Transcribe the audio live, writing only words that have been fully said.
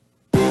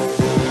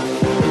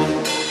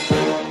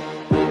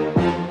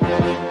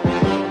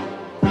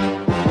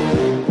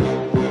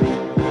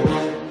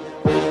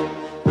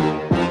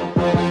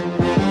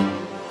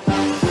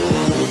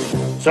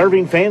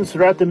serving fans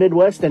throughout the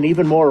Midwest and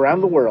even more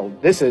around the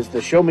world. This is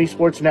the Show Me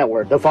Sports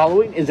Network. The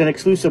following is an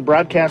exclusive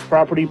broadcast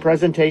property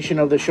presentation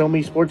of the Show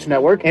Me Sports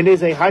Network and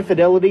is a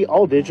high-fidelity,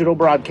 all-digital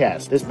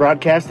broadcast. This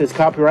broadcast is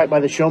copyright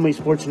by the Show Me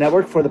Sports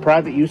Network for the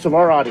private use of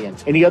our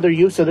audience. Any other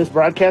use of this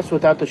broadcast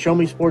without the Show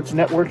Me Sports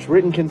Network's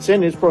written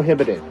consent is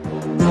prohibited.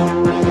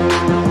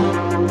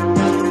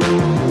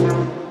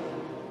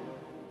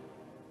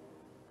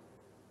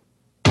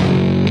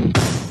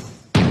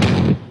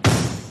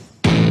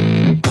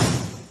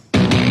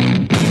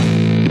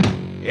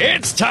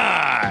 It's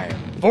time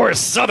for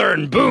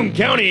Southern Boone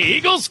County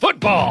Eagles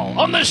football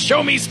on the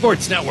Show Me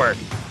Sports Network.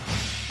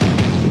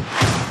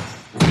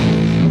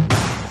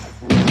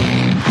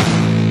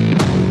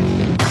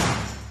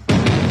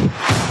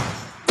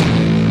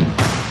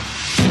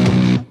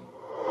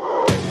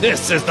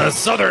 This is the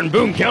Southern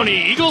Boone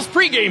County Eagles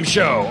pregame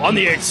show on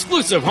the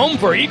exclusive home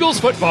for Eagles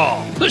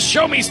football, the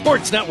Show Me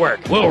Sports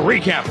Network. We'll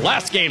recap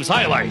last game's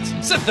highlights,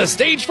 set the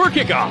stage for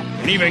kickoff,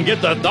 and even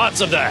get the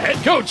thoughts of the head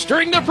coach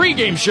during the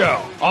pregame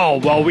show. All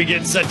while we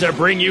get set to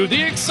bring you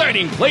the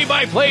exciting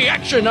play-by-play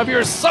action of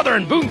your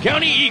Southern Boone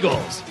County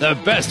Eagles. The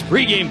best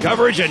pregame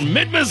coverage in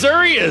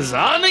mid-Missouri is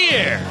on the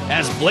air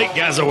as Blake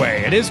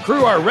Gazaway and his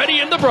crew are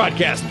ready in the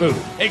broadcast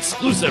booth.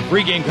 Exclusive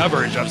pregame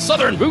coverage of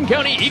Southern Boone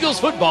County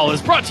Eagles football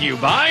is brought to you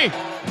by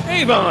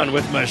Avon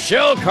with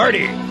Michelle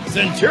Carty,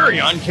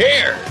 Centurion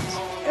Cares,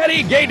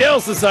 Eddie Gaydell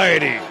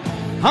Society,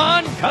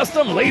 Han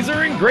Custom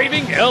Laser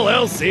Engraving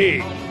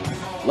LLC,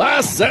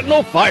 Last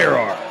Sentinel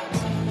Firearms,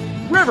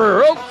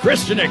 River Oak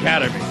Christian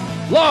Academy,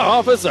 Law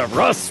Office of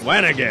Russ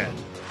Swanigan,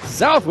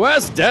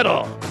 Southwest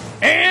Dental,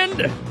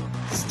 and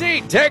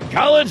State Tech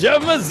College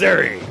of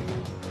Missouri.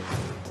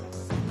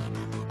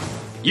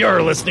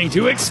 You're listening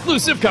to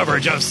exclusive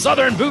coverage of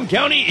Southern Boone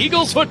County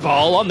Eagles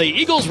football on the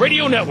Eagles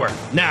Radio Network.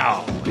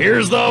 Now,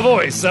 here's the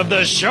voice of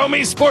the Show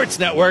Me Sports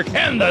Network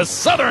and the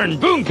Southern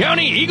Boone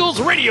County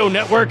Eagles Radio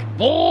Network,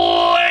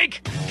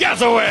 Blake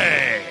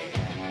Gazaway.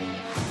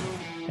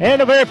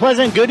 And a very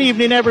pleasant good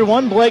evening,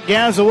 everyone. Blake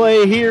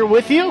Gazaway here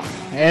with you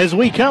as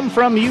we come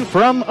from you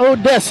from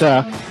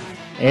Odessa,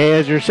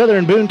 as your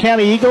Southern Boone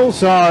County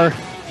Eagles are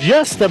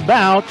just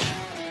about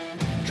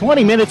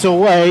 20 minutes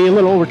away, a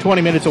little over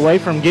 20 minutes away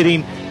from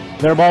getting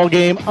their ball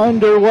game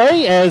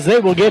underway, as they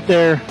will get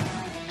their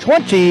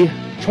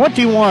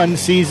 2021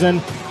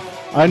 season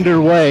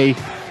underway.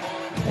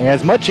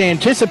 As much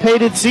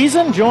anticipated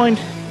season, joined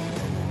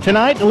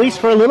tonight, at least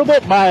for a little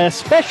bit, by a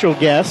special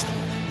guest,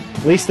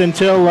 at least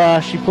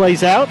until she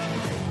plays out,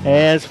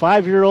 as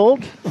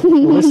 5-year-old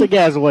Alyssa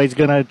Gazaway is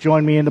going to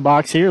join me in the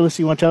box here. Alyssa,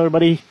 you want to tell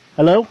everybody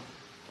hello?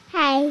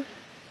 Hi.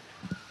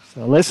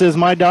 So Alyssa is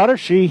my daughter.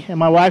 She and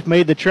my wife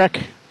made the trek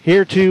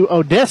here to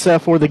Odessa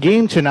for the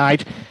game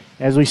tonight.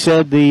 As we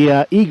said,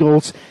 the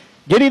Eagles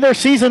getting their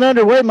season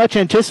underway, much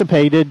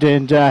anticipated,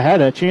 and had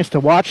a chance to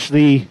watch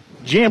the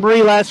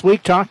Jamboree last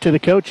week, talk to the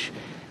coach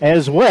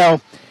as well,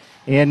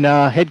 and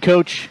head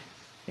coach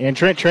and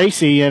Trent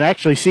Tracy, and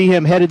actually see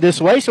him headed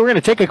this way. So we're going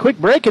to take a quick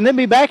break and then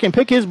be back and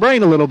pick his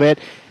brain a little bit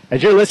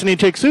as you're listening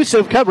to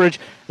exclusive coverage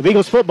of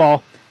Eagles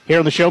football here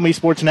on the Show Me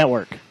Sports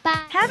Network.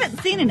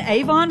 Haven't seen an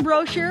Avon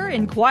brochure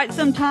in quite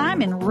some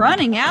time and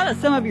running out of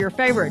some of your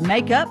favorite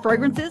makeup,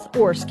 fragrances,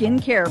 or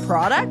skincare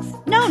products?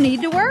 No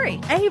need to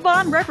worry.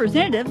 Avon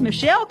representative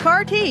Michelle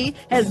Carty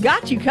has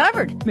got you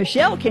covered.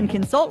 Michelle can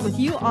consult with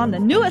you on the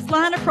newest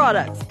line of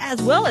products,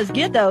 as well as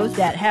get those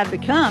that have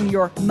become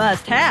your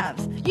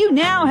must-haves. You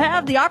now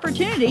have the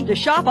opportunity to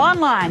shop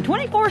online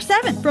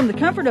 24/7 from the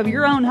comfort of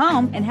your own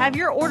home and have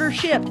your order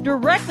shipped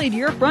directly to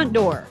your front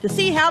door. To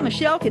see how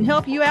Michelle can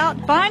help you out,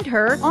 find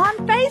her on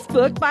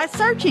Facebook by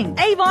searching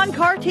Avon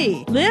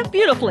Carty. Live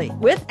beautifully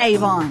with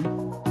Avon.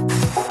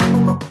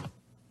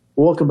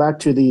 Welcome back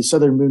to the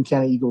Southern Boone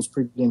County Eagles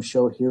pregame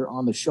show here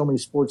on the Show Me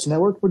Sports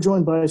Network. We're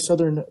joined by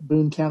Southern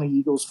Boone County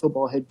Eagles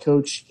football head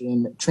coach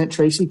in Trent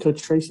Tracy.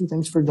 Coach Tracy,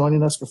 thanks for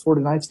joining us before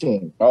tonight's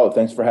game. Oh,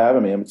 thanks for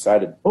having me. I'm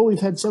excited. Well,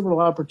 we've had several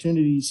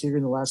opportunities here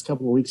in the last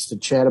couple of weeks to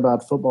chat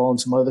about football and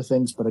some other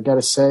things, but I got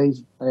to say,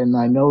 and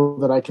I know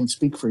that I can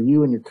speak for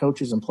you and your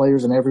coaches and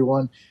players and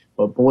everyone,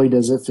 but boy,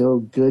 does it feel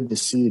good to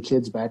see the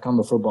kids back on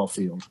the football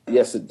field.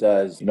 Yes, it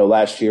does.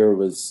 Last year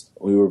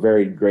we were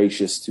very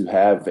gracious to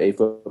have a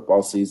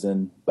football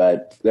season,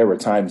 but there were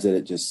times that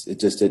it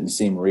just didn't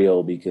seem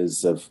real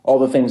because of all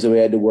the things that we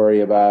had to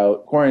worry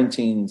about,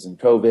 quarantines and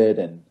COVID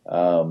and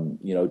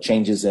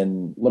changes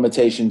in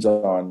limitations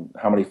on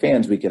how many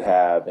fans we could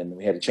have, and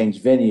we had to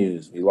change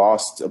venues. We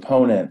lost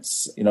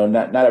opponents.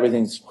 Not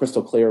everything's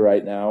crystal clear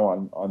right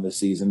now on the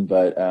season,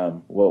 but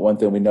one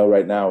thing we know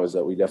right now is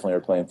that we definitely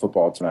are playing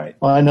football tonight.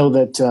 Well, I know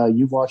that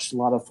you've watched a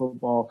lot of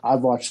football.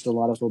 I've watched a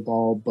lot of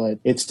football, but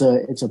it's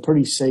a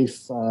pretty safe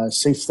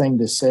thing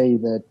to say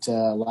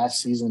that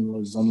last season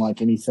was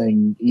unlike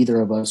anything either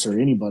of us or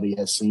anybody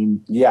has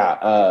seen.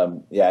 Yeah,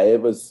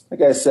 it was,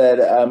 like I said,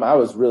 I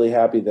was really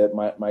happy that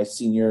my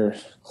senior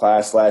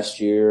class last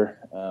year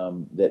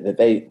that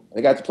they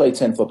got to play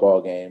 10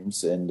 football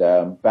games. And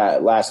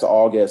last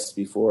August,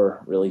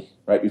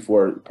 right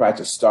before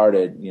practice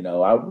started,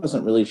 I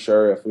wasn't really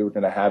sure if we were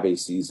going to have a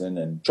season,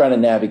 and trying to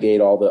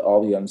navigate all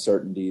the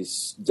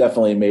uncertainties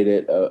definitely made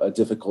it a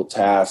difficult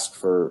task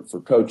for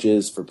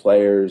coaches, for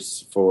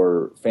players,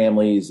 for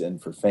families,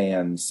 and for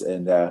fans.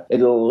 And at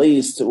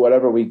least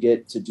whatever we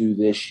get to do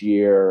this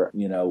year,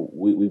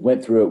 we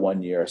went through it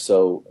one year,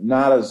 so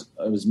not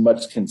as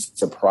much can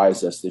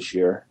surprise us this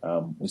year.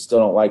 We still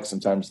don't like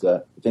sometimes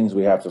the things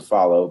we have to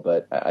follow,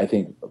 but I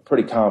think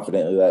pretty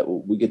confidently that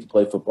we get to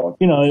play football.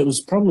 It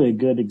was probably a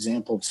good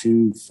example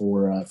too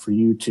for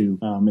you to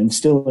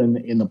instill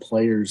in the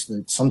players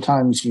that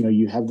sometimes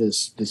you have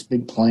this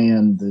big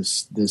plan,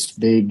 this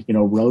big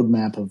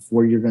roadmap of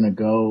where you're going to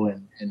go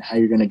and how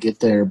you're going to get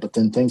there, but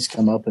then things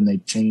come up and they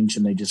change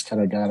and they just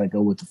kind of got to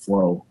go with the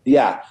flow.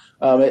 Yeah.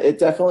 It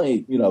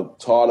definitely,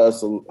 taught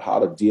us how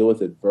to deal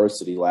with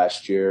adversity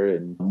last year.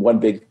 And one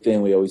big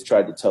thing we always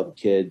tried to tell the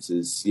kids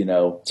is,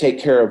 take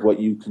care of what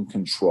you can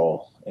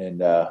control.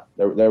 And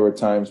there were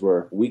times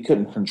where we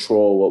couldn't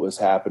control what was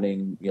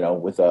happening,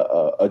 with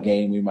a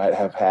game we might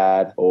have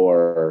had,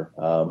 or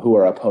who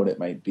our opponent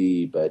might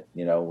be. But,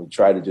 we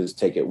tried to just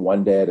take it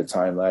one day at a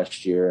time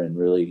last year and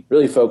really,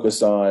 really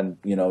focus on,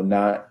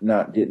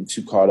 not getting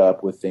too caught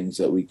up with things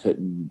that we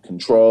couldn't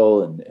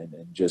control, and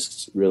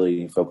just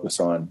really focus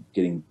on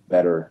getting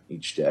better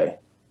each day.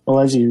 Well,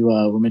 as you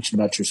were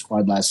mentioned about your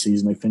squad last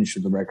season, they finished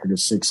with a record of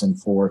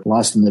 6-4,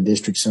 lost in the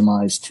district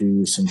semis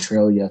to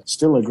Centralia.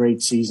 Still a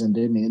great season,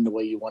 didn't end the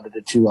way you wanted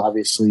it to,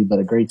 obviously, but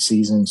a great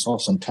season. Saw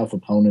some tough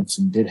opponents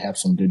and did have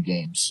some good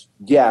games.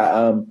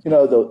 Yeah,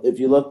 if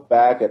you look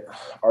back at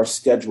our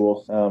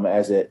schedule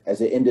as it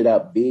ended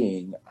up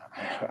being,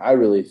 I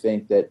really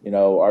think that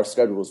our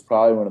schedule was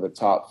probably one of the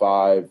top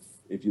 5.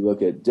 If you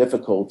look at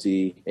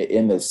difficulty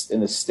in the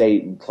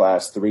state in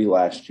Class 3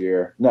 last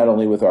year, not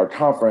only with our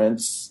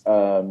conference,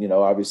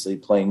 obviously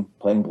playing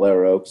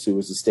Blair Oaks, who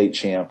was the state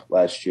champ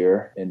last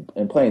year,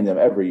 and playing them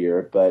every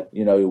year, but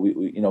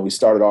we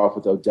started off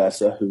with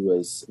Odessa, who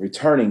was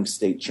returning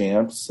state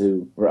champs,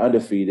 who were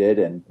undefeated,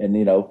 and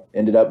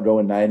ended up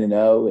going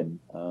 9-0,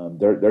 and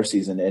their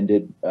season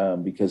ended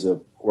because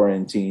of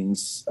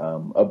quarantines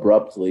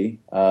abruptly.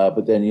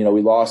 But then,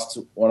 we lost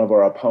one of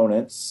our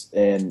opponents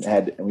and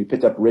we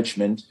picked up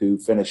Richmond, who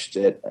finished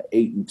at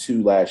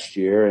 8-2 last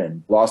year,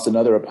 and lost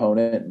another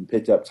opponent and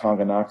picked up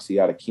Tonganoxie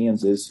out of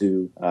Kansas,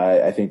 who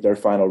I think their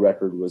final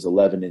record was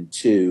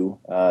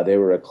 11-2. They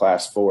were a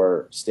Class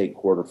 4 state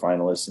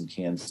quarterfinalist in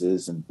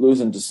Kansas, and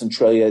losing to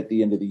Centralia at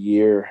the end of the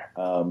year,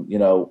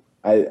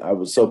 I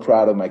was so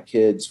proud of my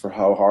kids for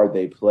how hard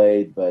they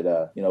played,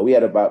 but, we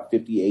had about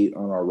 58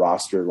 on our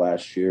roster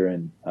last year,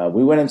 and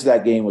we went into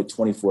that game with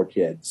 24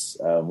 kids.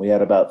 We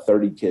had about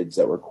 30 kids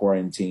that were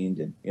quarantined,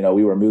 and,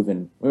 we were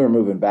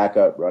moving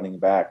backup running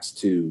backs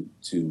to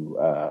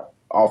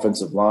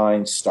offensive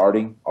line,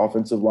 starting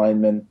offensive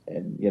linemen.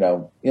 And,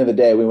 at the end of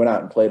the day, we went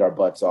out and played our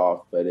butts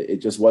off, but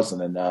it just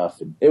wasn't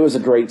enough. And it was a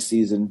great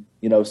season.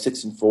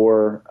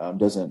 6-4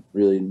 doesn't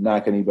really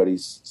knock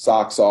anybody's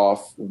socks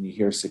off when you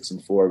hear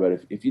 6-4.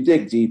 But if you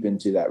dig deep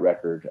into that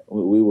record,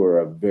 we were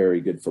a very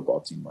good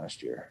football team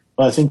last year.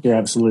 Well, I think you're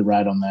absolutely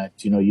right on that.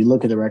 You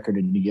look at the record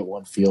and you get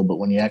one feel, but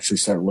when you actually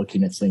start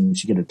looking at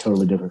things, you get a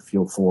totally different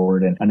feel for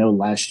it. And I know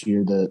last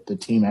year the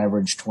team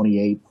averaged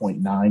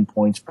 28.9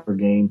 points per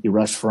game. He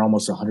rushed for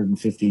almost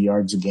 150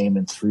 yards a game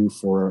and threw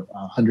for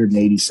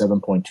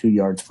 187.2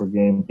 yards per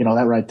game.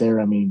 That right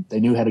there, they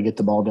knew how to get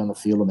the ball down the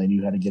field, and they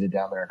knew how to get it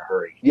down there in a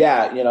hurry.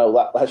 Yeah,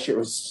 last year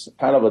was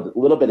kind of a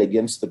little bit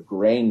against the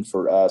grain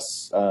for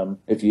us.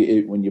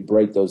 When you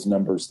break those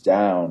numbers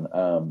down,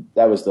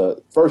 that was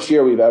the first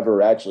year we've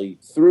ever actually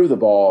threw the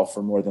ball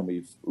for more than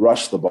we've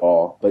rushed the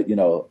ball. But,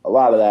 a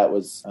lot of that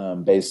was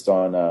based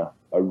on a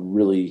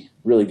really,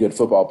 really good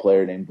football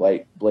player named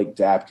Blake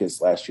Dapkus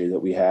last year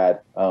that we had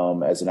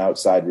as an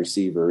outside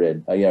receiver.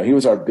 And, he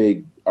was our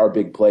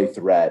big play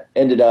threat.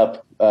 Ended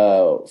up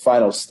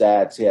final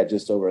stats, he had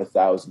just over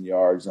 1,000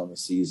 yards on the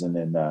season,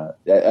 and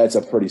that's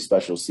a pretty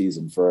special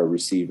season for a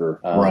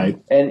receiver.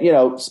 Right. And,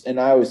 and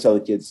I always tell the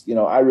kids,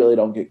 I really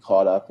don't get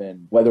caught up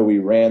in whether we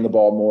ran the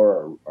ball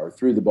more or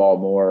threw the ball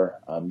more.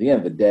 At the end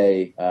of the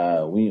day,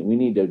 we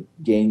need to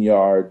gain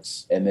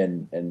yards, and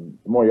the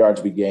more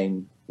yards we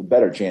gain, the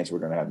better chance we're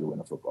going to have to win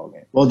a football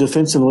game. Well,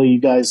 defensively, you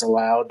guys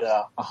allowed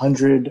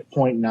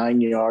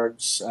 100.9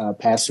 yards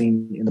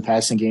passing in the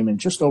passing game and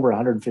just over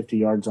 150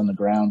 yards on the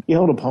ground. You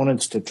held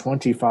opponents to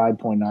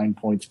 25.9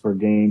 points per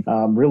game.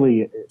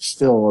 Really,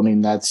 still,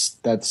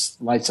 that's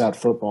lights out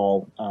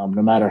football.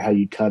 No matter how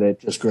you cut it,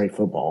 just great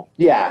football.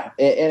 Yeah,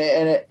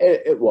 and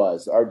it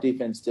was. Our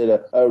defense did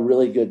a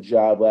really good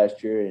job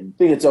last year, and I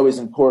think it's always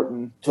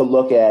important to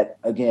look at,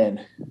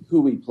 again,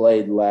 who we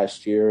played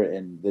last year,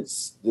 and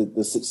it's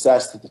the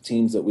success that at the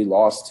teams that we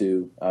lost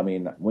to, I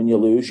mean, when you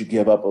lose, you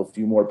give up a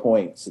few more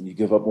points and you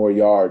give up more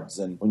yards.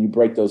 And when you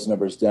break those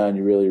numbers down,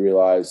 you really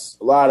realize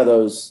a lot of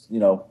those,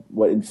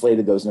 what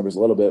inflated those numbers a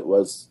little bit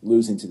was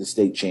losing to the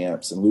state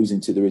champs and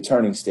losing to the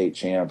returning state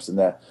champs and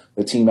the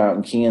team out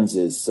in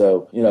Kansas.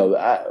 So,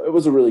 it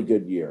was a really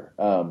good year.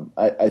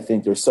 I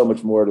think there's so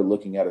much more to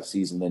looking at a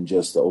season than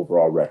just the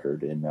overall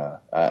record. And,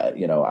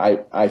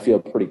 I feel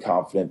pretty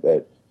confident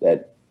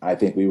that I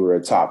think we were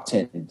a top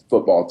 10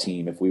 football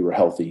team if we were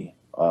healthy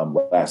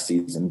last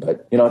season.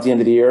 But, at the end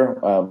of the year,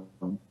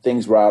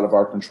 things were out of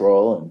our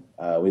control, and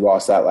we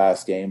lost that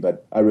last game.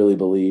 But I really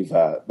believe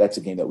that's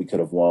a game that we could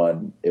have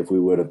won if we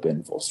would have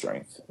been full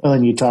strength. Well,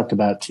 and you talked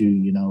about,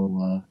 too,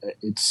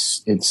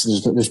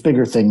 there's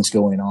bigger things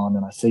going on.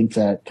 And I think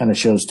that kind of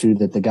shows, too,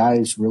 that the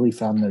guys really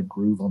found their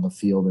groove on the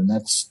field. And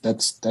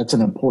that's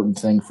an important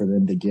thing for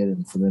them to get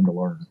and for them to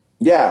learn.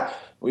 Yeah.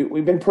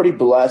 We've been pretty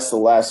blessed the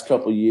last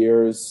couple of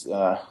years.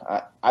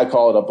 I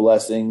call it a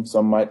blessing.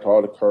 Some might call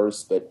it a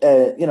curse. But,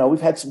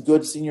 we've had some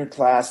good senior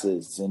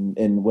classes.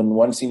 And when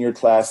one senior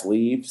class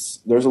leaves,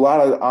 there's a lot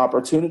of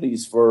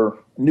opportunities for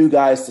new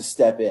guys to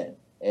step in.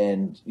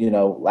 And,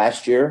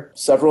 last year,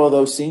 several of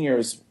those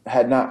seniors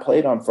had not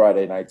played on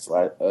Friday nights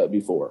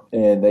before.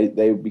 And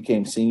they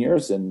became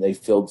seniors, and they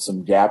filled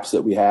some gaps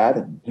that we had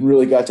and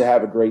really got to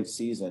have a great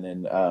season.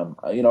 And,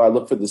 I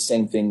look for the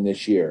same thing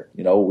this year.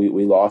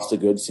 We lost a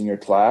good senior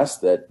class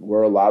that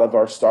were a lot of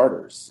our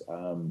starters.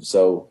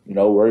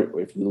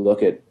 If you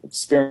look at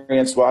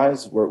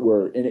experience-wise,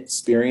 we're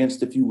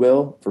inexperienced, if you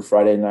will, for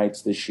Friday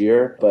nights this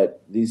year.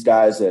 But these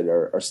guys that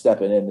are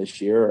stepping in this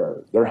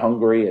year, they're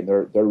hungry and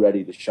they're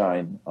ready to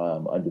shine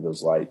under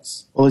those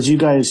lights. Well, as you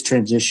guys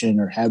transition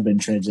or have been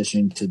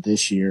transitioning to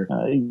this year,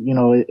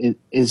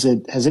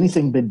 has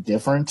anything been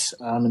different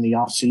in the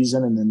off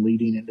season and then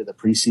leading into the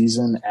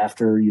preseason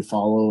after you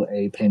follow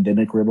a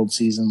pandemic riddled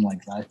season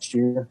like last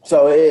year?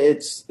 So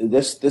it's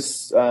this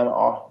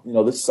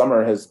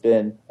summer has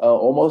been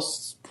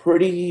almost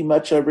pretty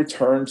much a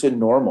return to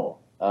normal.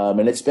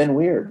 And it's been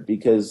weird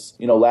because,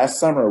 last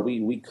summer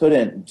we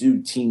couldn't do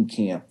team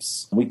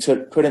camps. We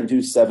couldn't do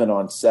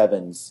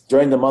 7-on-7s.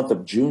 During the month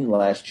of June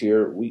last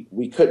year,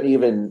 we couldn't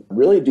even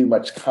really do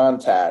much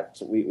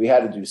contact. We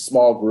had to do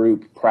small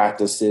group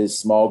practices,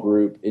 small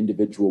group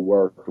individual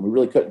work, and we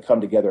really couldn't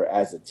come together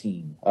as a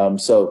team.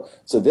 So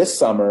this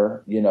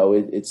summer,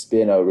 it's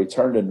been a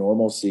return to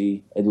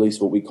normalcy, at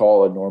least what we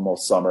call a normal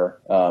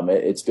summer.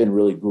 It's been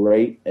really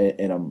great,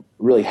 and I'm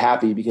really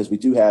happy because we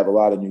do have a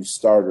lot of new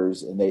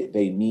starters, and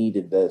they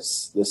needed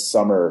this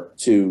summer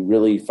to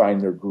really find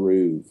their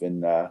groove.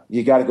 And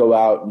you got to go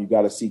out and you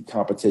got to see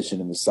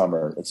competition in the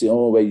summer. It's the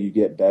only way you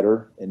get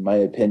better, in my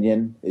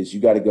opinion, is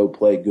you got to go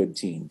play good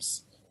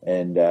teams.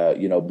 And,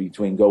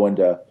 between going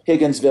to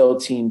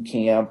Higginsville team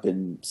camp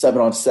and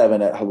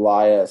 7-on-7 at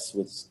Helias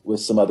with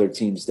some other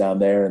teams down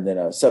there, and then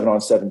a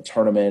 7-on-7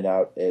 tournament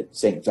out at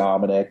St.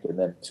 Dominic, and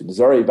then to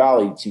Missouri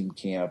Valley team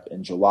camp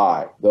in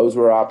July. Those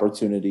were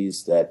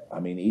opportunities that,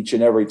 each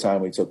and every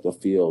time we took the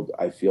field,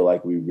 I feel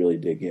like we really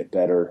did get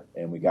better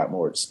and we got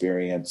more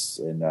experience.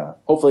 And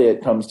hopefully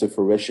it comes to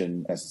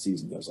fruition as the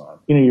season goes on.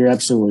 You're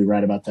absolutely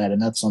right about that.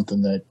 And that's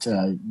something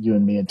that you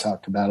and me had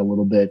talked about a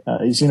little bit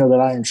is, that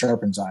iron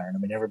sharpens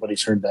iron.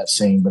 Everybody's heard that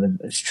saying, but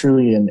it's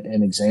truly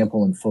an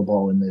example in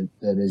football, and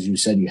that, as you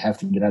said, you have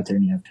to get out there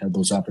and you have to have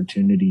those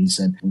opportunities.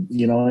 And,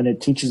 and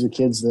it teaches the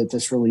kids that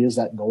this really is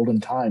that golden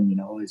time.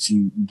 As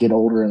you get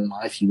older in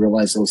life, you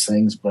realize those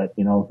things, but,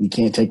 you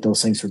can't take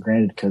those things for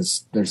granted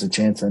because there's a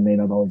chance they may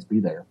not always be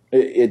there.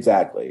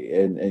 Exactly.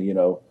 And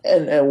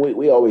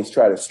we always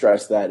try to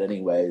stress that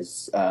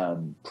anyways,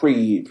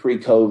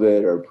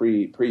 pre-COVID or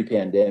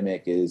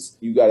pre-pandemic is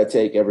you got to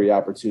take every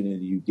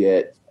opportunity you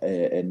get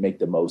and make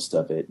the most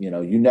of it.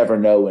 You never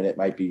know when it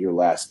might be your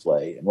last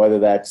play, and whether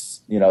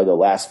that's, the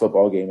last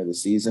football game of the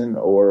season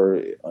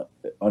or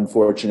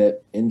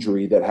unfortunate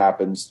injury that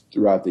happens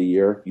throughout the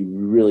year. You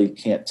really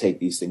can't take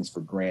these things for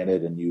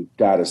granted, and you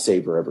got to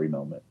savor every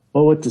moment.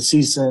 Well, with the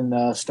season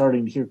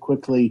starting here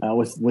quickly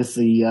with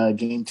the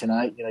game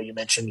tonight, you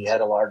mentioned you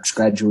had a large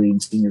graduating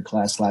senior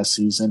class last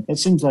season. It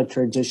seems like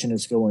transition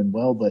is going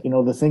well, but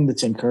the thing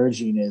that's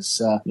encouraging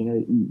is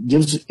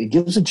it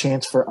gives a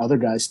chance for other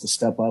guys to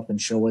step up and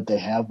show what they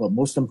have. But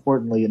most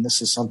importantly, and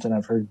this is something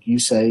I've heard you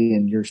say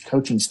and your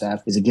coaching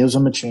staff, is it gives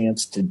them a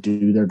chance to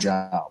do their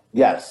job.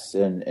 Yes,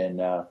 and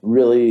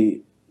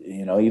really,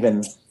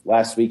 even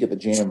last week at the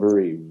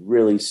Jamboree,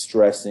 really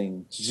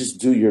stressing to just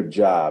do your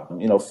job.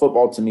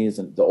 Football to me is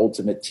the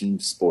ultimate team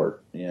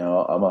sport.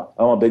 I'm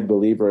a big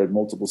believer in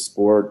multiple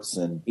sports,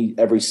 and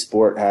every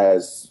sport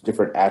has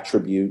different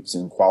attributes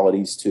and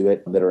qualities to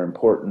it that are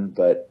important.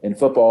 But in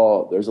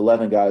football, there's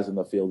 11 guys in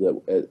the field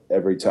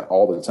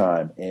all the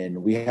time,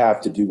 and we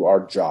have to do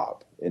our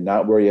job and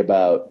not worry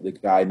about the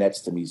guy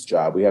next to me's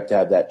job. We have to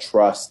have that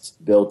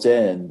trust built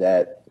in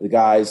that the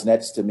guys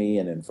next to me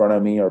and in front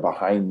of me or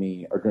behind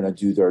me are going to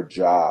do their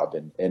job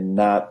and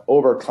not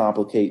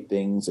overcomplicate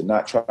things and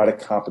not try to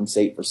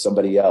compensate for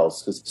somebody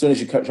else. Because as soon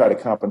as you try to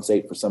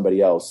compensate for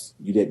somebody else,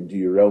 you didn't do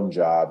your own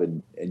job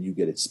and you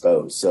get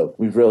exposed. So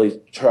we've really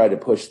tried to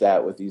push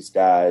that with these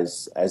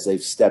guys as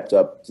they've stepped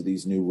up to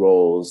these new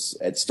roles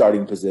at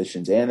starting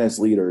positions and as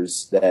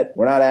leaders, that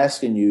we're not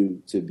asking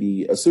you to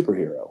be a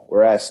superhero.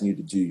 We're asking you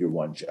to do your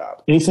one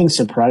job. Anything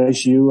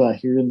surprise you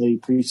here in the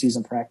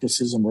preseason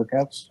practices and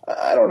workouts?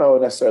 I don't know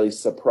necessarily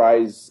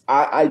surprise.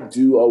 I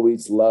do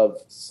always love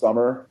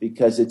summer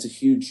because it's a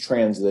huge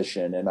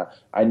transition, and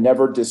I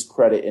never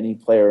discredit any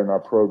player in our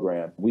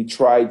program. We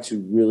try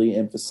to really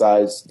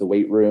emphasize the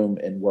weight room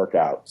and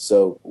workout.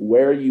 So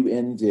where you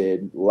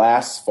ended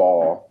last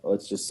fall,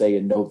 let's just say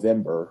in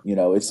November,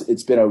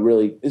 it's been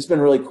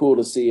really cool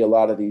to see a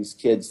lot of these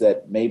kids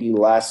that maybe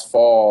last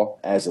fall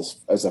as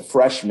a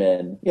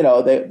freshman,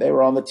 they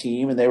were on the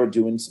team and they were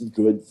doing some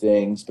good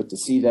things, but to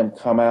see them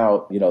come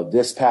out,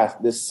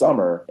 this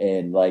summer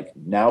and like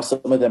now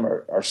some of them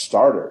are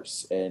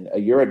starters. And a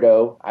year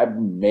ago, I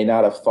may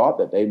not have thought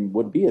that they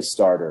would be a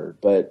starter,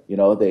 but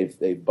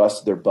they've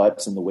busted their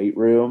butts in the weight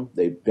room.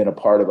 They've been a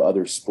part of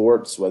other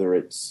sports, whether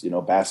it's,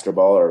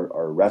 basketball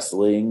or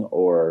wrestling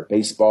or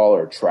baseball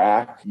or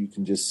track. You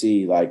can just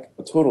see like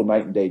a total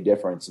night and day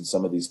difference in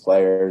some of these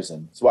players.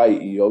 And that's why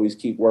you always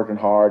keep working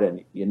hard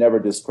and you never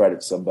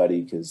discredit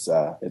somebody, because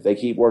if they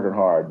keep working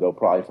hard, they'll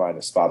probably find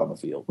a spot on the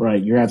field.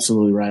 Right. You're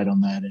absolutely right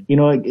on that. And,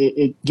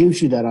 it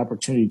gives you that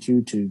opportunity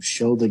too to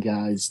show the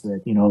guys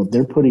that,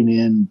 they're putting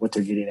in what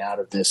they're getting out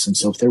of this. And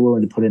so if they're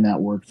willing to put in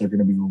that work, they're going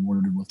to be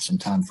rewarded with some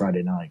time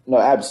Friday night. No,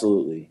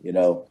 absolutely.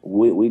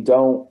 We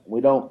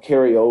don't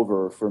carry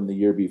over from the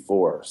year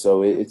before.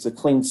 So it's a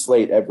clean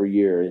slate every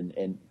year.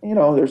 And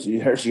there's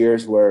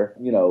years where,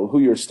 who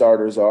your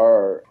starters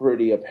are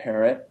pretty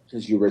apparent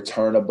because you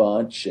return a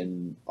bunch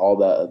and all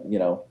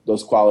the,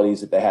 those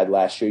qualities that they had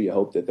last year, you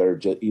hope that they're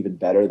just even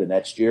better the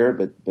next year.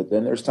 But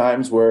then there's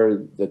times where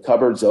the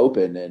cupboard's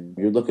open and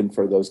you're looking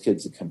for those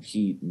kids to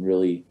compete and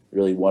really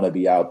want to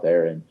be out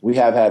there. And we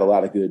have had a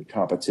lot of good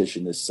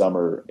competition this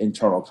summer,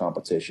 internal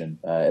competition.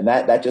 And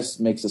that just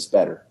makes us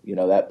better.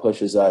 That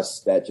pushes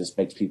us. That just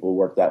makes people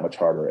work that much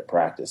harder at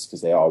practice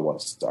because they all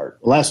want to start.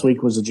 Last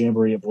week was a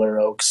jamboree at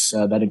Blair Oaks.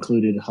 That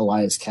included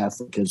Helias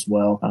Catholic as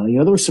well.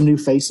 There were some new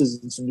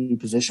faces and some new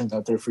positions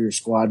out there for your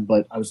squad,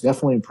 but I was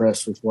definitely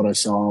impressed with what I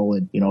saw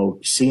and,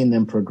 seeing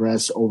them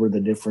progress over the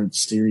different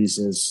series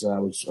I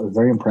was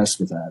very impressed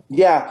with that.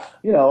 Yeah.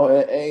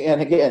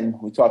 And again,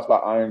 we talked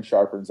about iron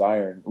sharpens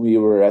iron. We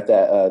were at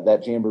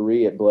that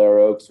jamboree at Blair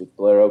Oaks with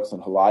Blair Oaks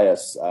and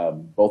Helias.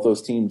 Both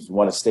those teams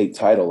won a state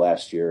title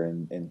last year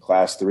in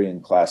Class 3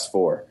 and Class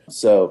 4.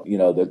 So,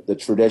 the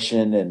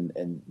tradition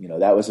and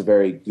that was a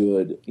very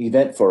good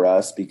event for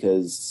us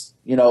because,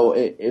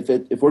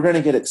 if we're going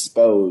to get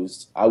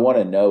exposed, I want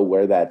to know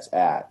where that's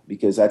at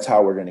because that's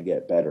how we're going to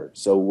get better.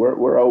 So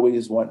we're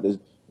always wanting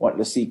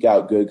to seek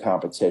out good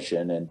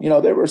competition. And,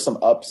 there were some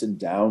ups and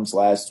downs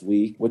last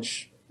week,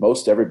 which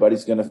most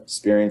everybody's going to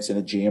experience in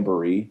a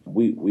jamboree.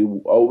 We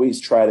always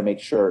try to make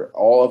sure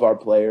all of our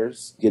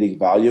players get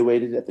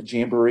evaluated at the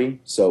jamboree.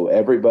 So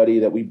everybody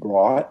that we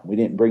brought, we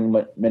didn't bring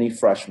many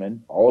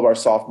freshmen. All of our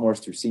sophomores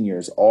through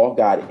seniors all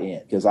got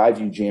in because I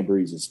view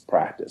jamborees as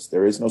practice.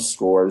 There is no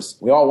scores.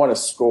 We all want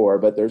to score,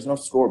 but there's no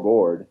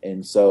scoreboard.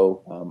 And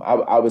so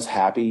I was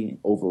happy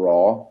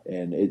overall,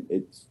 and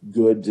it's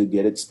good to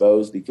get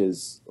exposed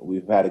because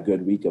we've had a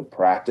good week of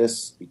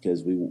practice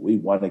because we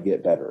want to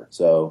get better.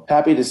 So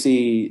happy to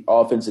see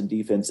offense and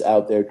defense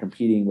out there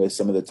competing with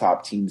some of the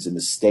top teams in the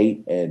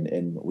state,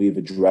 and we've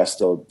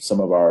addressed some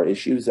of our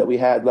issues that we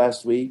had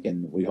last week,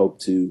 and we hope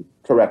to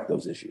correct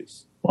those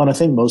issues. Well, and I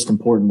think most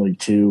importantly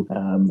too,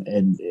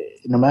 and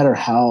no matter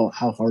how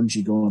hard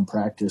you go in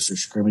practice or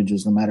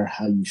scrimmages, no matter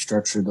how you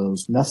structure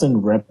those,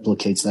 nothing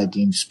replicates that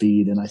game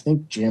speed. And I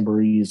think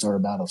jamborees are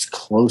about as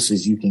close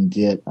as you can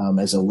get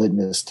as a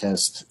litmus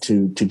test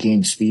to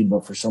game speed.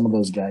 But for some of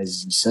those guys,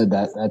 as you said,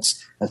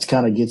 that's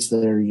kind of gets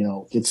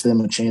them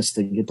a chance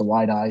to get the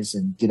wide eyes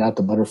and get out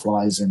the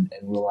butterflies and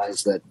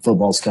realize that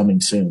football's coming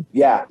soon.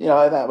 Yeah,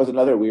 that was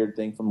another weird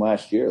thing from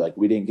last year. Like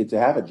we didn't get to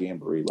have a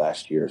jamboree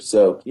last year,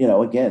 so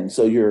again,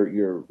 so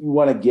you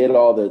want to get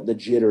all the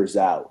jitters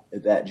out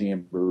at that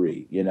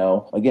jamboree.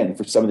 Again,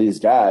 for some of these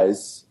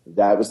guys,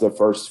 that was their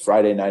first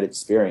Friday night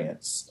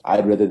experience.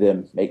 I'd rather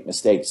them make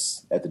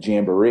mistakes at the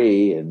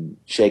jamboree and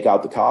shake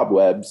out the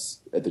cobwebs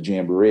at the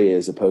jamboree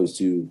as opposed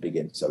to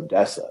against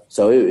Odessa.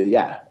 So,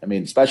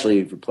 especially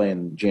if you're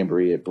playing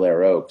jamboree at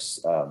Blair Oaks,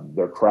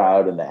 their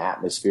crowd and the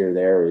atmosphere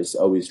there is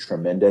always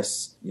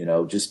tremendous.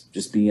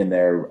 Just being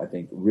there, I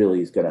think,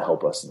 really is going to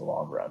help us in the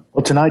long run.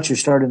 Well, tonight you're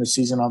starting the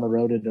season on the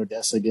road at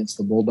Odessa against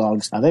the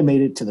Bulldogs. They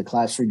made it to the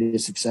Class 3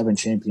 District 7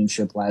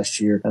 championship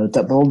last year.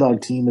 That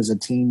Bulldog team is a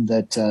team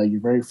that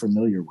you're very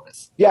familiar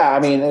with. Yeah,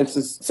 it's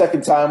the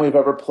second time we've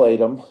ever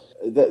played them.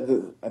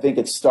 I think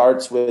it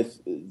starts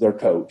with their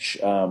coach.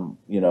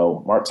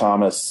 Mark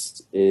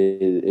Thomas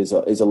is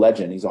a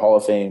legend. He's a Hall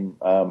of Fame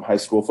high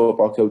school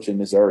football coach in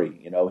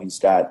Missouri. He's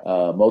got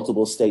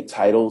multiple state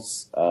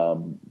titles,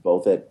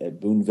 both at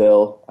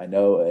Boonville, I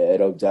know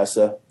at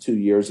Odessa 2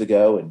 years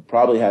ago, and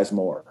probably has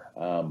more.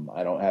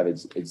 I don't have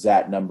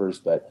exact numbers,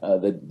 but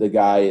the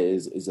guy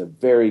is a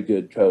very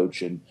good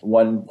coach. And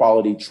one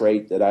quality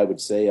trait that I would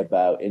say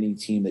about any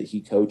team that he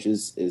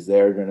coaches is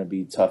they're going to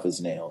be tough as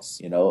nails.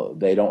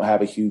 They don't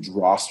have a huge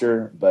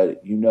roster,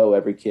 but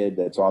every kid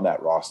that's on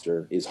that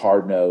roster is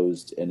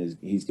hard-nosed and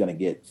he's going to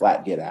get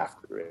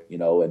after it,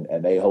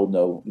 and they hold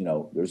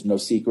there's no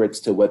secrets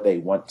to what they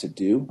want to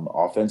do.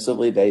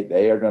 Offensively,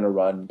 they are going to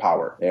run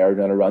power. They are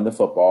going to run the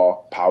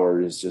football.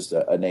 Power is just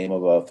a name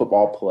of a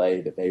football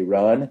play that they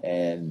run,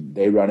 and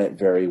they run it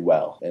very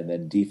well. And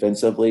then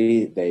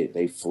defensively,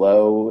 they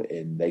flow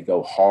and they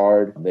go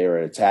hard. They're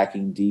an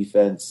attacking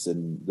defense,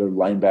 and their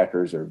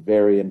linebackers are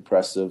very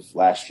impressive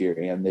last year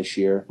and this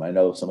year. I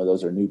know some of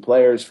those are new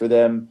players for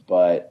them,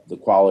 but the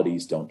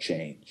qualities don't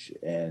change.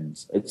 And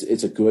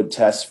it's a good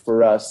test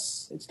for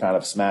us. It's kind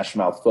of smash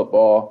mouth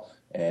football.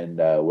 And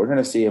we're going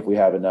to see if we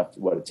have enough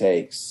what it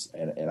takes.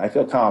 And I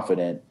feel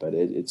confident, but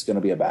it's going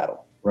to be a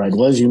battle. Right.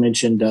 Well, as you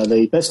mentioned,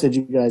 they bested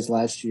you guys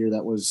last year.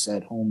 That was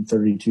at home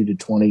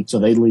 32-20. So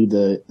they lead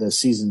the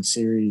season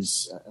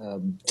series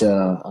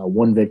to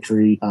one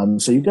victory.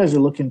 So you guys are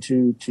looking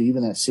to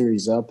even that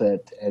series up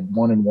at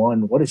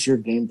 1-1. What is your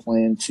game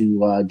plan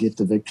to get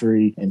the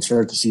victory and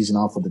start the season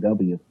off with a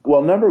W?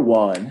 Well, number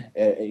one,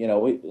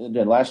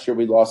 last year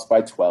we lost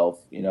by 12.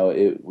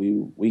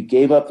 We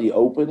gave up the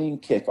opening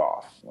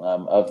kickoff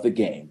of the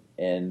game.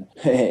 And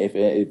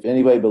if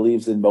anybody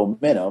believes in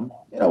momentum,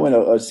 when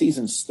a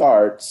season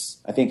starts,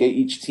 I think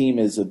each team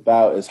is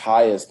about as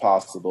high as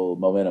possible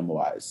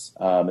momentum-wise.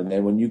 And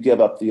then when you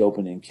give up the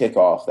opening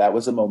kickoff, that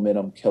was a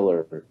momentum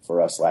killer for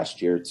us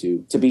last year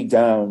to be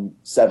down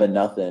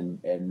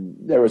 7-0, and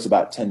there was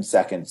about 10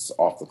 seconds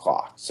off the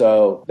clock.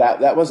 So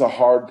that was a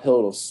hard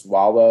pill to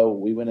swallow.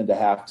 We went into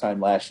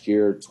halftime last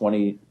year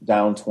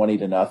down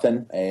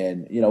 20-0,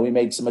 and we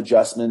made some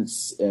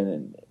adjustments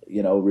and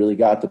really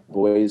got the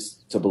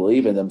boys to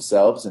believe in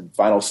themselves, and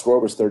final score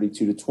was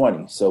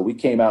 32-20. So we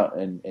came out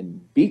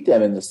and beat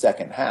them in the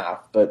second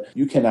half, but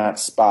you cannot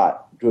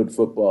spot good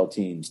football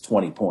teams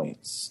 20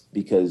 points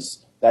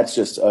because that's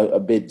just a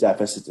big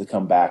deficit to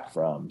come back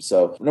from.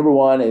 So number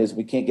one is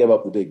we can't give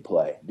up the big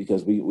play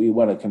because we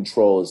want to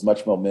control as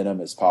much momentum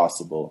as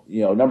possible.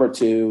 Number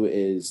two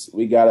is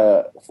we got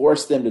to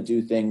force them to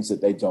do things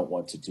that they don't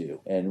want to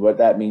do. And what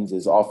that means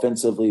is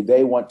offensively,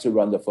 they want to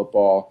run the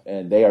football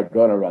and they are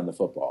going to run the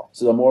football.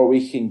 So the more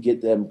we can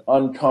get them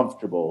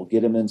uncomfortable,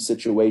 get them in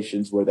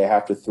situations where they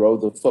have to throw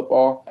the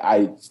football,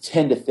 I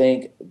tend to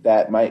think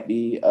that might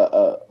be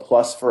a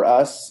plus for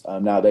us.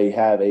 Now they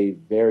have a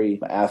very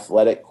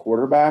athletic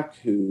quarterback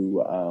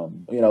who,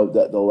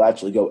 they'll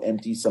actually go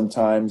empty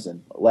sometimes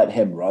and let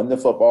him run the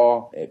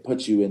football. It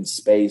puts you in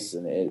space,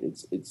 and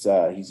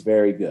he's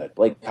very good.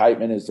 Blake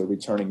Heitman is the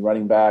returning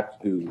running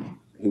back who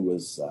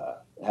was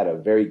had a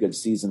very good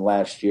season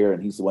last year,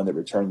 and he's the one that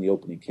returned the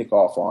opening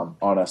kickoff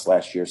on us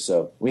last year.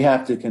 So we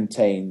have to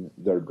contain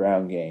their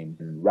ground game,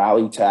 and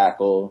rally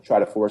tackle, try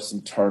to force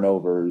some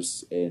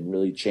turnovers, and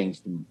really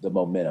change the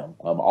momentum.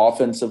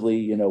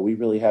 Offensively, we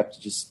really have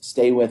to just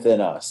stay within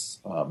us,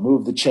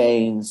 move the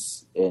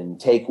chains, and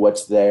take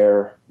what's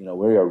there.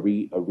 We're a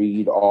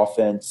read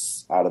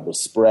offense out of the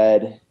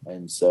spread.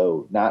 And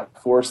so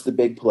not force the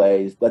big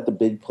plays, let the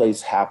big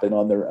plays happen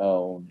on their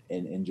own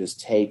and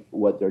just take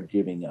what they're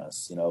giving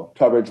us.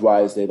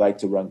 Coverage-wise, they like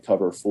to run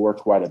cover 4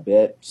 quite a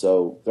bit.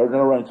 So they're going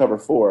to run cover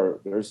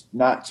 4. There's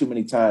not too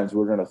many times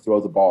we're going to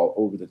throw the ball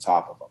over the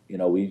top of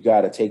them. We've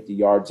got to take the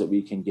yards that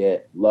we can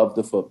get, love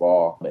the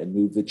football, and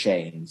move the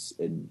chains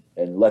and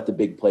let the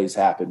big plays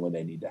happen when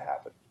they need to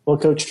happen. Well,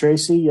 Coach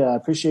Tracy,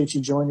 appreciate you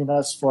joining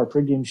us for our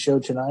pregame show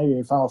tonight.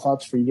 Any final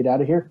thoughts before you get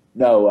out of here?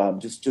 No, I'm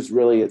just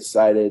really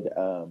excited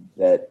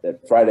that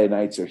Friday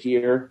nights are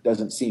here.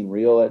 Doesn't seem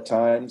real at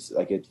times.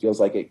 Like it feels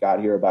like it got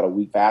here about a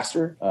week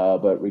faster.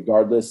 But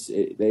regardless,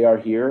 they are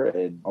here,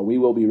 and we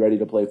will be ready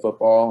to play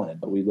football,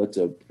 and we look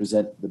to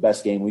present the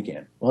best game we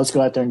can. Well, let's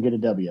go out there and get a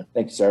W.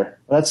 Thank you, sir.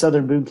 Well, that's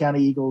Southern Boone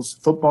County Eagles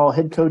football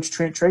head coach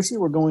Trent Tracy.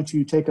 We're going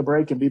to take a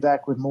break and be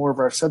back with more of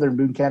our Southern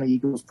Boone County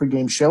Eagles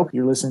pregame show.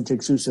 You're listening to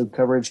exclusive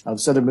coverage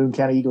of Southern Boone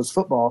County Eagles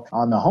football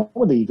on the home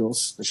of the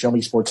Eagles, the Show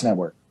Me Sports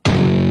Network.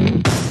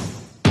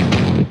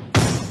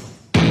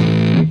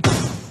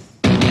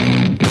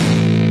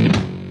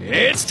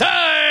 It's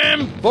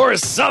time for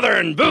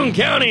Southern Boone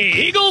County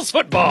Eagles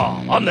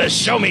football on the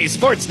Show Me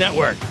Sports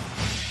Network.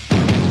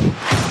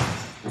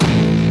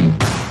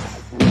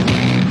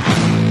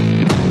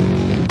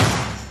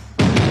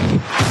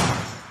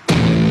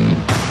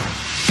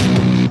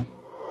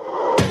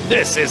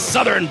 This is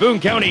Southern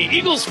Boone County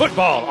Eagles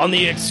football on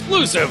the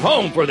exclusive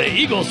home for the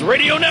Eagles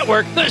radio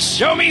network, the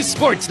Show Me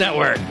Sports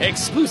Network.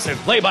 Exclusive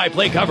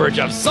play-by-play coverage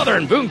of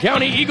Southern Boone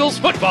County Eagles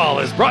football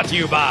is brought to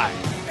you by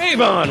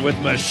Avon with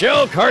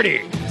Michelle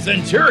Carty,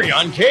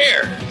 Centurion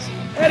Cares,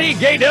 Eddie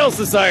Gaedel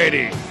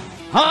Society,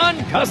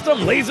 Han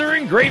Custom Laser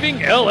Engraving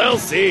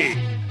LLC,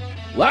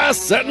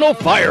 Last Sentinel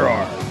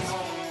Firearms,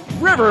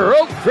 River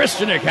Oak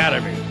Christian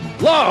Academy,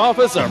 Law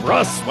Office of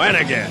Russ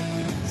Swanigan,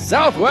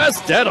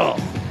 Southwest Dental,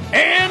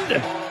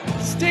 and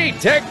State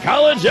Tech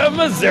College of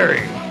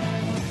Missouri.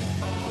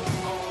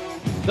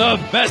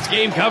 The best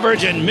game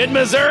coverage in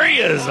mid-Missouri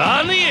is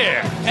on the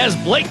air as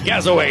Blake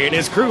Gazaway and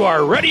his crew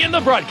are ready in the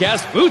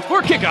broadcast booth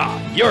for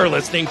kickoff. You're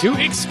listening to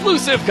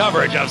exclusive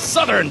coverage of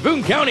Southern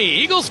Boone County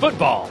Eagles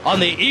football on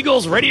the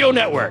Eagles Radio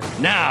Network.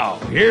 Now,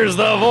 here's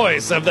the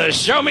voice of the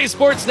Show Me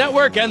Sports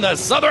Network and the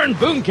Southern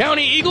Boone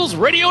County Eagles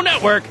Radio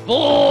Network,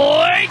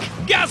 Blake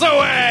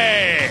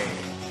Gazaway.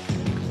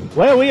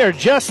 Well, we are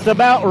just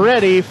about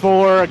ready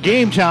for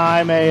game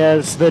time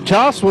as the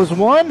toss was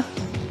won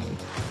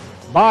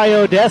by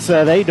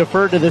Odessa. They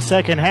deferred to the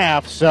second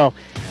half, so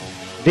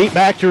deep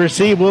back to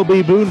receive will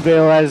be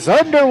Boonville. As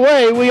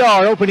underway we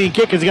are. Opening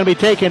kick is going to be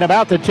taken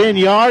about the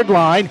 10-yard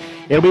line.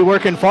 It'll be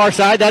working far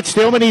side. That's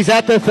Stillman. He's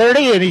at the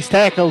 30, and he's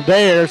tackled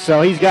there,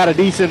 so he's got a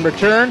decent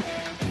return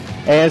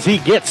as he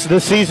gets the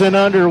season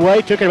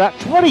underway. Took it about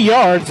 20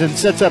 yards and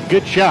sets up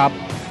good shop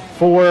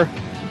for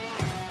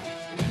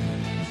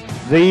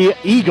the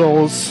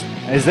Eagles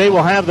as they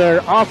will have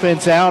their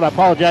offense out. I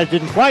apologize,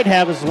 didn't quite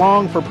have as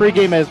long for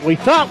pregame as we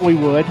thought we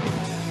would.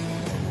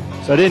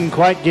 So didn't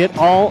quite get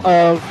all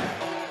of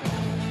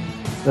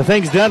the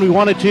things done we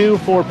wanted to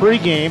for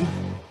pregame.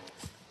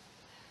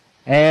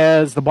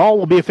 As the ball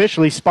will be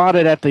officially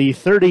spotted at the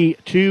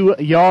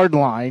 32-yard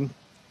line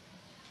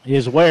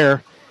is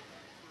where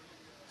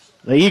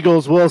the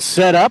Eagles will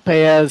set up,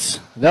 as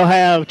they'll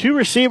have two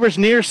receivers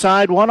near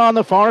side, one on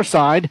the far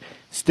side.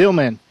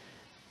 Stillman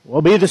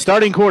will be the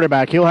starting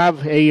quarterback. He'll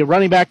have a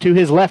running back to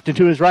his left and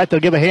to his right. They'll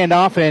give a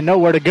handoff and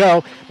nowhere to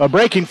go. But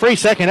breaking free,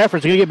 second effort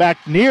is going to get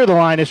back near the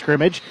line of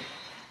scrimmage,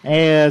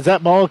 as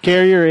that ball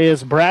carrier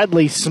is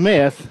Bradley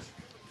Smith.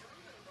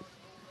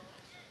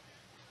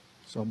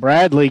 So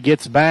Bradley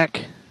gets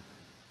back.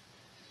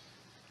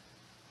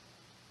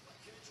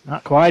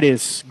 Not quite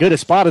as good a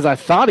spot as I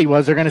thought he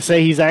was. They're going to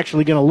say he's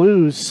actually going to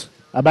lose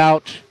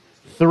about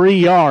 3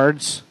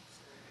 yards.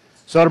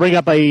 So it'll bring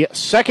up a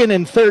 2nd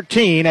and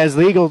 13 as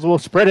the Eagles will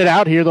spread it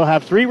out here. They'll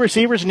have three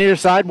receivers near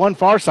side, one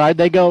far side.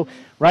 They go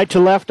right to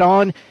left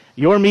on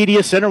your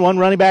media center, one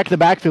running back in the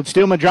backfield.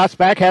 Stillman drops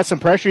back, has some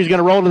pressure. He's going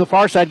to roll to the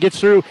far side, gets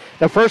through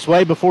the first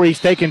way before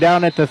he's taken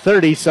down at the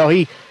 30. So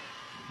he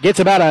gets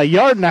about 1.5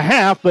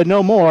 yards, but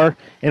no more.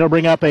 It'll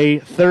bring up a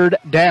 3rd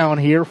down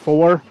here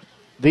for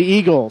the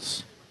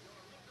Eagles.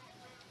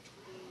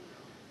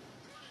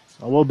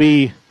 So we'll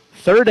be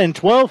 3rd and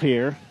 12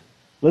 here.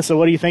 Lisa,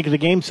 what do you think of the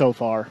game so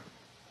far?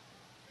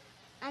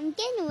 I'm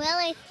getting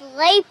really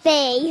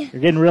sleepy.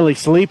 You're getting really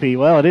sleepy.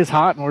 Well, it is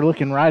hot, and we're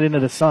looking right into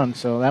the sun,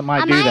 so that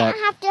might do that. I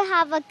might have to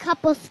have a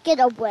couple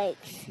Skittle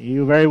breaks.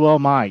 You very well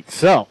might.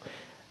 So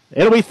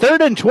it'll be 3rd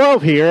and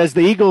 12 here as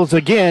the Eagles,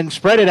 again,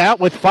 spread it out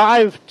with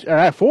 4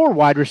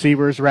 wide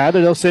receivers,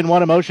 rather. They'll send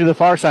one in motion to the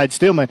far side.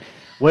 Stillman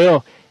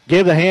will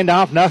give the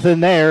handoff.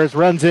 Nothing there. As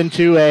runs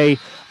into a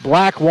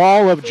black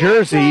wall of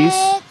jerseys.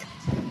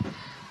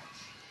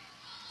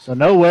 So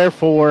nowhere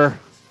for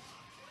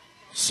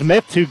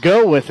Smith to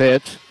go with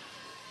it.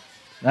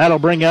 That'll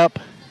bring up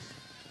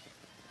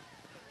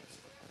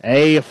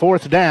a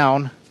 4th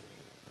down.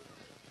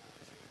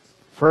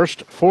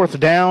 First 4th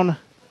down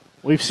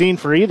we've seen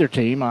for either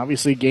team.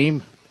 Obviously,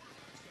 game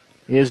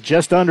is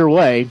just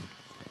underway.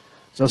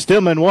 So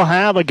Stillman will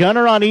have a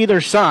gunner on either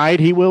side.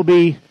 He will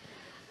be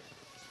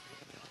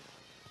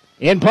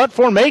in punt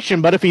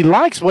formation, but if he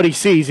likes what he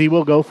sees, he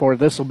will go for it.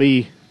 This will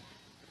be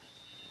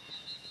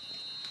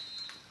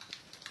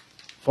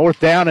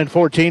 4th down and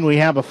 14. We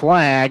have a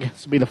flag.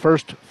 This will be the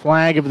first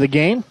flag of the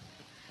game.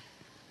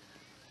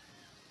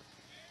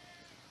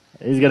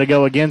 He's going to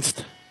go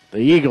against the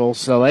Eagles,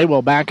 so they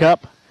will back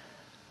up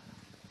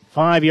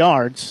 5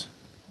 yards.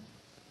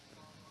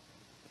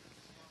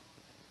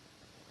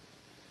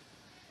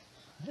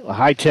 A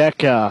high-tech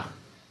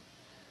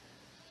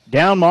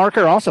down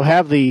marker. Also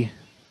have the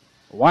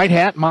white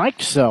hat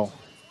mic, so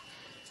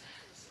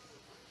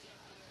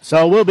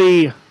we'll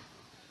be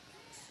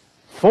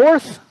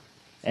 4th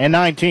and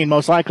 19.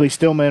 Most likely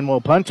Stillman will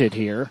punt it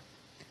here.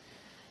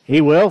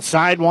 He will.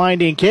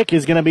 Sidewinding kick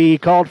is going to be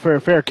called for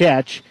a fair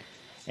catch.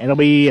 And it'll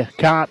be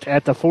caught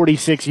at the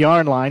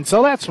 46-yard line.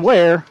 So that's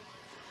where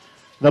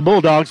the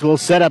Bulldogs will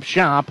set up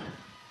shop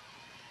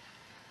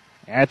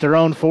at their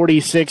own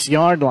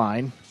 46-yard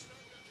line.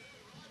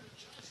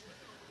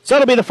 So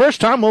it'll be the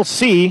first time we'll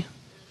see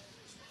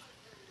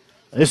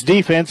this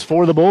defense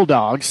for the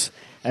Bulldogs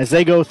as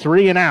they go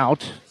 3 and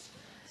out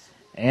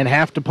and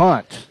have to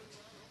punt.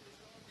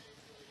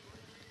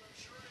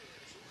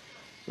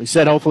 We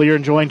said hopefully you're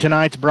enjoying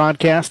tonight's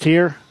broadcast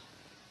here.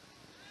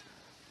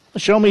 The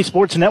Show Me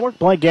Sports Network.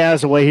 Blake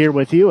Gazaway here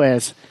with you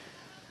as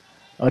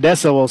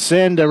Odessa will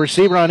send a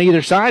receiver on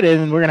either side,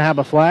 and we're going to have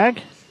a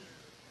flag.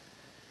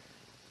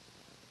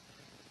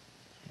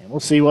 And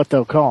we'll see what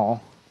they'll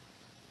call.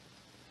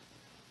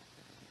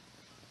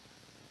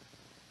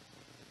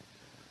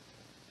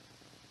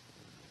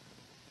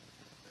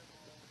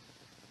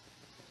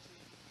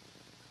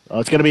 Well,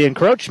 it's going to be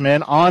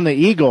encroachment on the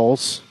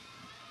Eagles.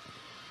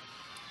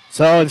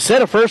 So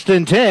instead of 1st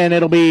and 10,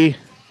 it'll be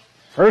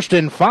 1st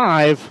and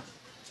 5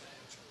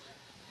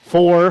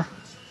 for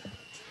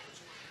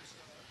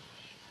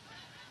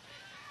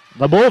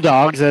the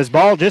Bulldogs, as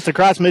ball just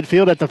across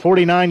midfield at the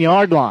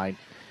 49-yard line.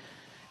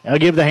 They'll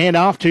give the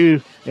handoff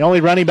to the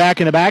only running back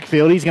in the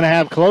backfield. He's going to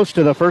have close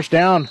to the first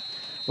down.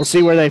 We'll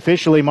see where they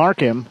officially mark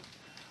him.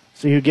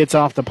 See who gets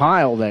off the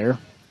pile there.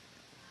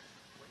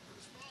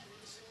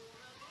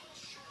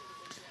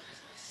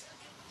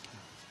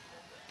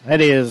 That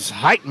is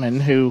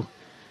Heitman, who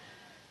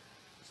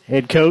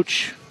head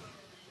coach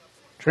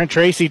Trent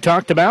Tracy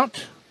talked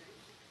about.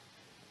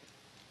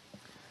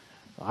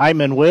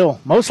 Heitman will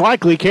most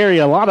likely carry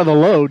a lot of the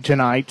load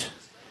tonight.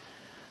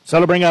 So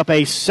it'll bring up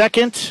a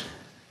 2nd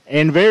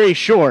and very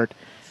short.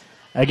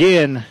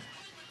 Again,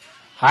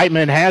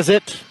 Heitman has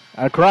it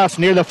across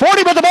near the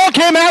 40, but the ball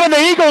came out and the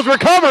Eagles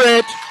recover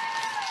it.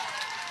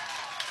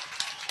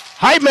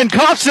 Heitman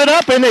coughs it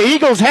up and the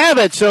Eagles have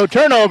it. So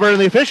turnover, and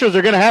the officials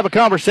are going to have a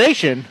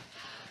conversation.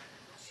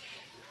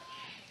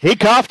 He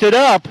coughed it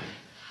up.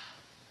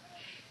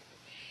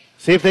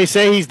 See if they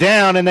say he's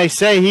down, and they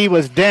say he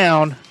was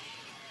down.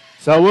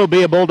 So it will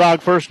be a Bulldog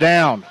first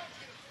down.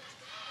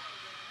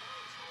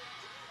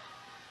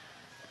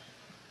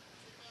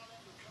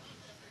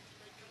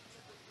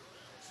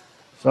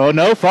 So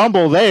no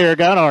fumble there.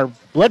 Got our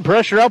blood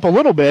pressure up a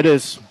little bit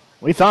as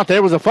we thought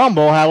there was a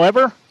fumble.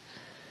 However,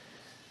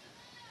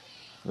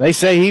 they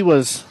say he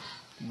was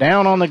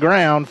down on the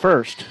ground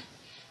first.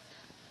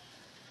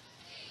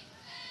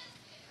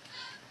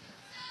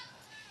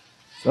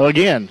 So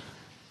again,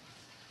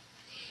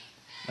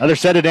 another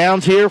set of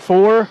downs here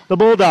for the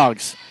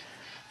Bulldogs.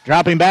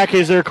 Dropping back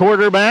is their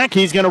quarterback.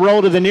 He's going to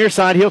roll to the near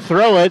side. He'll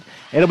throw it.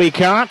 It'll be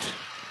caught.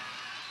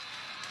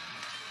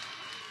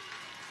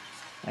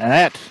 And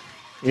that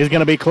is going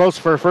to be close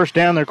for a first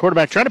down. Their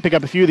quarterback trying to pick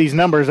up a few of these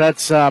numbers.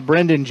 That's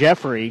Brendan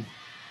Jeffrey.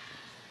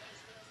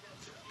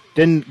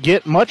 Didn't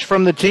get much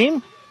from the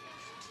team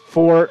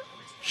for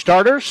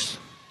starters.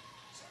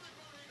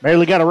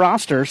 Barely got a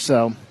roster,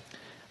 so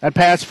that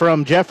pass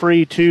from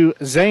Jeffrey to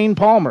Zane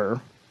Palmer.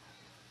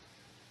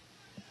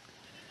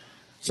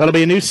 So it'll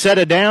be a new set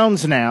of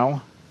downs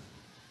now.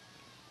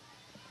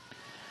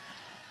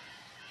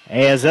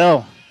 As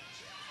they'll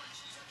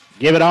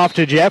give it off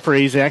to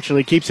Jeffries. He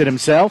actually keeps it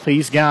himself.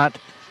 He's got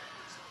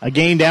a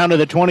gain down to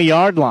the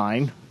 20-yard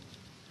line.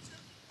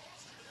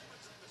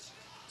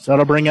 So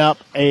it'll bring up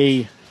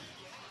a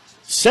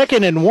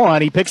 2nd and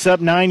 1. He picks up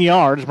 9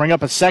 yards. Bring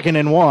up a 2nd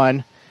and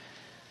 1.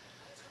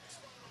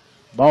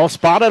 Ball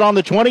spotted on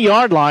the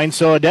 20-yard line.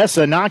 So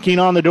Odessa knocking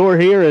on the door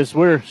here as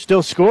we're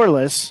still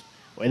scoreless.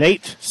 With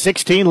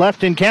 8:16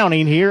 left and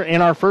counting here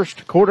in our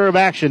first quarter of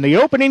action. The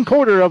opening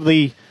quarter of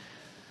the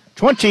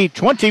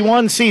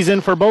 2021 season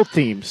for both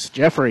teams.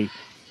 Jeffrey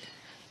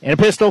in a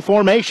pistol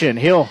formation.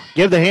 He'll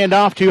give the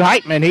handoff to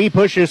Heitman. He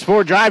pushes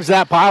forward, drives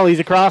that pile. He's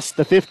across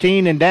the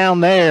 15 and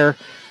down there.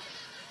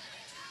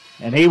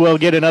 And he will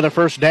get another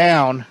first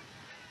down.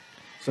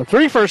 So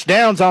 3 first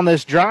downs on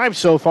this drive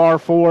so far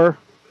for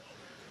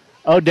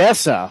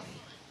Odessa.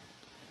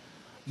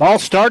 Ball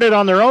started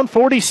on their own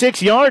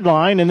 46-yard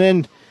line, and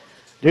then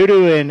due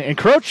to an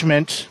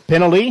encroachment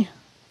penalty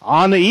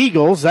on the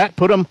Eagles, that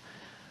put them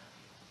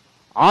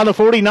on the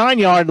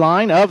 49-yard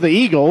line of the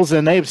Eagles,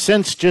 and they've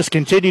since just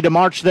continued to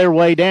march their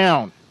way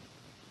down.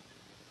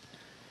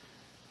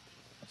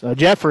 So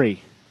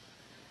Jeffrey,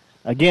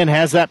 again,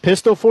 has that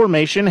pistol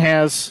formation,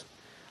 has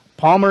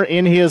Palmer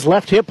in his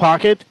left hip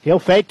pocket. He'll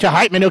fake to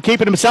Heitman. He'll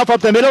keep it himself up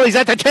the middle. He's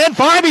at the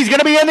 10-5. He's going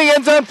to be in the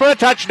end zone for a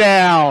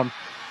touchdown.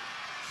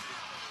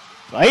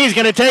 Well, he's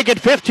going to take it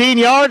 15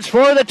 yards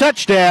for the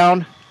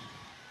touchdown.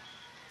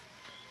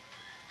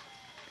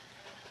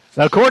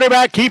 The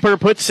quarterback keeper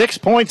puts 6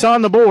 points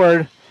on the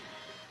board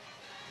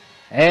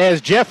as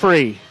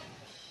Jeffrey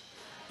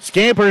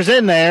scampers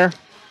in there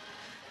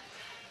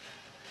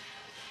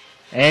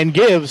and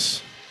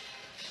gives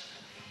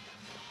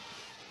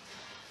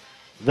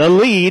the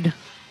lead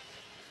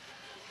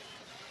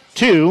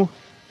to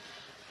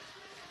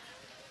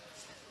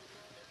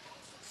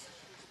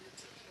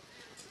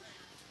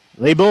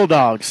the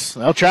Bulldogs.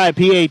 They'll try a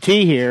PAT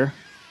here.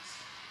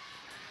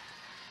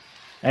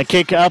 That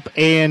kick up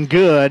and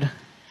good.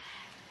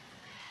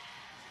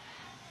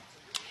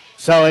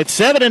 So it's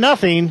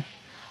 7-0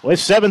 with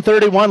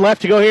 7:31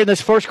 left to go here in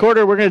this first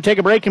quarter. We're going to take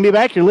a break and be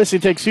back. You're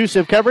listening to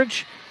exclusive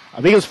coverage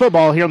of Eagles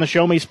football here on the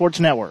Show Me Sports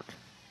Network.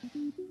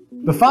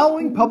 The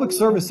following public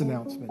service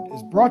announcement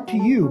is brought to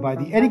you by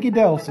the Eddie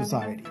Gaedel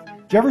Society,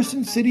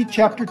 Jefferson City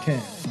Chapter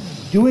 10,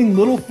 doing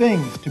little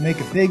things to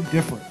make a big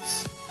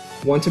difference.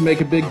 Want to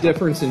make a big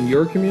difference in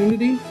your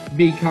community?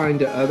 Be kind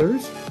to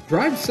others,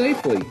 drive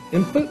safely,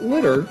 and put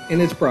litter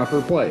in its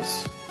proper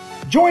place.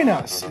 Join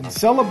us in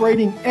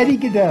celebrating Eddie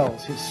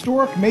Gaedel's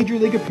historic Major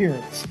League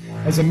appearance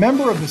as a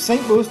member of the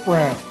St. Louis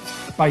Browns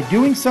by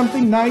doing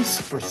something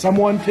nice for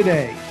someone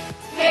today.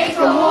 Take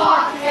a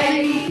walk,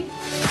 Eddie!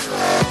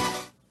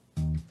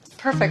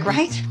 Perfect,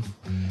 right?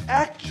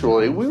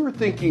 Actually, we were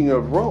thinking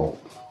of Rome.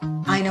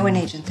 I know an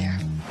agent there.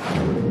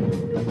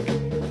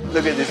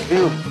 Look at this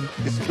view.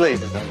 This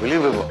place is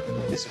unbelievable.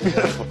 It's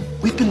beautiful.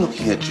 We've been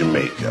looking at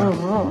Jamaica.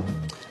 Uh-huh.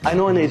 I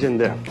know an agent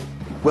there.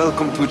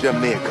 Welcome to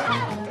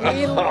Jamaica.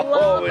 We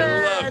love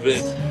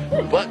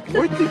it. But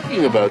we're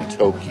thinking about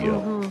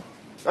Tokyo.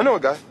 I know a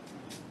guy.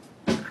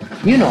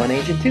 You know an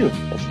agent too.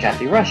 That's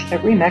Kathy Rush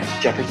at RE/MAX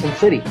Jefferson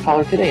City.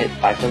 Call her today at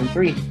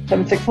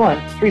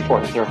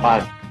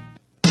 573-761-3405.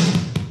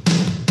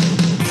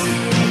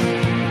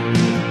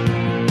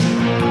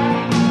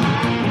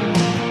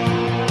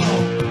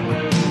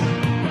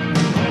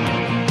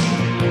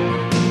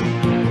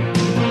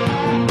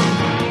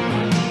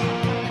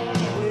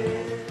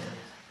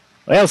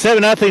 Well,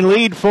 7-0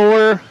 lead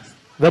for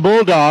the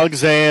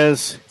Bulldogs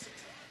as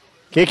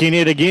kicking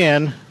it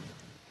again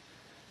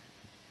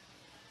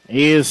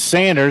is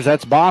Sanders.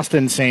 That's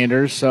Boston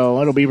Sanders,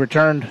 so it'll be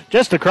returned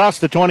just across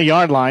the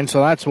 20-yard line,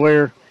 so that's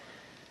where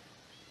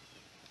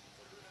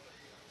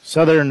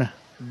Southern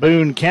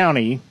Boone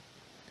County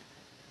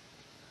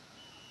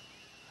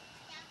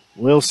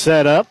will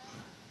set up.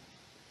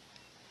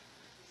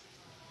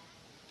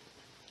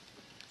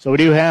 So we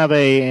do have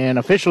an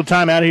official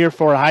timeout here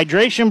for a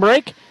hydration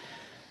break.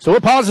 So we'll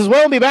pause as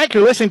well and be back.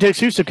 You're listening to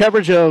exclusive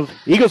coverage of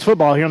Eagles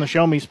football here on the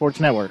Show Me Sports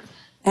Network.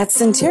 At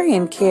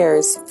Centurion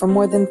Cares, for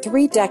more than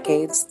 3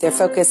 decades, their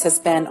focus has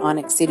been on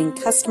exceeding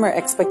customer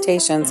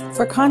expectations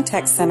for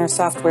contact center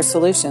software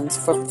solutions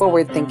for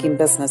forward-thinking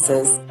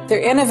businesses.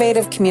 Their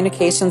innovative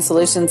communication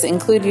solutions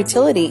include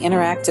utility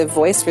interactive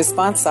voice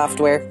response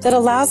software that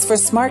allows for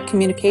smart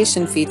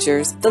communication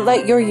features that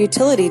let your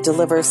utility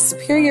deliver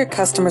superior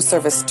customer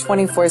service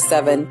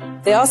 24/7.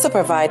 They also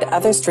provide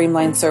other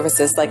streamlined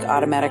services like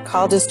automatic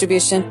call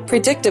distribution,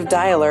 predictive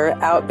dialer,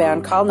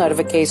 outbound call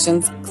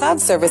notifications, cloud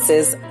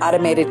services,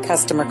 automated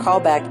customer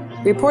callback,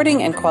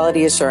 reporting, and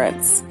quality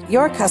assurance.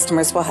 Your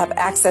customers will have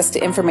access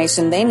to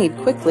information they need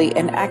quickly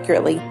and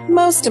accurately.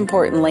 Most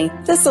importantly,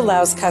 this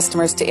allows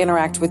customers to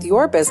interact with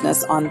your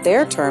business on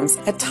their terms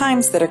at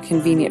times that are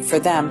convenient for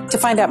them. To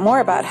find out more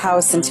about how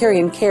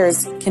Centurion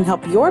Cares can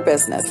help your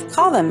business,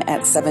 call them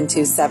at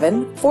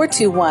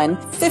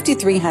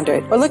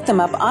 727-421-5300 or look them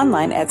up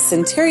online at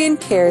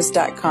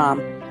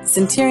centurioncares.com.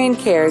 Centurion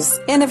Cares,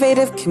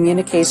 innovative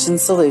communication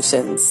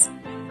solutions.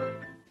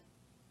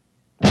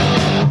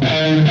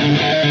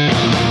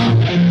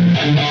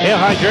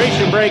 Yeah,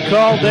 hydration break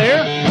called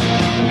there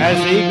as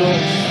the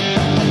Eagles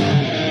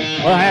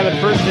will have it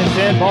 1st and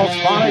 10. Ball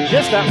spotted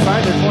just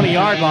outside the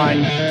 20-yard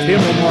line.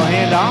 Stillman will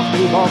hand off.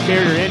 New ball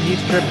carrier in. He's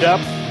tripped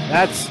up.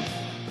 That's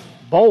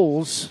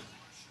Bowles.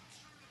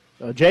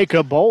 So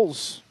Jacob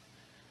Bowles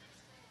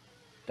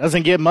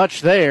doesn't get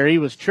much there. He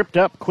was tripped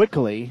up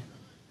quickly.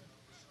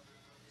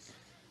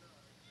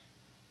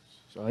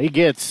 So he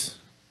gets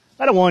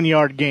about a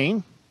 1-yard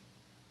gain.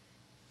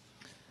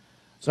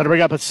 So to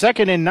bring up a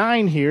 2nd and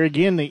 9 here,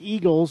 again, the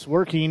Eagles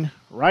working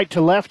right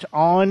to left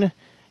on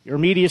your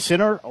media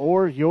center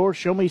or your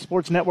Show Me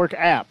Sports Network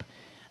app.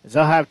 As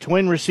they'll have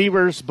twin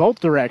receivers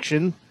both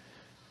direction.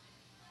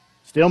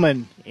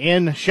 Stillman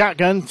in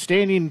shotgun,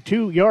 standing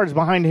 2 yards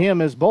behind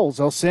him is Bowles.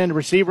 They'll send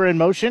receiver in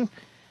motion,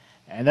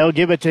 and they'll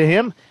give it to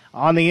him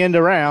on the end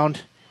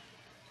around.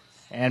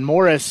 And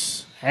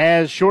Morris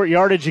has short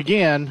yardage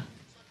again.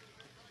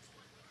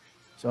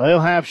 So he'll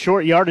have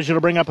short yardage.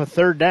 It'll bring up a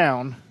 3rd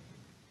down.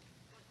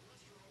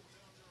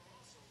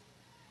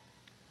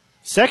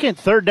 Second,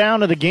 3rd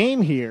down of the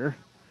game here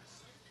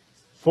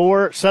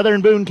for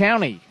Southern Boone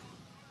County.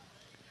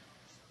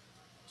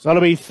 So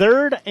it'll be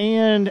 3rd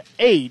and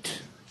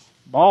 8.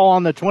 Ball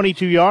on the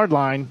 22-yard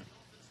line.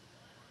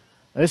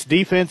 This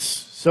defense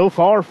so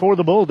far for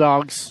the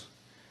Bulldogs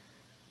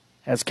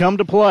has come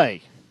to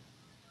play.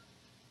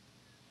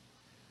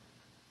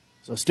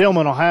 So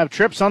Stillman will have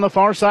trips on the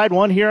far side,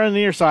 one here on the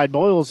near side.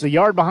 Boyle's a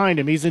yard behind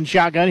him. He's in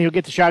shotgun. He'll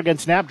get the shotgun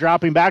snap,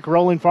 dropping back,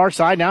 rolling far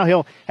side. Now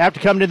he'll have to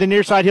come to the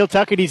near side. He'll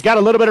tuck it. He's got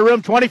a little bit of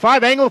room.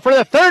 25 angle for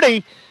the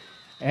 30.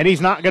 And he's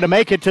not going to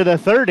make it to the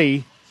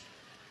 30.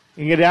 He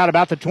can get out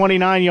about the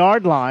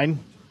 29-yard line.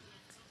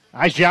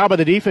 Nice job of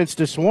the defense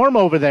to swarm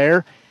over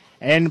there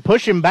and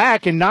push him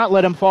back and not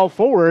let him fall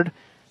forward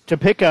to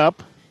pick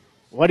up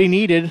what he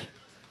needed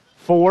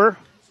for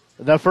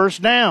the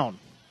 1st down.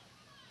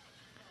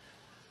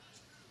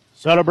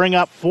 So it'll bring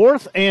up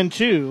 4th and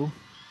 2.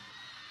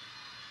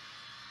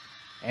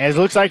 As it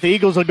looks like the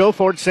Eagles will go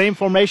for it. Same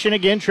formation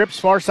again. Trips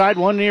far side,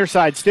 one near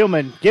side.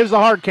 Stillman gives the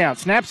hard count,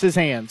 snaps his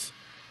hands.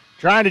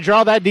 Trying to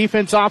draw that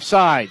defense off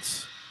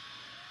sides.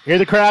 Hear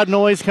the crowd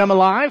noise come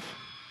alive.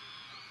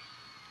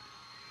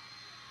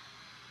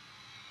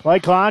 Play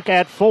clock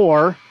at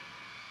 4.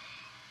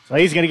 So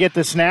he's going to get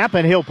the snap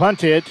and he'll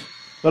punt it.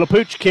 Little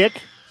pooch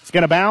kick. It's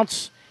going to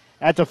bounce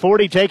at the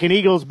 40, take an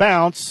Eagles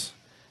bounce.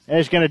 And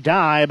it's going to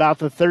die about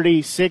the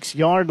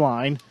 36-yard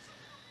line.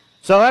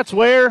 So that's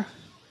where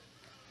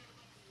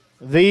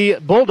the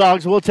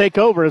Bulldogs will take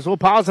over. As we'll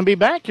pause and be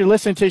back, you're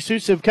listening to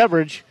exclusive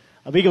coverage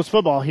of Eagles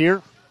football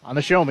here on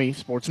the Show Me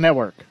Sports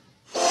Network.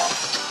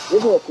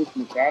 River Oak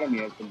Christian Academy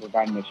has been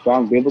providing a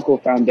strong biblical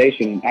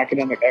foundation and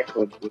academic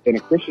excellence within a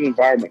Christian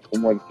environment for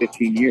more than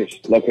 15 years.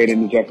 Located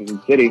in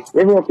Jefferson City,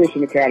 River Oak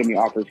Christian Academy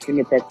offers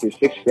kindergarten through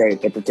 6th grade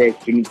that prepares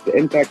students to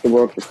impact the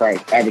world for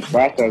Christ. Average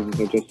class sizes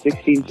are just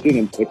 16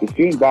 students, with the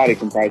student body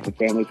comprised of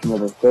families from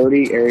over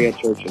 30 area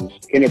churches.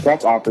 Kinder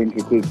Prep offerings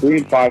include 3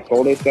 and 5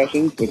 full-day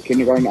sessions, with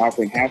kindergarten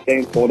offering half-day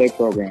and full-day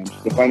programs.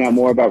 To find out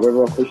more about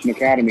River Oak Christian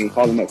Academy,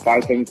 call them at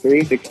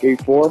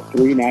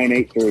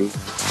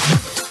 573-634-3983.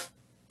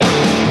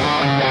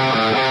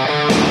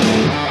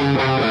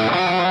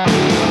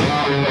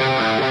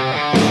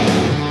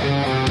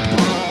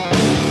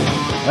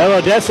 Well,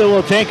 Odessa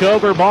will take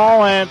over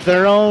ball at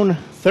their own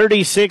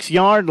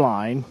 36-yard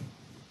line.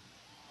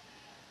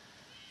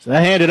 So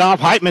they hand it off.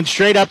 Heitman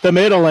straight up the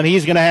middle, and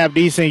he's going to have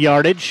decent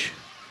yardage.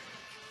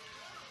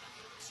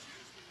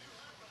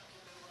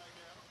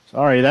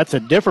 Sorry, that's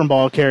a different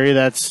ball carrier.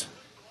 That's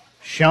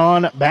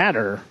Sean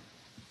Batter.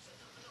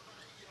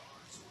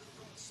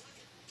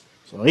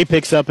 So he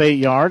picks up 8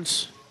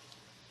 yards.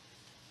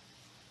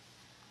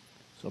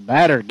 So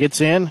Batter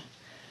gets in,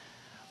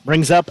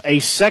 brings up a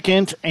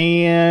second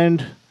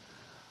and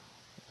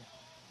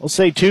we'll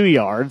say 2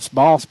 yards.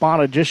 Ball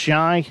spotted just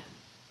shy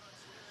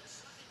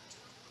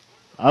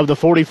of the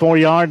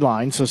 44-yard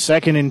line, so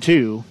 2nd and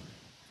 2.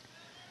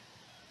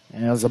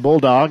 As the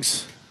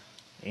Bulldogs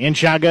in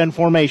shotgun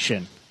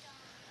formation.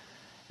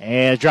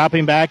 And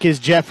dropping back is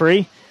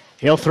Jeffrey.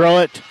 He'll throw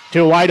it to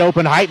a wide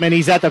open Heitman.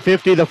 He's at the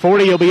 50, the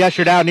 40. He'll be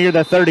ushered out near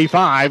the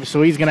 35,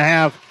 so he's going to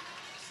have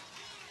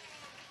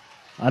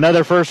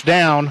another first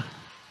down.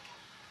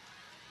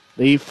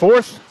 The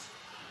 4th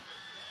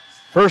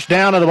first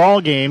down of the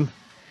ball game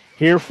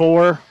here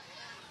for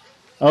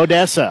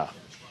Odessa.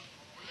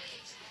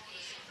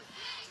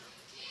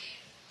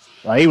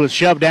 Well, he was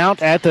shoved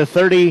out at the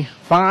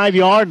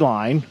 35-yard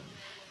line.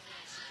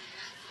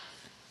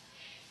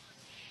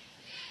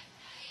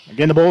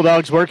 Again, the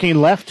Bulldogs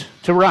working left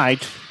to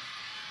right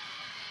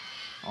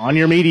on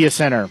your media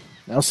center.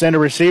 They'll send a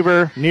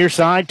receiver near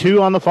side,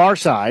 2 on the far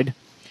side.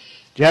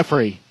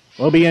 Jeffrey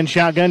will be in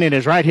shotgun in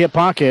his right hip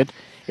pocket.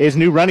 His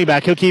new running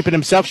back. He'll keep it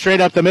himself straight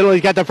up the middle.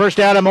 He's got the first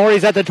down and more.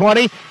 He's at the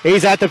 20.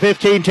 He's at the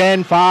 15,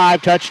 10,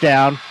 5,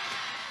 touchdown.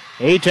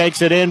 He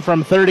takes it in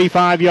from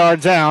 35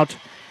 yards out.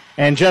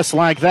 And just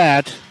like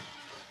that,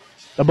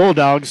 the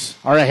Bulldogs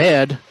are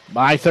ahead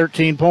by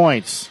 13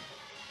 points.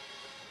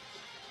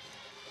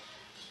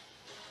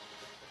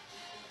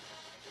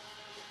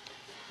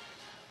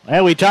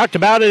 Well, we talked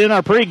about it in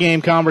our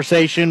pregame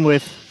conversation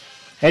with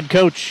head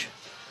coach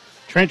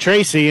Trent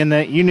Tracy, and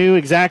that you knew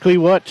exactly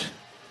what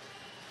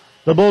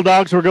the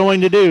Bulldogs were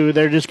going to do.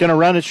 They're just going to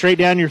run it straight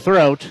down your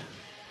throat.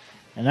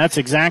 And that's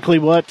exactly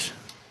what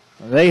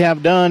they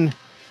have done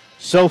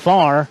so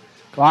far.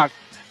 Clock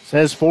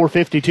says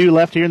 4:52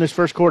 left here in this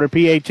first quarter.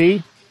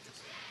 PAT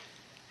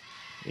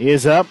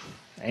is up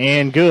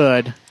and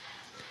good.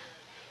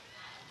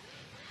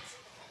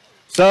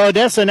 So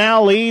Odessa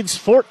now leads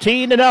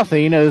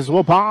 14-0 as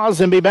we'll pause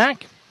and be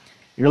back.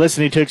 You're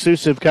listening to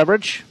exclusive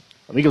coverage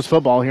of Eagles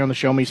football here on the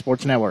Show Me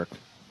Sports Network.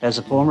 As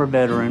a former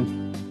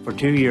veteran, for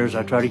 2 years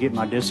I tried to get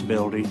my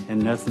disability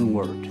and nothing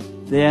worked.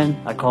 Then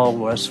I called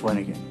Wes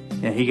Swanigan,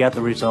 and he got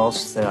the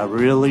results that I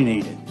really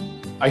needed.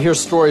 I hear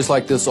stories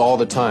like this all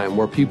the time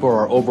where people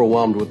are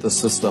overwhelmed with the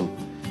system.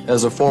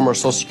 As a former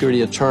Social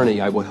Security attorney,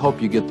 I will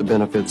help you get the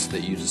benefits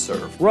that you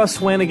deserve. Russ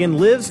Swanigan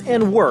lives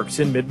and works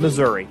in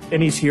mid-Missouri,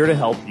 and he's here to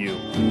help you.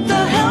 The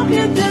help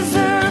you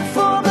deserve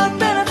for the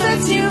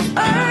benefits you've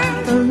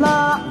earned. The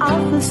law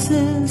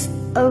offices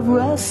of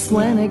Russ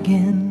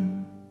Swanigan.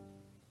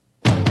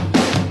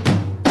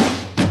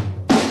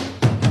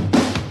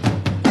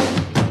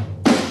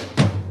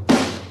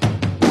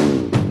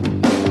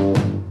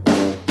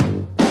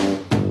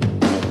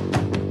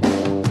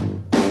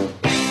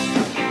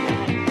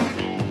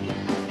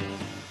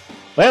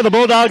 Well, the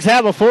Bulldogs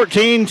have a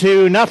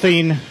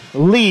 14-0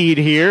 lead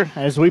here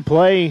as we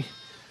play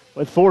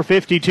with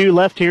 4:52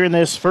 left here in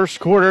this first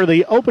quarter.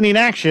 The opening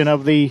action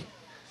of the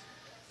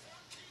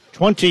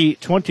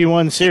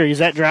 2021 series.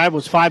 That drive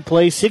was 5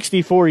 plays,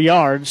 64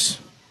 yards.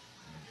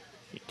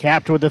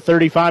 Capped with a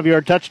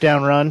 35-yard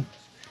touchdown run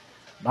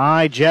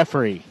by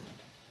Jeffrey.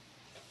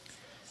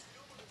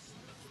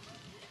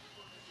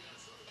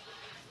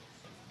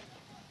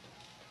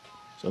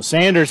 So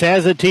Sanders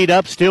has it teed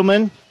up.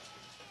 Stillman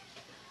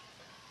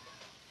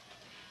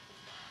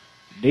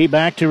D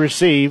back to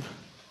receive.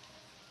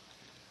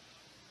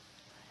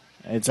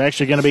 It's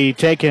actually going to be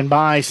taken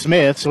by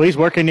Smith. So he's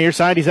working near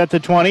side. He's at the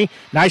 20.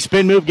 Nice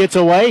spin move, gets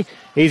away.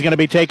 He's going to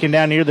be taken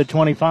down near the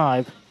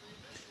 25.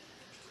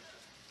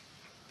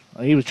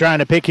 Well, he was trying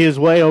to pick his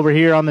way over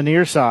here on the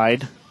near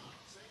side.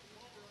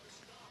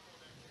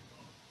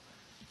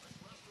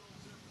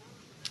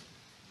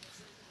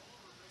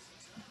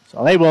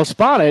 So they will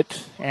spot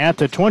it at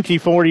the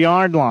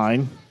 24-yard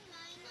line.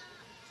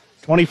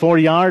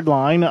 24-yard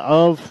line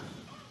of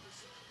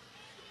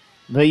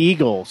the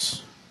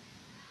Eagles.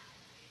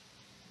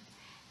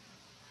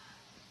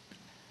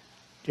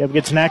 Do you have a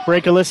good snack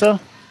break, Alyssa?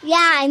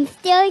 Yeah, I'm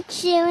still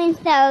chewing,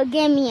 so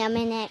give me a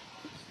minute.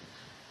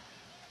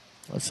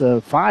 That's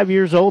 5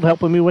 years old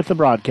helping me with the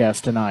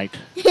broadcast tonight.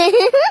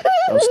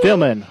 So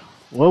Stillman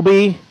will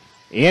be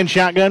in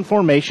shotgun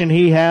formation.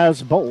 He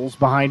has Bowles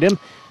behind him.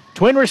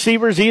 Twin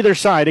receivers either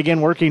side, again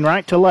working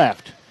right to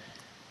left.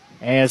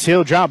 As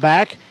he'll drop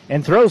back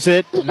and throws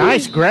it.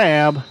 Nice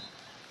grab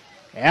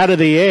out of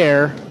the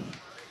air.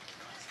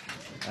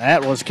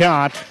 That was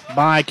caught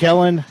by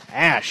Kellen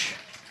Ash.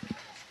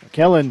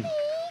 Kellen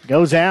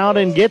goes out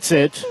and gets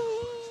it.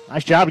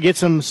 Nice job to get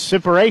some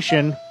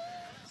separation.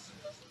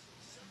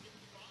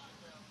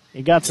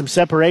 He got some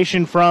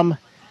separation from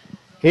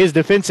his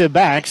defensive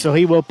back, so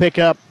he will pick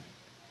up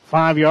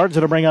 5 yards.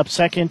 It'll bring up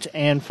 2nd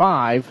and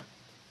 5.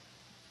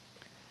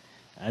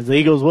 As the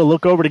Eagles will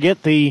look over to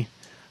get the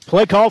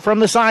play call from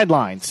the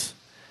sidelines.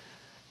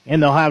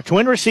 And they'll have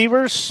twin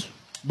receivers.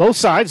 Both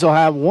sides, they'll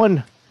have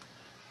one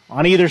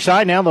on either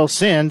side. Now they'll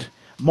send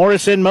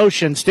Morris in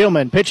motion.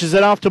 Stillman pitches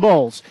it off to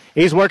Bowles.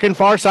 He's working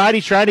far side.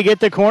 He's trying to get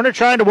the corner,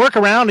 trying to work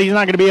around. He's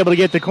not going to be able to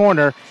get the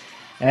corner,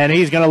 and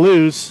he's going to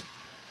lose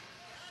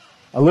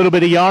a little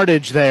bit of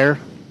yardage there.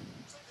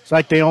 It's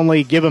like they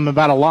only give him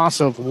about a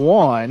loss of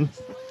 1.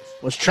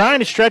 Was trying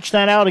to stretch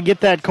that out and get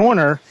that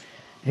corner.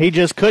 He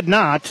just could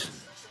not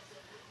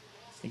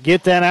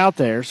get that out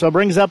there. So it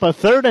brings up a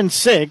 3rd and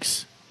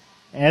 6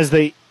 as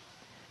the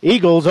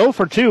Eagles 0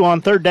 for 2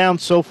 on 3rd down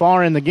so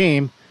far in the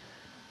game.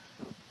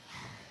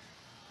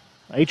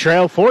 They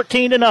trail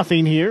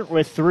 14-0 here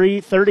with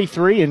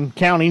 3:33 and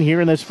counting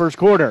here in this first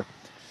quarter.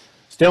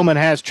 Stillman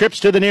has trips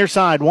to the near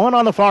side, one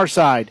on the far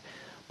side.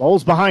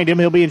 Bowles behind him.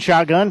 He'll be in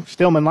shotgun.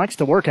 Stillman likes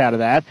to work out of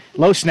that.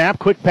 Low snap,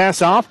 quick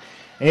pass off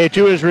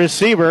to his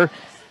receiver,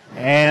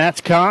 and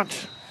that's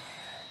caught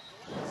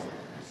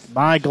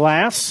by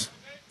Glass.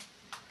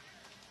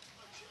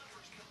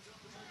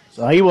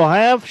 So he will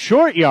have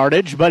short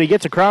yardage, but he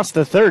gets across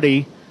the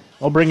 30.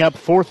 We'll bring up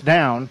 4th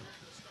down.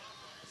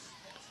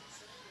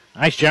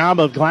 Nice job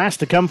of Glass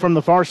to come from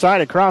the far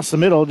side across the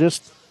middle.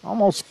 Just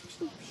almost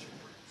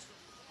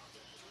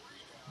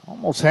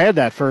had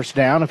that first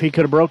down if he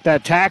could have broke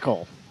that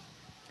tackle.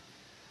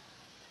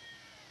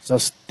 So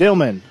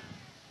Stillman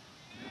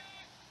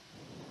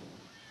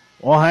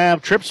will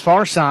have trips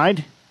far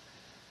side.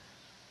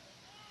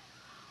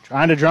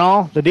 Trying to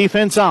draw the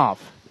defense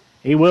off.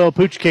 He will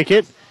pooch kick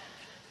it.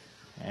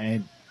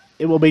 And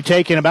it will be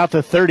taken about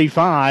the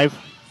 35.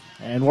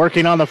 And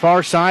working on the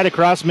far side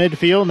across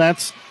midfield,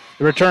 that's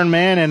the return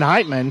man and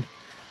Heitman.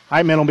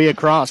 Heitman will be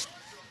across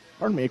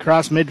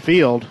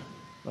midfield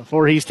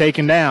before he's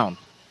taken down.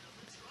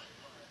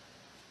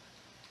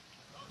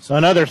 So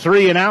another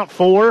 3 and out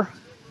for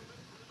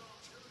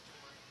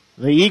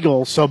the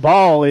Eagles. So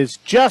ball is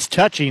just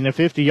touching the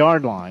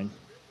 50-yard line.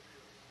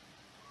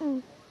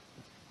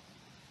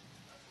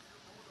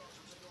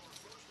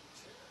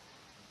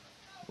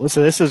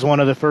 Listen, this is one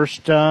of the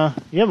first, you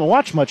haven't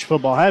watched much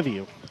football, have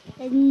you?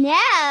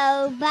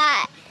 No,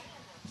 but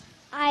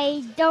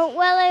I don't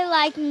really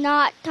like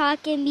not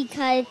talking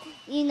because,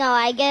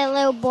 I get a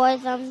little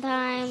bored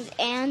sometimes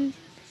and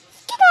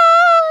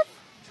Skittles!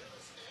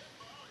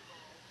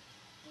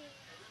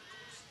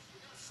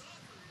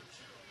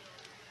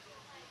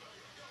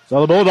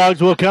 So the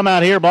Bulldogs will come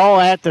out here, ball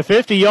at the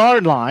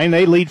 50-yard line.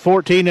 They lead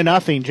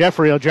 14-0.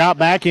 Jeffrey will drop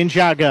back in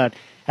shotgun.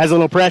 Has a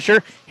little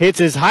pressure, hits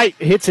his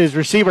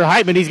receiver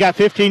Heitman. He's got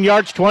 15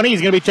 yards, 20.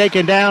 He's going to be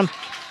taken down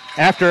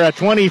after a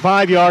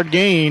 25-yard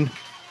gain.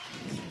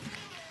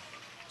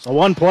 So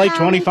one play,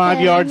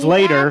 25 yards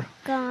later,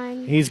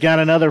 he's got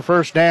another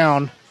first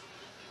down.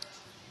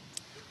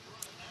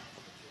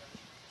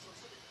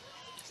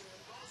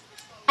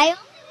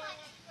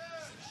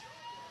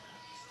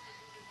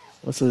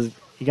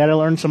 You got to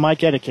learn some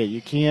mic etiquette.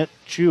 You can't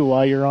chew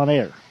while you're on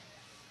air.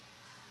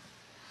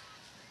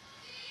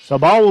 So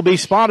ball will be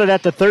spotted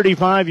at the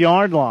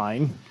 35-yard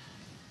line.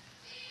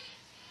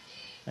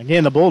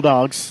 Again, the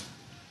Bulldogs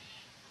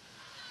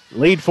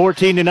lead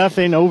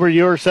 14-0 over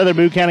your Southern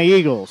Boone County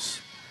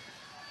Eagles.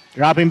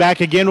 Dropping back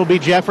again will be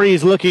Jeffrey.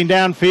 He's looking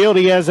downfield.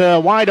 He has a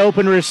wide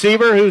open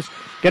receiver who's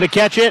going to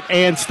catch it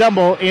and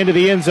stumble into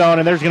the end zone,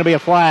 and there's going to be a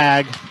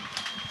flag.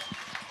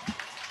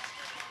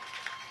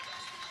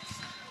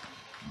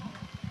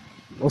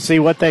 We'll see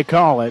what they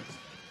call it.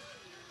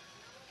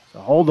 So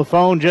hold the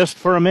phone just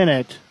for a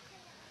minute.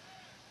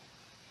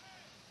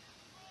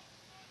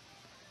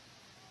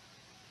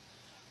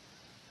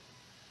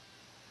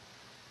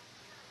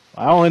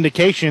 By all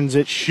indications,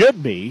 it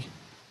should be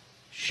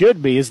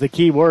is the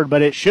key word,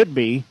 but it should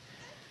be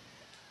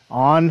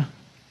on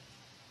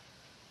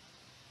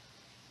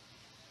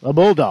the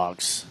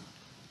Bulldogs.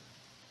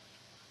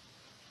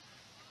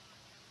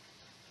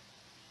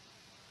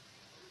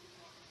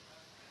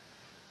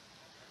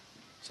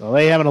 So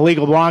they have an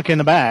illegal block in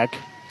the back.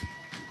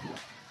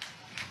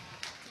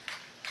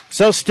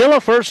 So still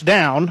a first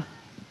down.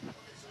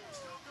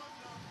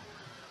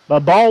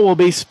 But ball will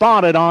be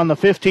spotted on the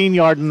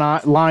 15-yard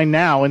line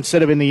now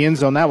instead of in the end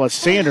zone. That was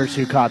Sanders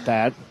who caught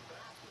that.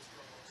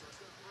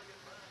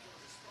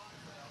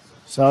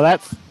 So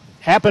that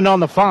happened on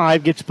the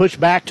 5, gets pushed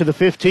back to the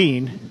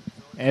 15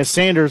 as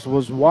Sanders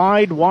was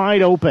wide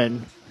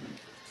open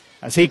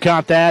as he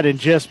caught that and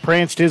just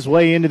pranced his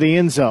way into the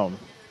end zone.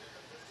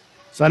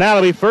 So now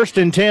it'll be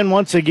 1st and 10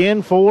 once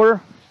again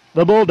for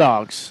the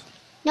Bulldogs.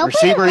 Nobody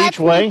Receiver each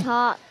way.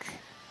 Talk.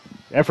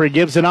 Referee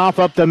gives it off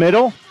up the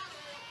middle.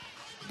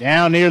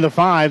 Down near the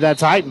 5,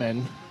 that's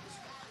Heitman.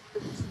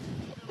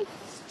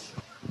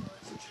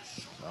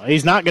 Well,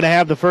 he's not going to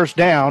have the first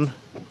down.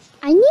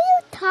 I need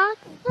to talk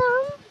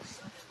some.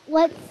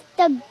 What's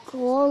the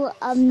goal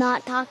of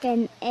not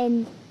talking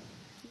in?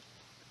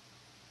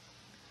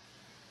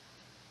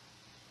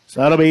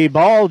 So it'll be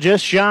ball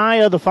just shy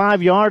of the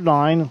 5-yard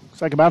line.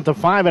 Looks like about the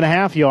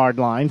 5.5-yard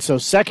line. So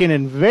 2nd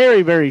and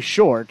very, very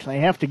short. They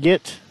have to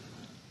get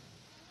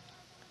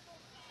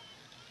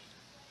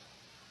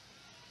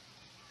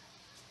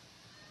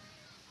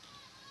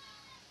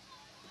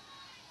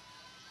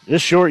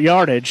just short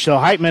yardage. So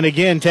Heitman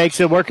again takes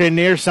it, working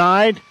near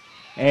side.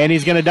 And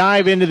he's going to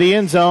dive into the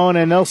end zone,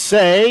 and they'll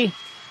say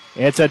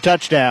it's a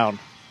touchdown.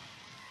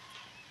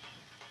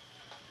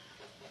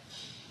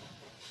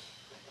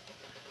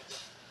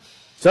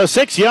 So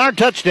 6-yard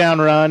touchdown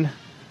run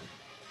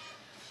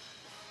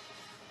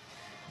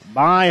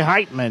by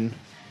Heitman.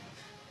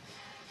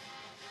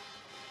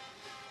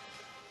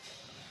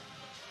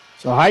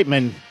 So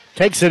Heitman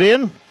takes it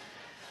in.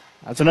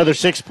 That's another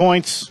 6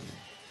 points.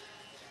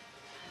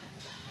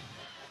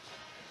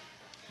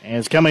 And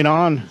it's coming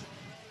on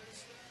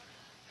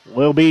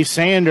will be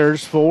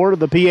Sanders for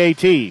the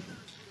PAT.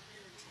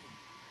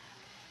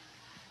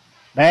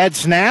 Bad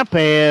snap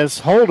as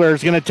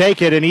Holder's going to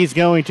take it, and he's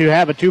going to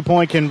have a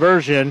 2-point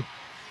conversion.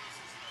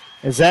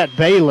 Is that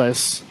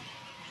Bayless?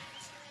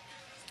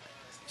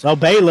 So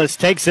Bayless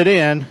takes it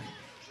in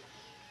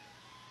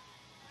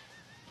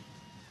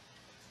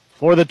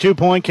for the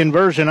 2-point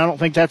conversion. I don't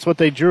think that's what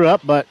they drew up,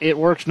 but it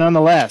works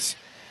nonetheless.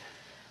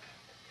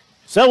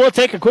 So we'll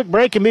take a quick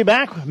break and be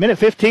back. Minute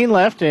 15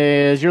 left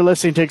as you're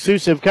listening to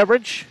exclusive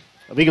coverage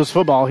of Eagles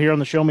football here on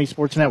the Show Me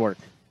Sports Network.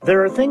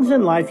 There are things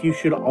in life you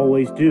should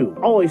always do.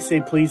 Always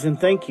say please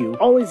and thank you.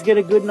 Always get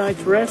a good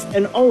night's rest,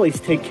 and always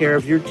take care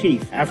of your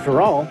teeth.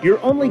 After all,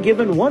 you're only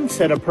given one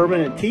set of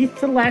permanent teeth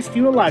to last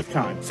you a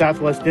lifetime.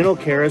 Southwest Dental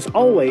Care is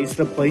always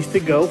the place to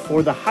go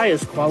for the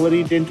highest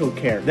quality dental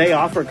care. They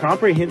offer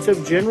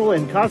comprehensive general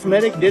and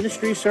cosmetic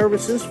dentistry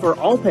services for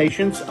all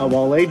patients of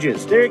all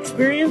ages. Their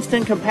experienced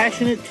and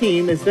compassionate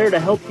team is there to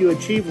help you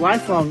achieve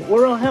lifelong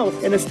oral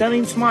health and a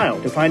stunning smile.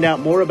 To find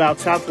out more about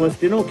Southwest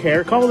Dental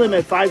Care, call them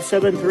at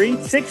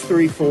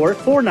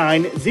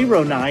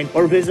 573-634-4909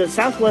 or visit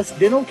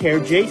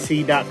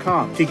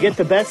southwestdentalcarejc.com. To get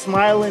the best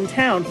smile in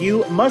town,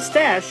 you must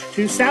dash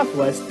to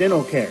Southwest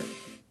Dental Care.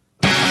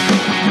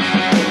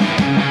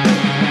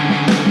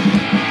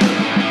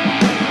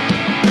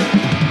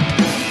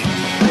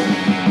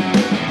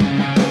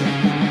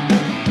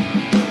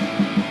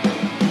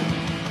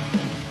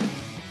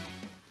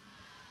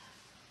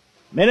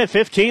 Minute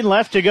 15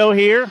 left to go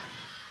here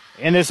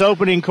in this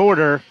opening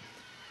quarter.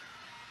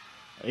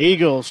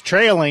 Eagles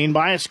trailing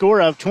by a score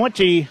of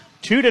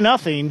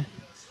 22-0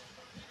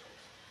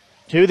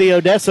 to the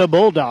Odessa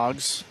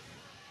Bulldogs.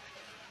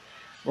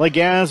 Blake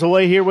Gaz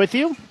away here with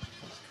you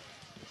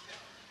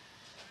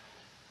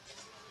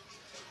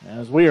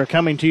as we are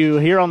coming to you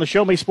here on the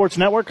Show Me Sports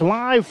Network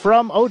live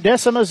from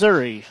Odessa,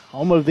 Missouri,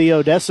 home of the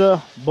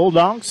Odessa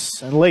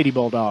Bulldogs and Lady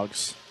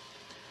Bulldogs.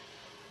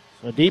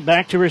 So deep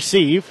back to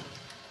receive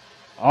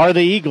are the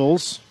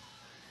Eagles.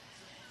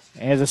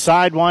 As a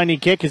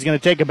sidewinding kick is going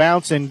to take a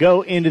bounce and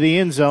go into the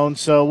end zone,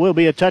 so will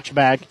be a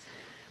touchback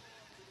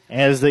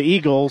as the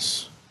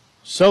Eagles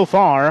so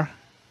far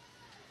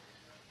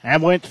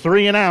have went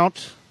 3 and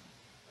out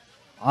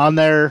on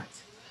their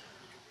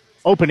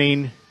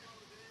opening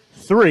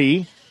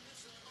 3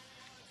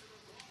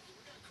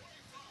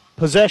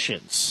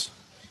 possessions.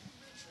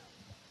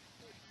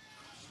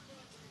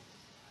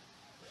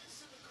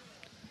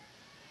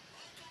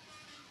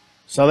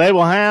 So they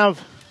will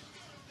have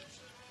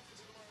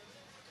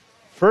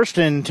 1st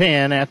and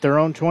 10 at their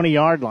own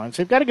 20-yard line.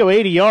 So they've got to go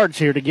 80 yards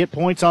here to get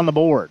points on the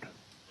board.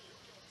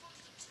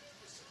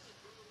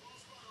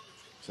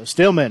 So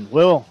Stillman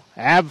will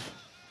have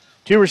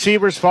 2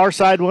 receivers, far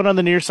side, 1 on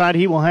the near side.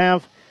 He will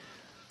have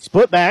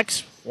split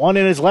backs, 1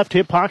 in his left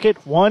hip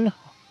pocket, 1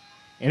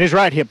 in his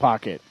right hip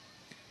pocket.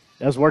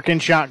 Does work in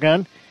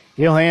shotgun.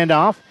 He'll hand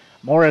off.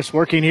 Morris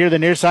working here the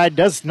near side.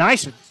 Does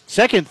nice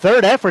second,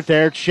 third effort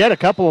there. Shed a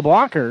couple of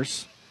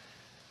blockers.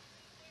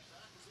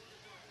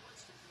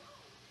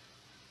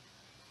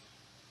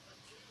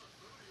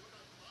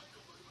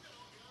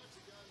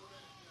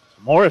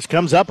 Morris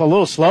comes up a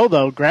little slow,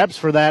 though. Grabs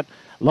for that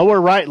lower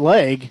right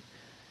leg.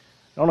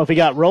 Don't know if he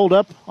got rolled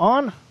up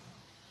on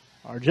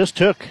or just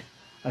took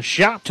a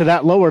shot to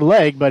that lower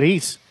leg, but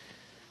he's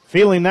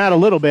feeling that a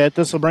little bit.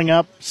 This will bring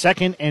up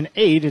 2nd and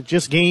 8. It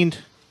just gained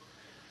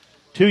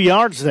 2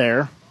 yards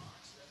there.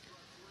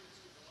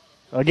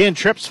 Again,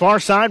 trips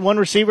far side. 1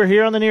 receiver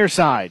here on the near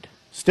side.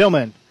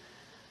 Stillman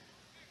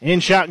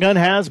in shotgun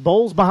has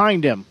Bowles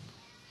behind him.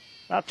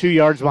 About 2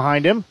 yards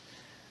behind him.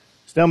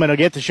 Stillman will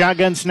get the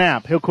shotgun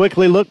snap. He'll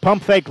quickly look,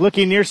 pump fake,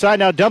 looking near side.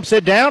 Now dumps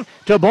it down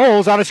to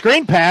Bowles on a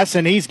screen pass,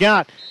 and he's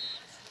got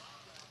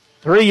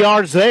 3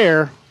 yards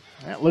there.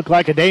 That looked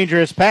like a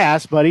dangerous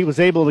pass, but he was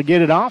able to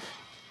get it off.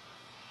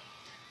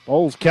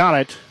 Bowles count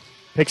it.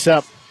 Picks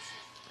up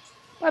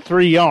about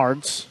 3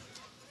 yards.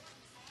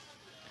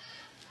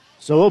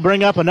 So we'll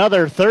bring up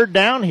another third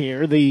down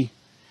here. The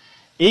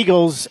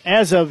Eagles,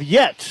 as of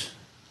yet,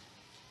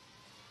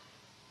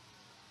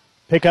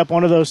 pick up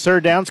one of those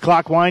third downs.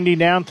 Clock winding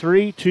down.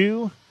 3,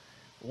 2,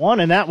 1,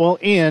 and that will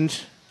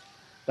end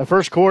the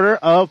first quarter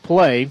of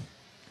play.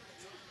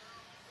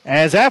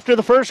 As after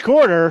the first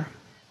quarter,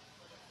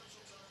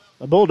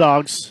 the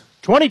Bulldogs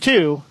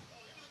 22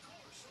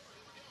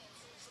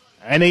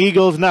 and the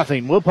Eagles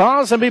nothing. We'll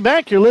pause and be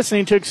back. You're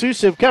listening to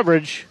exclusive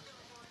coverage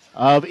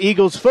of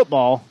Eagles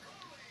football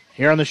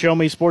here on the Show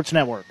Me Sports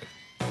Network.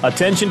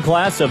 Attention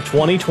class of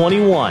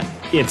 2021.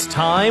 It's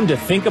time to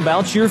think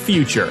about your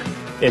future.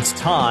 It's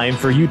time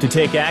for you to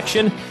take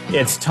action.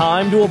 It's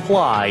time to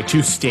apply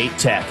to State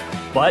Tech.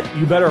 But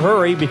you better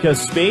hurry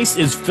because space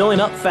is filling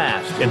up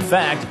fast. In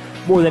fact,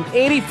 more than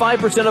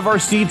 85% of our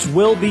seats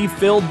will be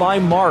filled by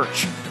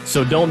March.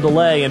 So don't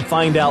delay and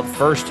find out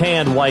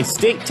firsthand why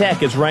State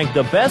Tech is ranked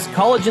the best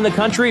college in the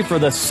country for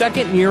the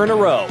second year in a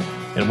row.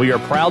 And we are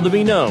proud to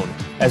be known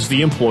as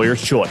the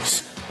employer's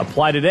choice.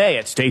 Apply today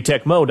at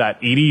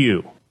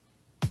statetechmo.edu.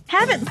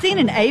 Haven't seen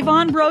an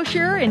Avon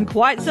brochure in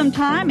quite some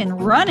time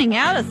and running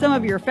out of some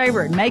of your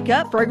favorite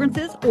makeup,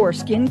 fragrances, or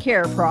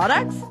skincare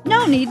products?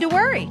 No need to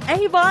worry.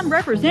 Avon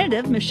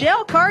representative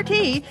Michelle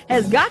Carty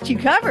has got you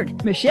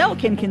covered. Michelle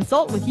can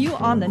consult with you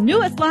on the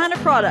newest line of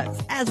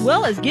products, as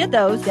well as get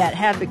those that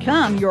have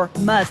become your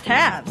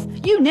must-haves.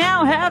 You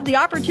now have the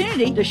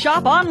opportunity to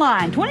shop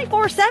online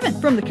 24/7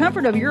 from the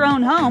comfort of your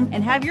own home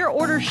and have your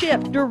order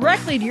shipped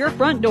directly to your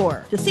front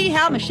door. To see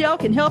how Michelle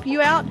can help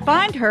you out,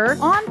 find her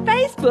on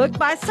Facebook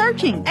by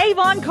searching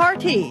Avon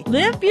Carty.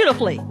 Live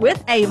beautifully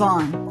with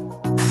Avon.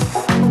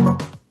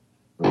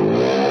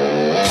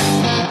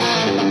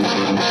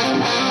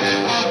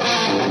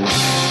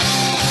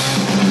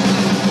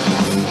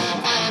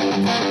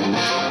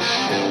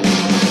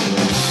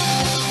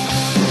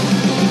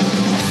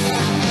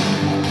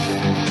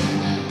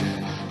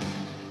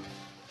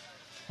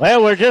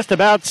 Well, we're just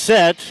about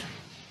set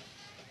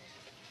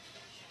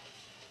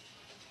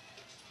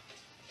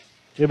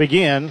to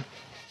begin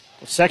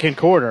the second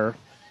quarter.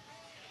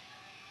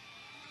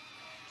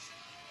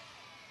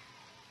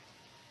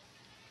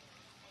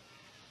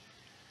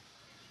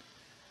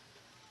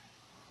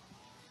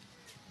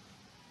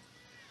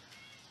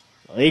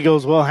 The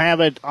Eagles will have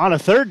it on a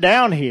third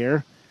down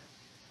here.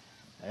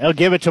 They'll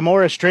give it to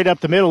Morris straight up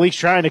the middle. He's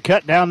trying to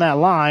cut down that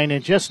line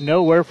and just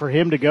nowhere for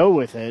him to go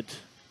with it.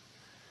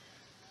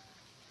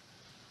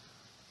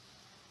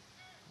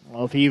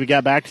 Well, if he even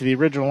got back to the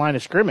original line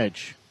of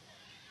scrimmage.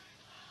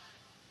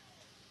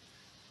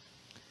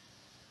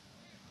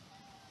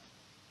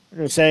 We're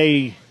going to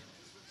say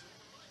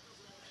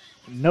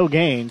no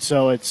gain,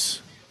 so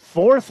it's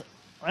fourth.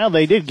 Well,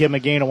 they did give him a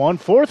gain of 1.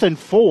 4th and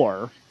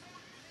 4.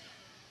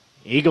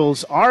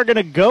 Eagles are going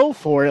to go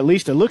for it. At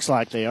least it looks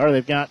like they are.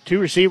 They've got 2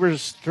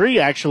 receivers, 3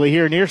 actually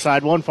here near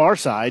side, 1 far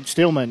side.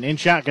 Stillman in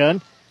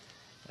shotgun.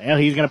 Well,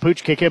 he's going to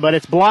pooch kick it, but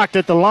it's blocked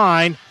at the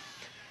line,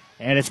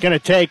 and it's going to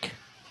take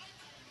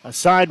a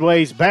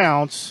sideways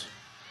bounce.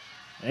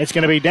 It's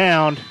going to be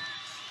down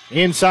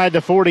inside the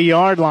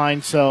 40-yard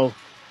line. So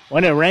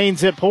when it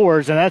rains, it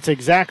pours, and that's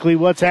exactly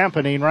what's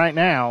happening right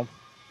now.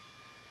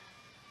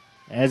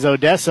 As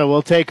Odessa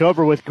will take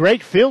over with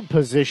great field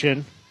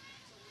position.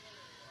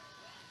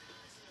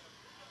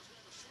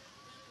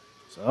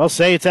 So I'll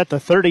say it's at the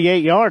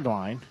 38-yard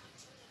line.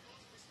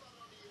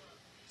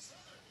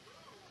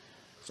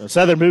 So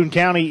Southern Boone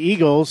County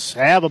Eagles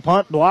have a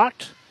punt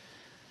blocked.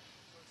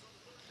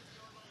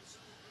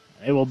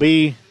 It will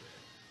be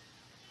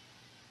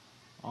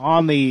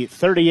on the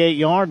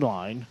 38-yard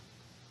line.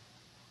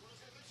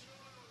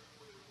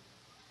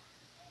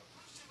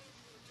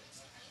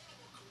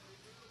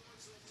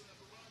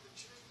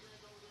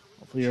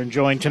 Hopefully you're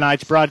enjoying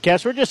tonight's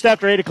broadcast. We're just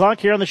after 8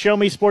 o'clock here on the Show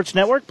Me Sports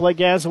Network. Blake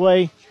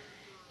Gazaway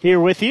here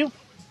with you.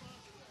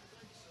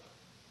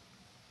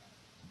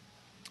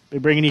 We're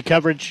bringing you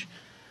coverage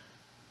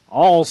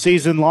all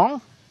season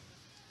long.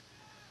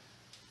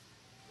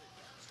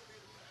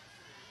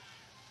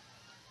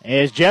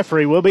 As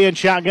Jeffrey will be in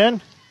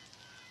shotgun.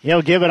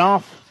 He'll give it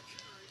off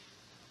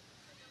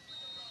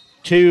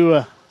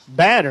to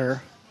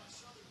Batter.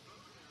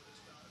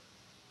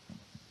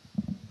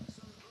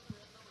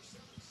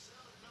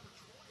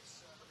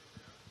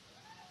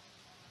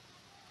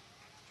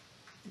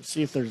 Let's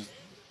see if there's...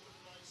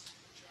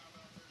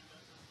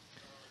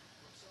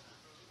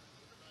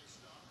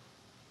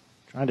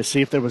 Trying to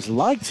see if there was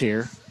lights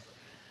here.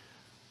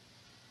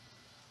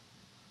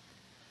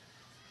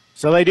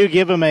 So they do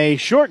give him a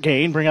short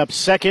gain, bring up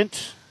second,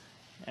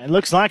 and it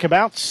looks like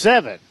about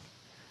 7.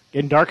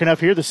 Getting dark enough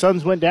here, the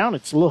suns went down.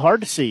 It's a little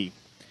hard to see.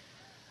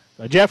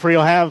 So Jeffrey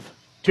will have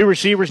 2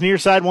 receivers near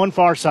side, 1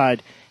 far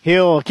side.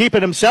 He'll keep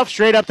it himself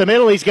straight up the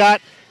middle. He's got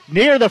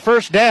near the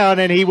first down,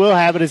 and he will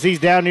have it as he's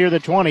down near the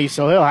 20.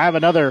 So he'll have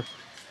another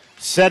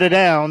set of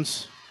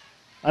downs.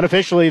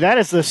 Unofficially, that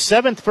is the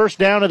 7th first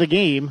down of the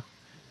game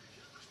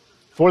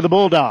for the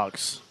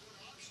Bulldogs.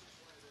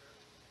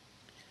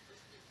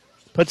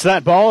 Puts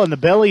that ball in the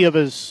belly of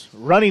his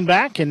running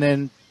back and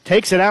then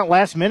takes it out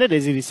last minute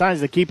as he decides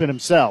to keep it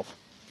himself.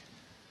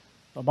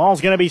 The ball's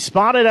going to be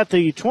spotted at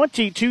the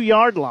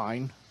 22-yard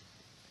line.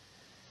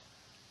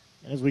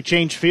 As we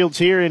change fields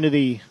here into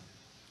the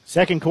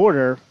second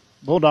quarter,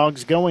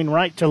 Bulldogs going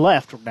right to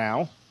left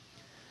now.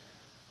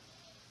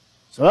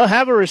 So they'll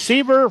have a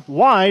receiver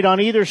wide on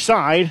either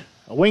side.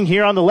 A wing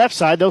here on the left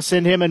side. They'll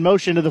send him in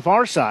motion to the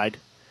far side.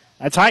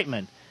 That's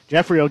Heitman.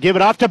 Jeffrey will give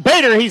it off to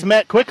Bader. He's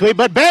met quickly,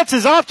 but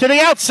bounces off to the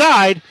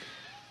outside.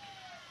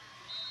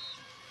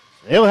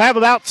 They'll have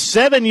about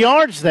 7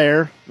 yards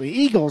there. The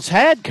Eagles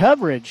had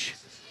coverage.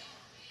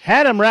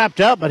 Had him wrapped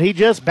up, but he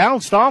just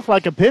bounced off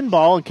like a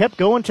pinball and kept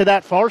going to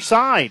that far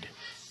side.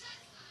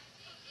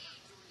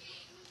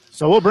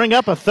 So we'll bring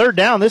up a third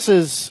down. This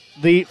is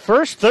the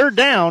first third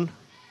down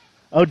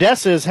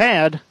Odessa has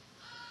had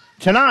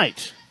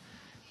tonight.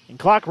 And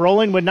clock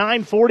rolling with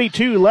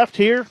 9:42 left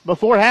here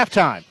before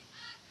halftime.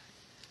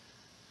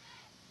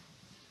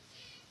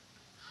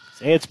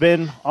 Say it's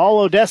been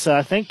all Odessa,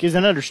 I think, is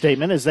an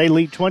understatement as they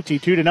lead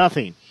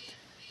 22-0.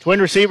 Twin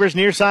receivers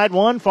near side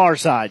one, far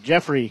side.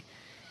 Jeffrey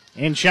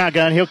in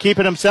shotgun. He'll keep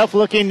it himself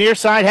looking near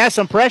side. Has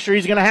some pressure.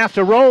 He's going to have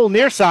to roll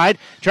near side.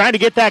 Trying to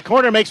get that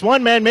corner. Makes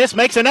one man miss.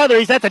 Makes another.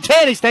 He's at the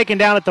 10. He's taken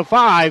down at the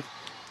 5.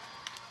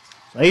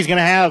 So he's going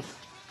to have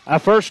a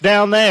first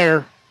down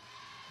there.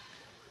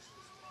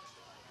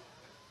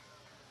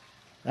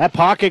 That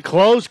pocket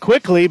closed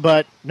quickly,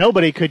 but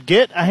nobody could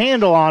get a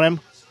handle on him.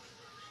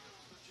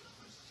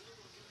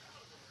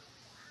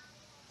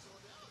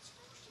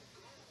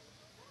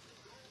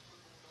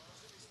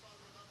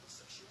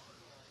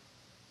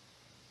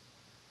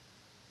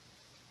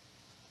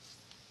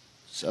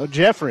 So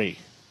Jeffrey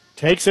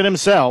takes it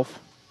himself.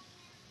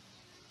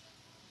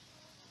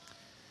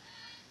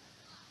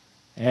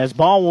 As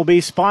ball will be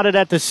spotted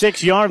at the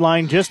 6-yard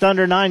line, just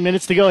under 9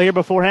 minutes to go here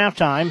before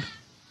halftime.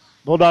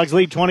 Bulldogs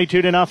lead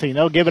 22-0.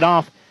 They'll give it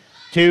off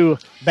to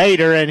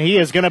Bader, and he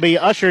is going to be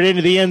ushered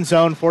into the end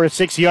zone for a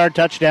 6-yard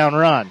touchdown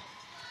run.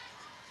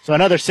 So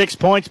another 6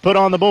 points put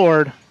on the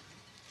board.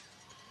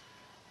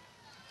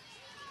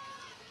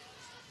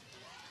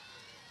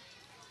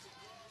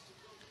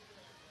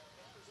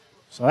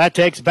 So that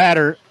takes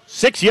Bader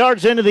 6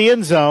 yards into the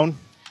end zone.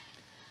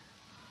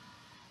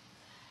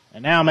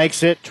 And now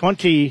makes it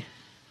 28-0.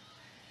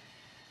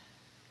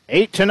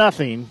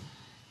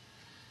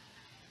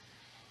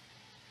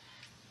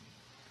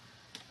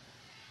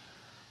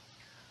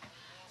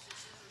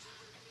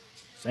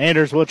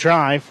 Sanders will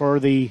try for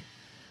the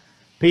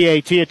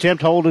PAT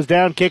attempt. Hold is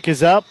down, kick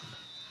is up.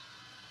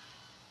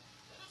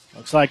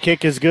 Looks like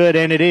kick is good,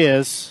 and it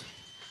is.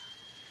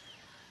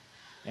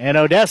 And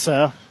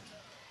Odessa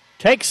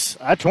takes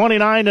a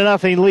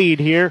 29-0 lead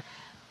here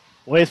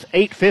with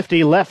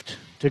 8:50 left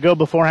to go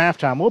before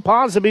halftime. We'll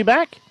pause and be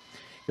back.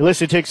 You're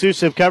listening to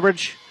exclusive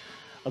coverage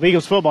of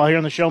Eagles football here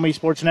on the Show Me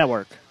Sports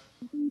Network.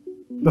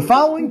 The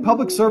following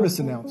public service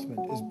announcement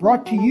is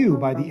brought to you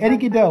by the Eddie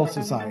Gaedel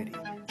Society,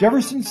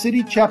 Jefferson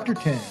City Chapter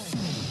 10,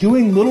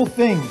 doing little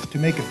things to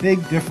make a big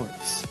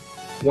difference.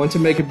 Want to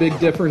make a big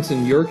difference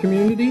in your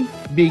community?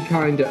 Be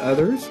kind to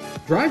others,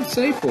 drive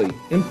safely,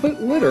 and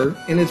put litter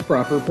in its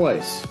proper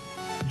place.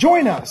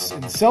 Join us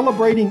in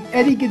celebrating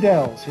Eddie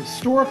Gaedel's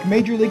historic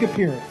Major League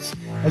appearance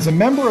as a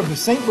member of the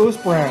St. Louis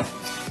Browns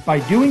by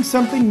doing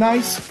something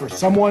nice for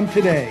someone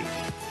today.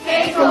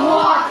 Take a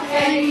walk,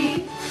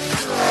 Eddie.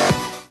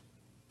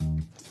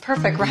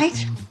 Perfect,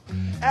 right?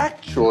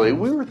 Actually,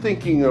 we were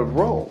thinking of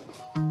Rome.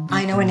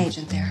 I know an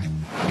agent there.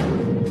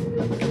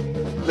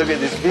 Look at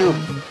this view.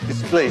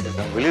 This place is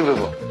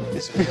unbelievable.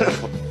 It's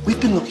beautiful.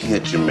 We've been looking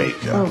at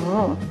Jamaica.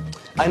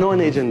 I know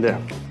an agent there.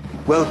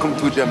 Welcome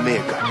to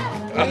Jamaica.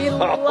 We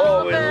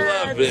love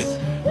it.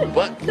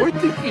 But we're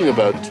thinking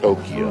about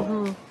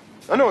Tokyo.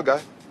 I know a guy.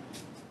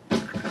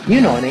 You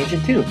know an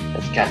agent too.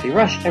 That's Kathy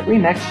Rush at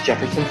RE/MAX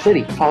Jefferson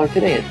City. Call her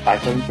today at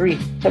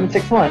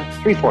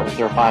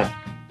 573-761-3405.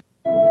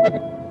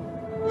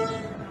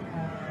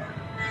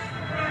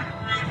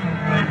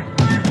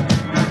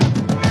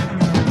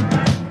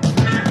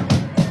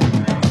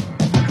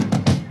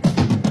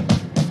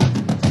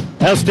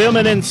 Now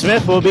Stillman and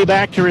Smith will be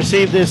back to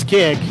receive this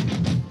kick.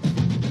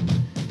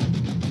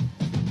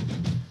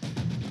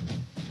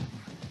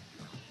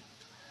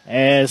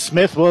 As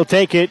Smith will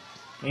take it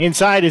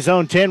inside his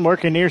own 10,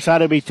 working near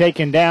side, will be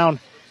taken down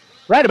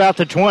right about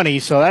the 20,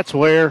 so that's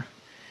where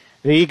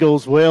the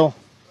Eagles will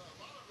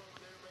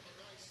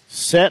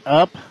set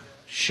up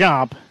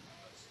shop.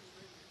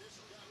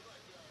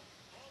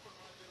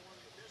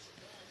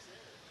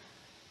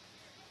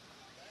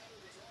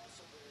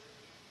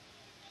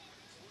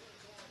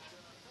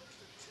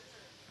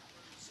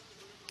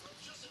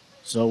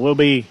 So we'll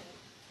be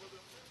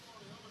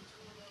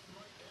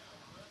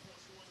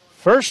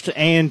first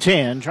and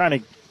 10.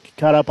 Trying to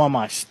cut up on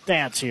my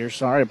stats here.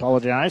 Sorry,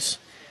 apologize.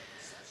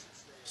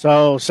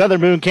 So Southern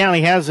Boone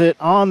County has it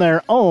on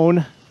their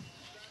own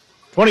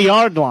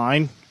 20-yard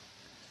line.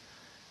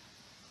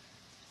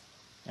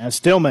 As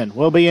Stillman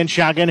will be in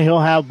shotgun.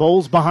 He'll have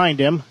Bowles behind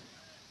him.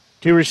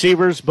 Two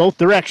receivers both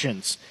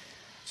directions.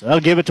 So they'll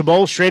give it to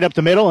Bowles straight up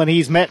the middle, and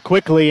he's met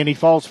quickly, and he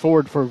falls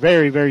forward for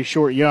very, very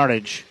short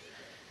yardage.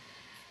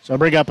 So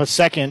bring up a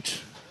second.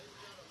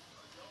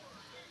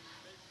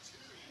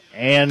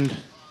 And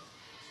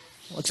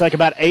looks like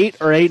about 8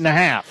 or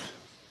 8.5.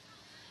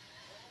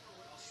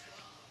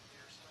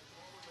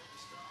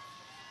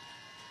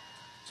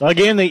 So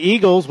again, the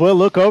Eagles will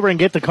look over and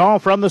get the call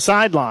from the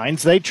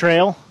sidelines. They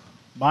trail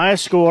by a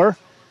score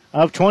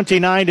of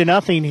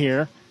 29-0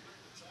 here.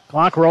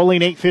 Clock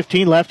rolling,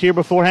 8:15 left here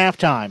before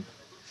halftime.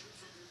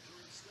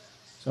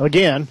 So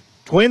again,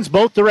 Twins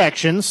both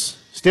directions.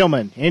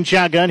 Stillman in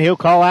shotgun. He'll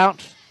call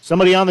out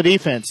somebody on the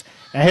defense.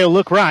 Now he'll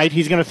look right.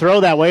 He's going to throw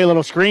that way. A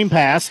little screen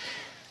pass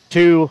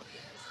to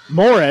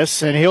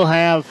Morris, and he'll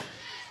have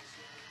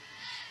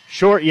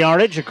short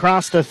yardage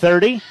across the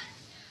 30.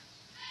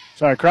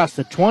 Sorry, across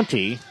the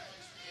 20.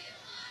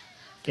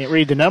 Can't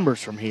read the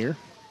numbers from here.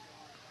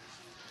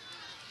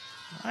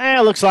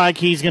 Well, looks like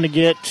he's going to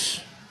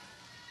get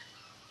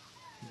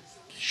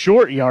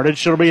short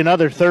yardage, so it'll be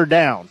another third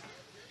down.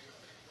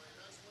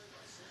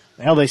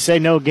 Well, they say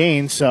no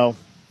gain, so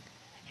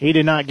he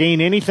did not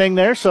gain anything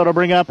there, so it'll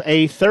bring up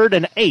a 3rd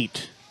and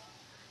 8.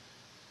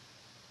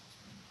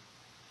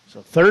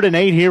 So 3rd and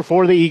 8 here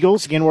for the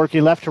Eagles. Again,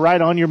 working left to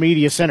right on your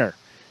media center.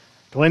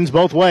 Twins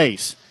both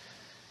ways.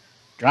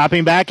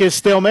 Dropping back is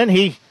Stillman.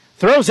 He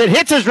throws it,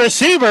 hits his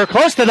receiver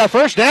close to the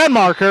first down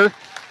marker.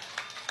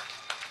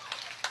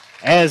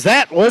 As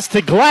that was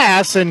to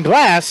Glass, and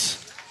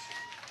Glass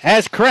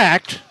has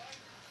cracked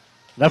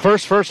the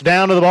first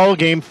down of the ball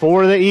game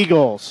for the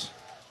Eagles.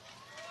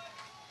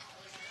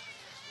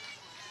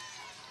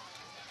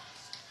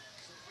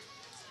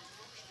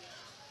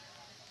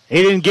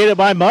 He didn't get it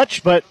by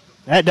much, but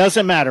that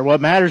doesn't matter.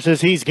 What matters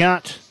is he's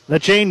got the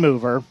chain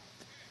mover.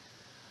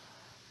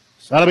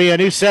 So that'll be a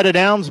new set of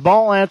downs.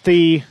 Ball at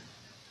the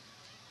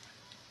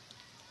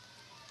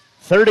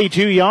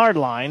 32-yard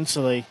line.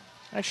 So they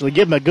actually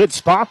give him a good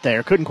spot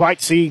there. Couldn't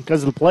quite see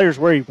because of the players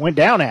where he went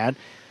down at.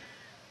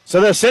 So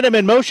they'll send him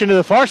in motion to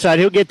the far side.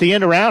 He'll get the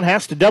end around.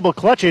 Has to double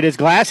clutch it as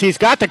Glass. He's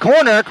got the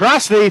corner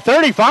across the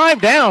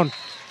 35 down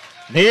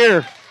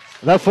near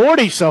the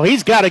 40. So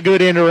he's got a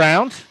good end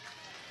around.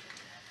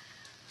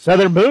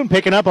 Southern Boone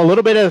picking up a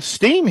little bit of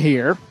steam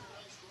here.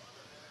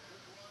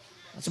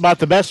 That's about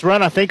the best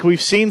run I think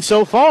we've seen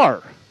so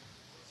far.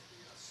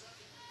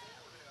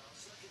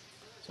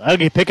 So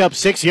that'll pick up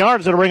 6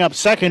 yards. It'll bring up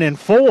 2nd and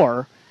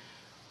 4.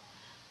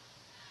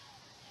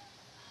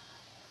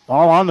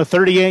 Ball on the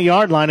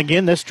 38-yard line.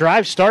 Again, this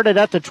drive started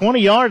at the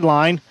 20-yard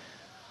line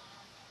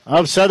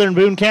of Southern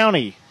Boone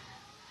County.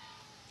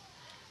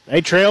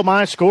 They trail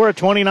by a score of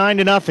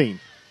 29-0.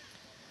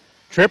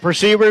 Trip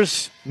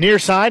receivers near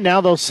side.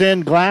 Now they'll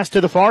send Glass to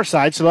the far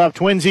side, so they'll have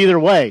Twins either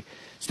way.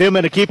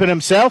 Stillman to keep it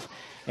himself,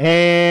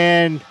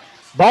 and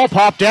ball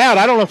popped out.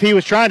 I don't know if he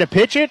was trying to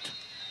pitch it.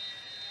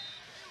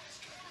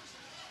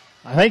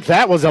 I think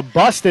that was a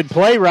busted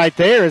play right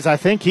there, as I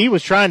think he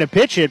was trying to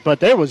pitch it, but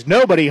there was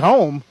nobody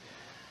home.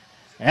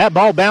 That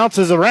ball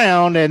bounces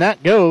around, and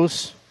that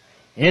goes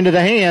into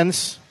the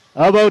hands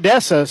of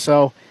Odessa,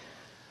 so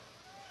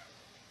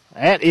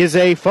that is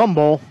a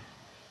fumble.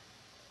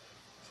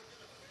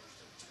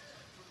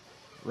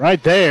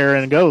 Right there,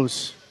 and it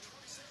goes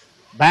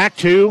back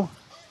to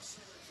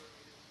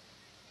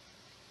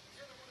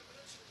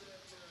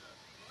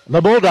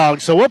the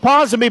Bulldogs. So we'll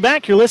pause and be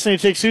back. You're listening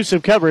to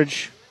exclusive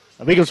coverage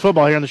of Eagles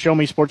football here on the Show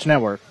Me Sports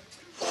Network.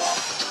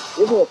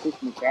 River Oak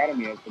Christian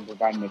Academy has been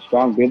providing a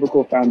strong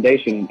biblical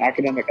foundation and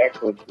academic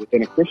excellence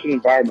within a Christian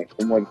environment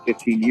for more than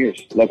 15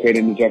 years. Located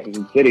in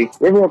Jefferson City,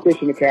 River Oak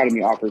Christian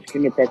Academy offers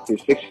kindergarten through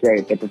 6th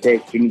grade that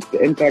prepares students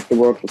to impact the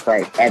world for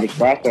Christ. Average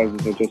class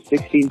sizes are just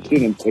 16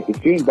 students, with the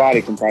student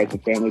body comprised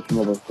of families from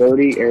over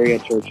 30 area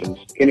churches.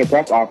 Kinder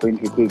prep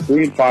offerings include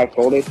 3 and 5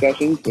 full-day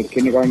sessions, with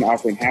kindergarten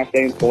offering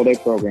half-day and full-day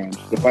programs.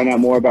 To find out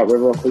more about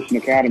River Oak Christian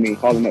Academy,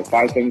 call them at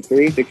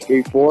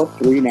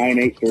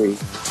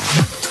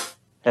 573-634-3983.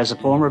 As a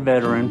former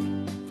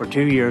veteran, for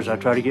 2 years I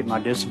tried to get my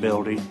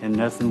disability and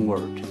nothing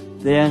worked.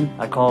 Then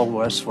I called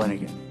Wes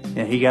Swinigan,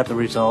 and he got the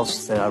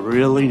results that I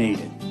really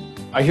needed.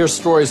 I hear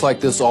stories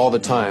like this all the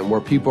time where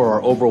people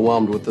are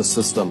overwhelmed with the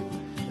system.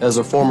 As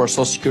a former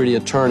Social Security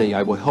attorney,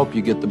 I will help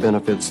you get the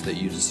benefits that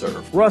you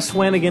deserve. Russ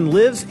Swanigan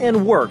lives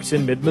and works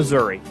in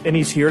mid-Missouri, and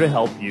he's here to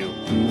help you.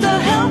 The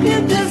help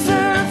you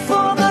deserve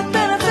for the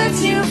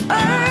benefits you've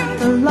earned.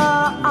 The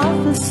law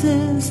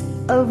offices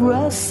of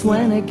Russ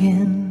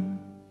Swanigan.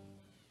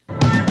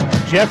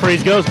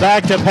 Jeffries goes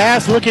back to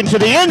pass, looking to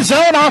the end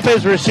zone off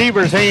his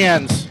receiver's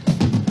hands.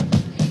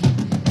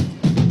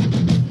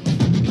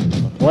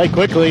 Play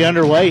quickly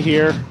underway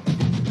here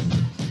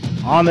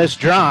on this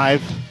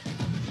drive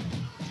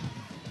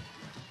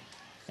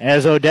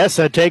as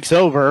Odessa takes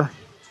over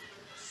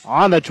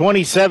on the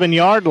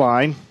 27-yard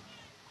line.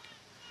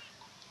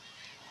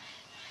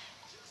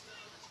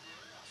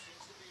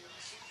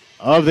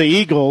 Of the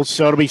Eagles,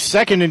 so it'll be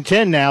 2nd and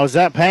 10 now as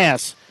that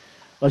pass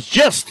was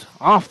just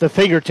off the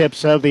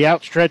fingertips of the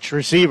outstretched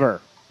receiver.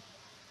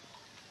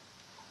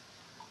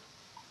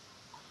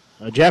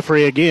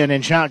 Jeffrey again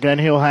in shotgun.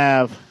 He'll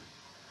have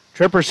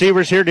trip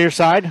receivers here near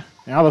side.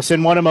 Now they'll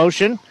send one in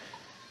motion.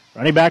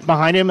 Running back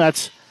behind him,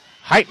 that's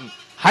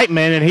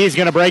Heitman, and he's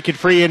going to break it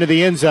free into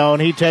the end zone.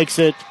 He takes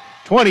it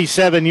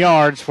 27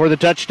 yards for the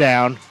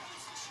touchdown.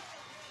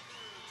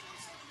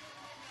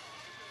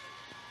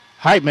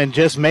 Heitman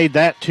just made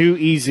that too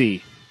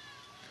easy.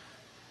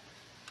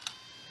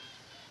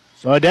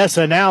 So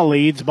Odessa now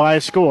leads by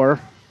a score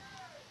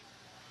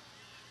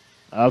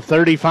of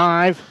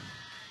 35-0.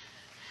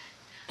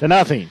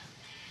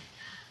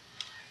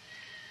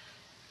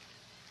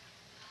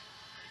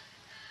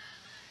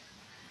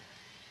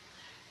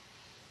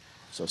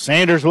 So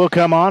Sanders will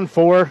come on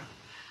for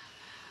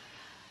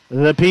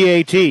the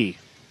PAT.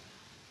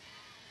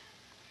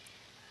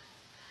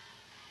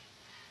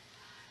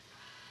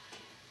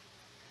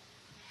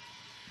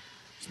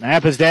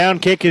 Snap is down,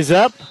 kick is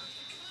up.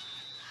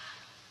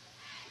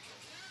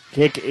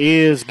 Kick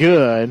is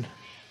good.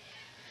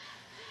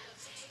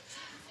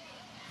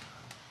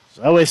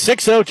 So with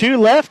 6:02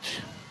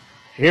 left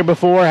here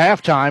before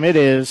halftime, it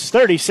is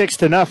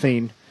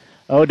 36-0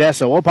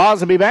 Odessa. We'll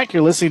pause and be back.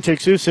 You're listening to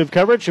exclusive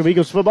coverage of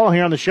Eagles football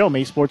here on the Show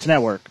Me Sports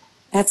Network.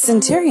 At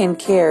Centurion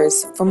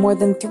Cares, for more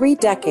than 3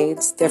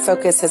 decades, their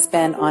focus has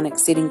been on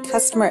exceeding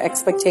customer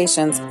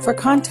expectations for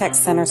contact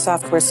center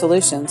software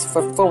solutions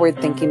for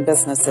forward-thinking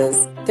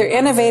businesses. Their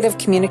innovative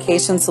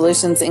communication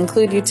solutions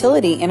include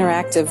utility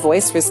interactive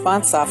voice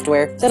response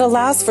software that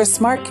allows for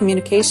smart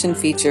communication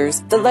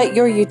features that let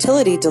your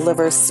utility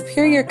deliver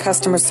superior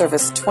customer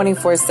service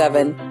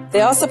 24/7.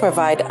 They also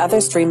provide other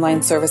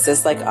streamlined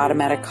services like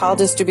automatic call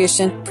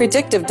distribution,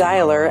 predictive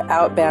dialer,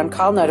 outbound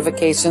call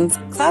notifications,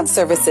 cloud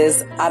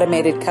services,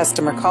 automated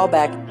customer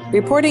callback,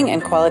 reporting,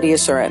 and quality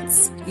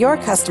assurance. Your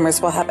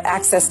customers will have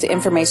access to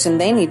information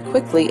they need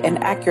quickly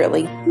and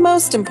accurately.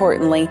 Most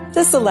importantly,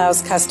 this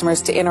allows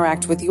customers to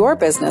interact with your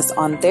business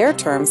on their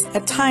terms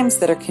at times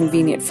that are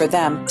convenient for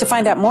them. To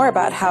find out more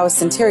about how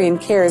Centurion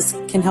Cares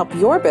can help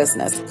your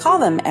business, call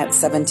them at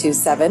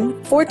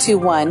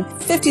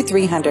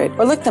 727-421-5300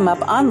 or look them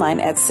up online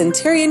at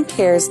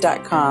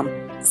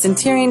centurioncares.com.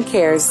 Centurion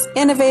Cares,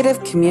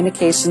 innovative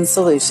communication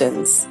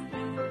solutions.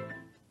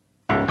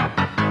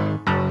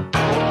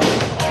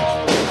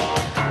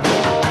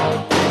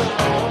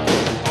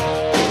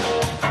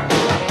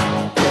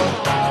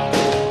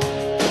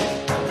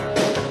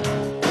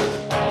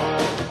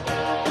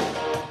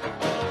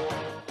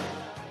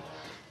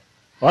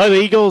 Well,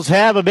 the Eagles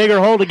have a bigger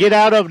hole to get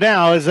out of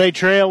now as they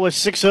trail with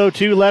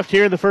 6:02 left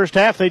here in the first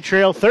half. They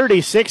trail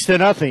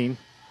 36-0.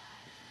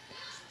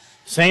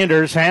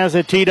 Sanders has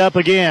it teed up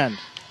again.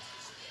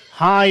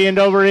 High end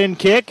over end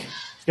kick.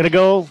 It's going to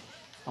go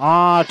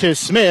to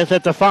Smith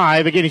at the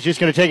 5. Again, he's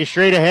just going to take it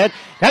straight ahead.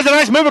 Has a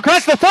nice move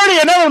across the 30.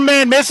 Another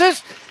man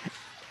misses.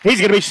 He's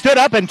going to be stood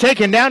up and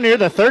taken down near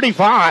the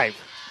 35.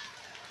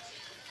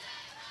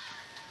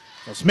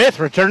 So Smith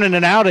returning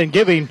it out and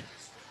giving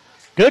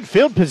good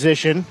field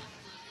position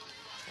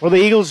for the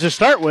Eagles to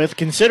start with,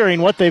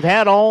 considering what they've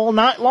had all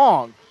night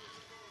long.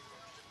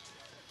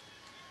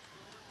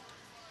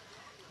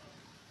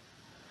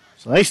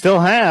 So they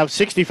still have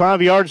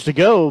 65 yards to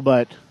go,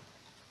 but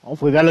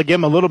hopefully that'll give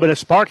them a little bit of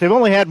spark. They've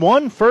only had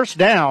 1 first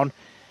down,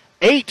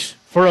 8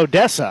 for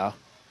Odessa.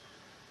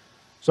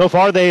 So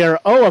far they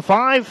are 0 of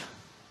 5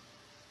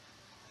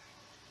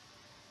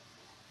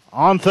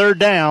 on third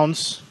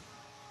downs.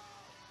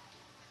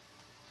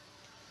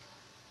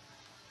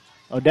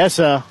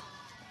 Odessa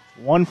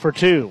 1 for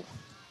 2.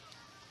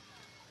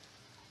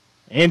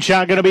 In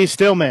shot going to be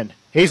Stillman.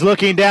 He's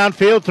looking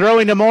downfield,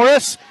 throwing to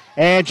Morris,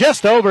 and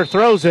just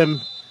overthrows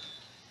him.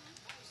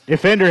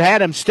 Defender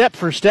had him step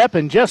for step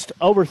and just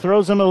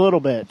overthrows him a little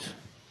bit.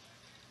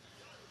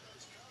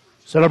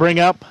 So it'll bring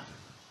up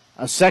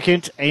a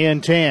 2nd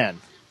and 10.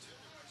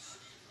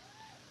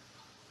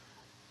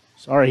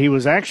 Sorry, he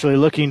was actually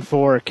looking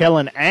for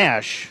Kellen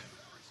Ash.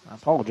 I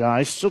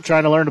apologize. Still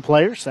trying to learn the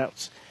players.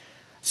 That's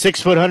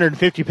 6 foot,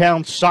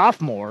 150-pound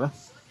sophomore.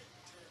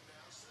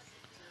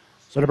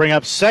 So to bring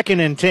up 2nd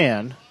and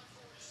 10.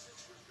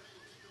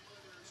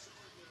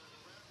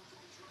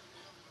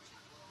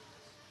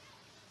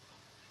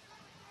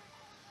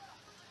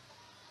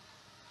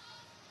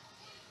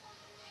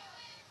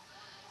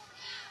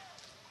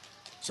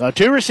 So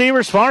 2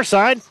 receivers far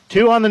side,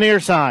 2 on the near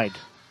side.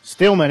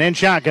 Stillman in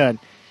shotgun.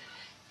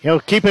 He'll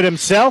keep it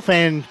himself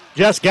and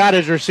just got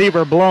his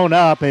receiver blown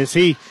up as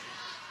he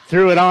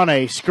threw it on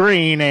a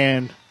screen,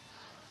 and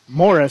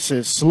Morris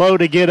is slow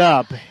to get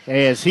up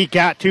as he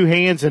got 2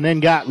 hands and then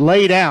got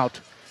laid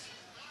out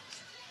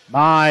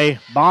by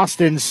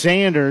Boston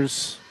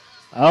Sanders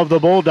of the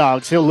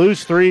Bulldogs. He'll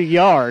lose 3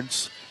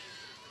 yards.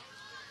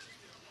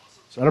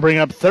 So that'll bring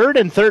up 3rd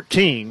and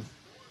 13.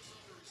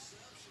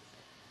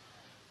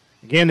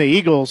 Again, the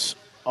Eagles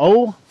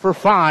 0 for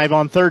 5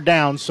 on third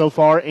down so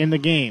far in the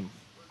game.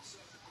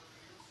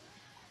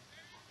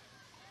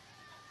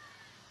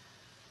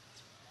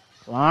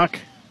 Clock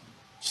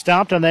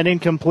stopped on that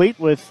incomplete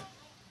with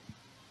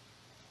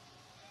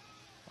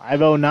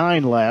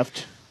 5:09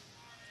 left.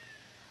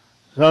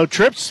 So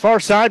trips far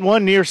side,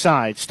 one near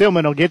side.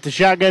 Stillman will get the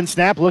shotgun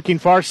snap, looking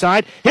far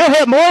side. He'll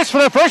hit Morris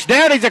for the first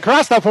down. He's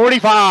across the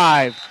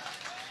 45.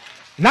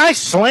 Nice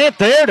slant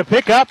there to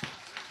pick up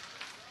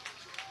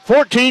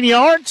 14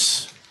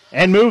 yards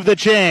and move the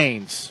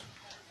chains.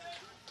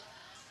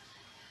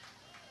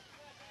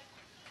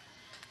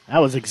 That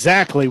was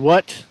exactly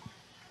what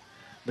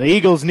the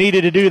Eagles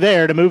needed to do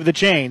there to move the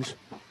chains.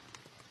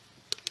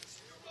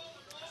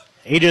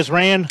 He just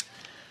ran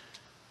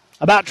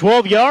about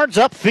 12 yards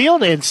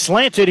upfield and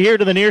slanted here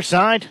to the near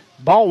side.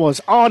 Ball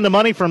was on the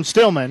money from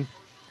Stillman.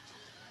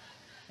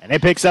 And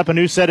it picks up a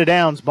new set of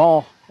downs.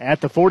 Ball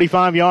at the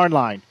 45-yard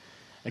line.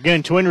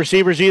 Again, twin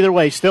receivers either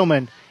way.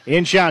 Stillman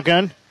in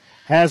shotgun.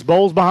 Has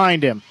Bowles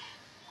behind him.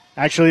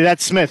 Actually,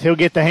 that's Smith. He'll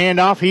get the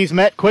handoff. He's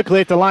met quickly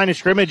at the line of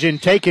scrimmage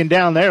and taken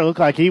down there. Looked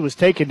like he was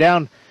taken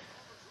down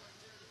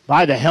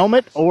by the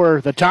helmet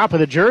or the top of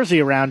the jersey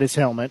around his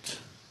helmet.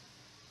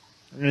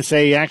 I'm going to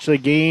say he actually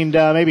gained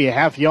maybe a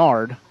half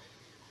yard.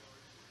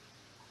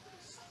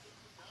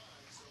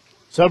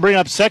 So bring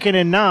up 2nd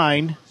and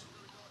 9.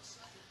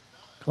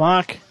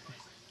 Clock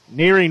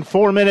nearing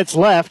 4 minutes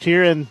left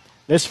here in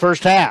this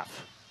first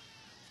half.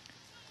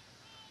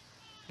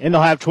 And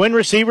they'll have twin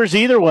receivers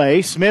either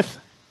way. Smith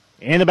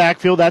in the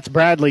backfield, that's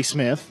Bradley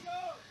Smith.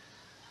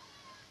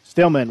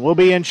 Stillman will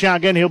be in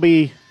shotgun. He'll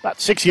be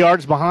about 6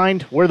 yards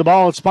behind where the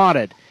ball is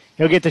spotted.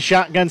 He'll get the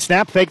shotgun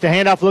snap, fake the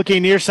handoff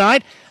looking near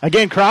side.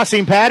 Again,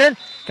 crossing pattern,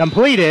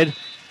 completed.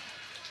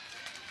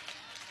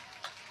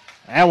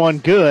 That one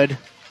good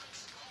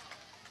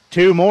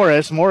to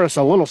Morris. Morris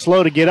a little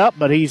slow to get up,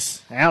 but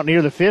he's out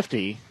near the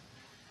 50.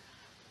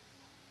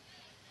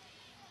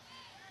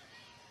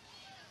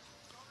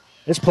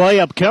 This play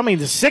upcoming,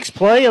 the 6th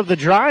play of the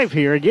drive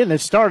here. Again,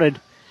 this started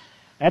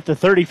at the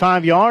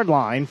 35-yard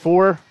line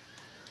for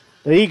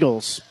the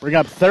Eagles. Bring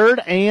up 3rd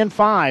and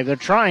 5. They're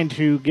trying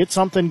to get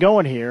something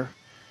going here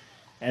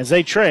as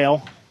they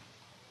trail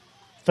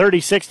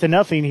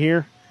 36-0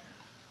 here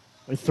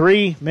with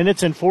 3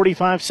 minutes and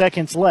 45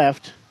 seconds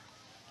left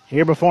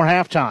here before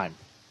halftime.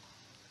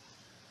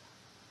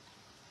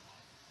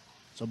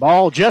 So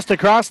ball just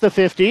across the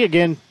 50.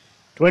 Again,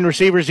 twin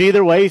receivers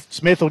either way.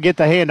 Smith will get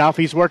the handoff.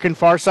 He's working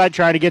far side,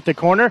 trying to get the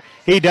corner.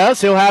 He does.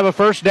 He'll have a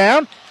first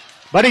down,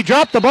 but he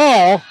dropped the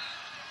ball,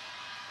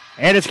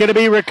 and it's going to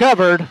be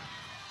recovered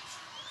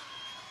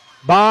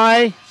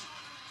by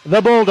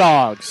the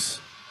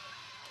Bulldogs.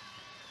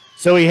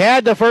 So he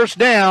had the first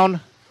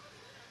down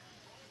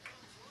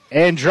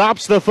and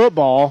drops the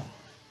football.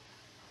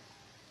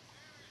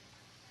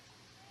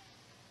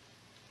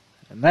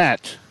 And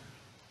that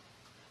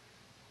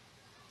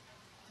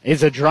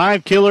is a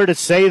drive killer to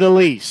say the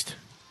least.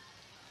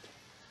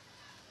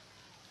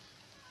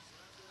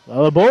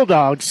 Well, the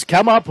Bulldogs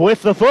come up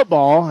with the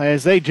football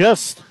as they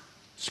just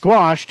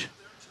squashed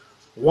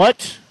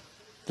what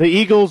the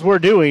Eagles were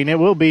doing. It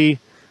will be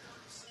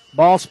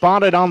ball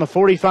spotted on the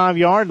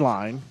 45-yard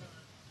line.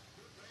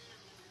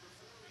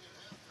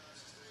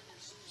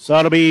 So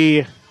it'll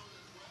be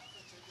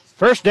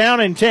first down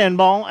and 10,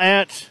 ball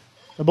at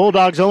the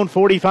Bulldogs' own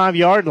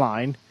 45-yard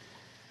line.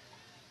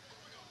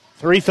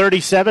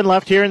 3:37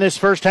 left here in this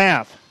first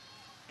half.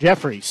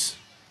 Jeffries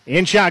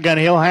in shotgun.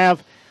 He'll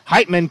have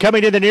Heitman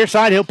coming to the near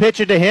side. He'll pitch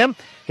it to him.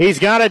 He's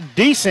got a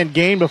decent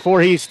gain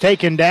before he's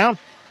taken down.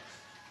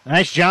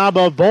 Nice job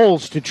of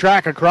Bowles to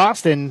track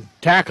across and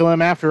tackle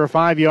him after a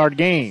 5-yard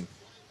gain.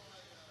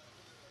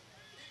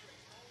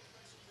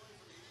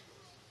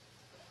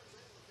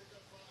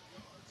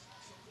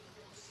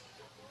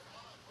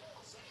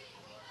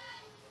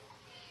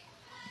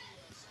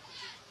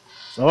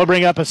 So we'll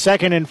bring up a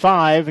 2nd and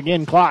 5.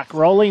 Again, clock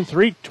rolling.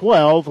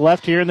 3:12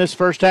 left here in this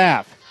first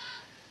half.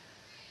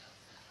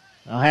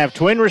 I'll have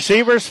twin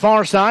receivers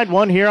far side,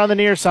 one here on the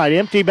near side.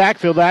 Empty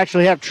backfield. They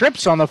actually have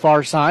trips on the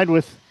far side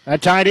with a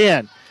tight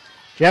end.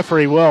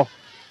 Jeffrey will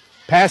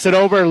pass it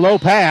over. Low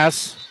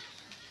pass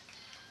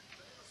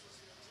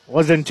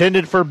was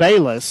intended for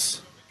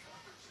Bayless.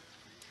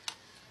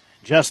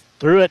 Just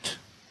threw it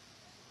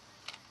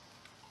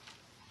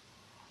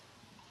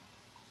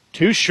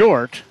too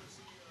short.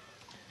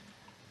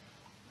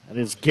 That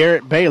is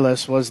Garrett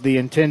Bayless was the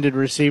intended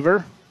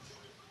receiver.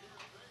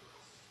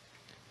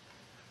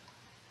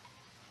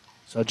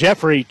 So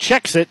Jeffrey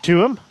checks it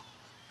to him,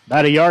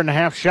 about 1.5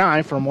 yards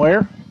shy from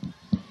where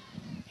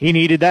he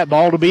needed that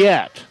ball to be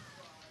at.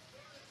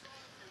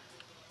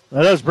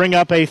 That does bring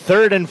up a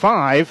 3rd and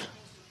 5.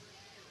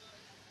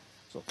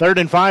 So 3rd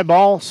and 5,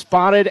 ball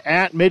spotted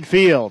at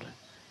midfield.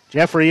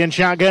 Jeffrey in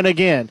shotgun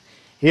again.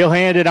 He'll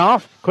hand it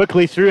off.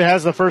 Quickly through,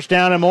 has the first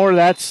down and more.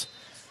 That's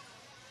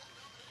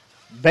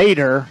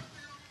Bader.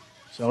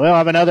 So he'll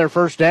have another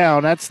first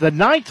down. That's the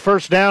 9th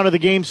first down of the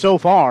game so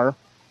far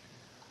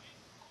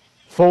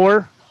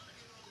for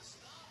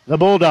the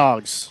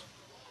Bulldogs.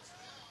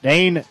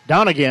 Dane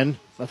Donegan,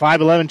 the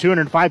 5'11",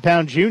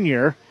 205-pound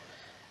junior.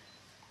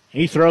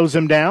 He throws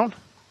him down,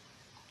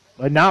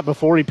 but not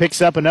before he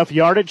picks up enough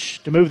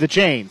yardage to move the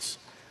chains.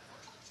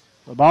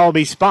 The ball will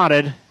be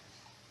spotted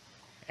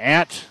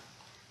at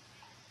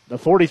the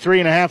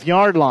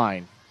 43.5-yard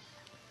line.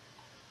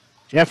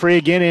 Jeffrey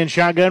again in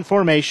shotgun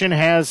formation,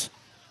 has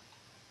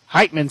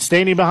Heitman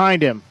standing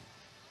behind him.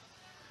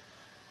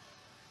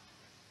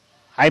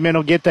 Heitman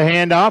will get the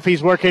handoff.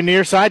 He's working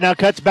near side. Now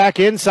cuts back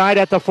inside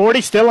at the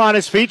 40. Still on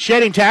his feet,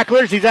 shedding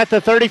tacklers. He's at the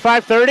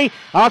 35-30.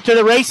 Off to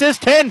the races.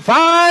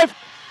 10-5.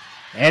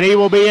 And he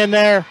will be in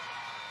there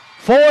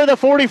for the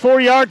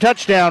 44-yard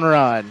touchdown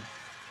run.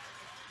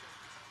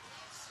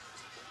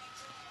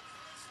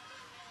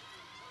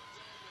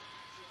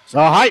 So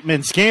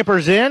Heitman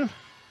scampers in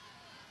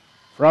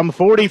from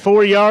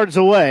 44 yards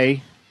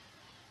away.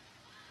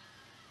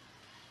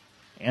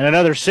 And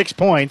another 6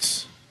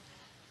 points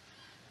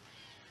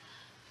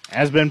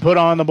has been put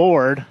on the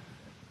board.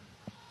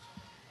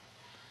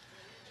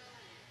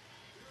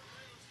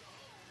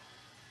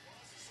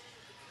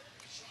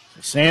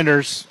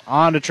 Sanders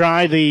on to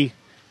try the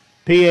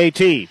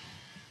PAT.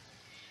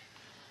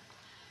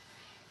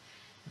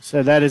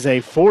 So that is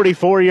a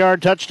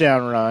 44-yard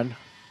touchdown run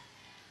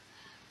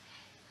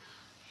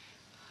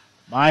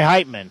by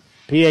Heitman.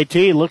 PAT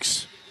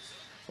looks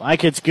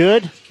like it's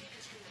good,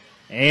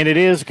 and it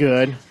is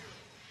good.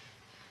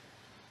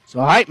 So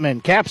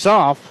Heitman caps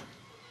off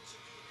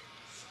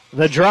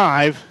the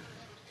drive.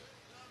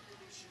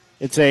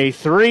 It's a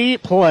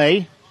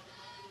 3-play,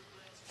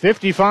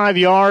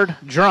 55-yard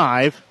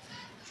drive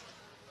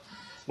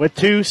with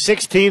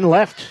 2:16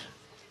 left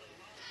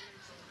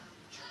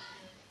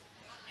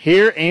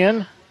here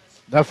in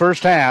the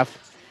first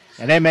half,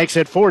 and that makes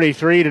it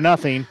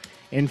 43-0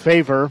 in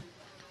favor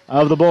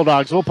of the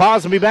Bulldogs. We'll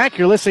pause and be back.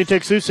 You're listening to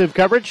exclusive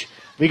coverage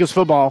of Eagles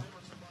football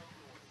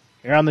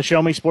here on the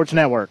Show Me Sports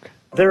Network.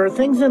 There are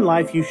things in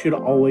life you should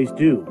always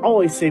do.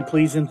 Always say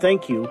please and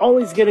thank you.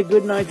 Always get a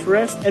good night's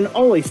rest, and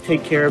always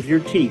take care of your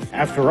teeth.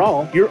 After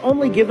all, you're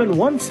only given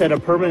one set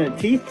of permanent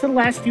teeth to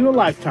last you a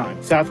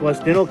lifetime.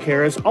 Southwest Dental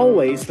Care is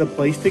always the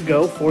place to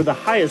go for the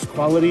highest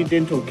quality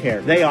dental care.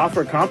 They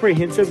offer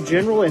comprehensive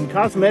general and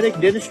cosmetic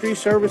dentistry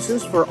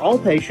services for all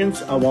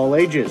patients of all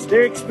ages.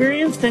 Their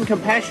experienced and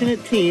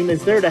compassionate team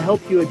is there to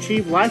help you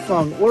achieve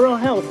lifelong oral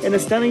health and a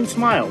stunning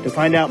smile. To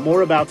find out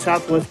more about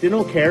Southwest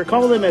Dental Care,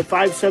 call them at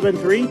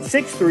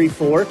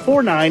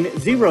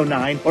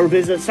 573-634-4909 or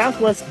visit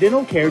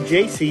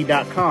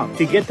southwestdentalcarejc.com.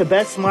 To get the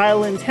best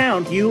smile in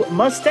town, you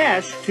must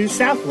dash to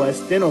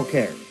Southwest Dental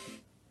Care.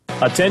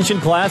 Attention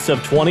class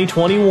of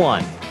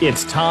 2021.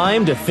 It's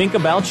time to think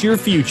about your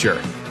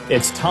future.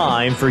 It's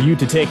time for you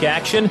to take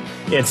action.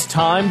 It's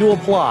time to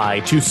apply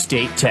to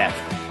State Tech.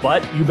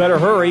 But you better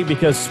hurry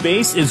because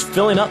space is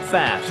filling up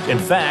fast. In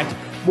fact,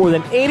 more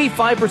than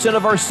 85%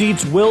 of our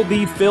seats will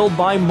be filled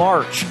by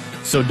March.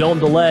 So don't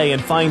delay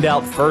and find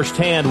out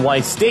firsthand why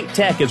State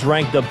Tech is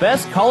ranked the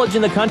best college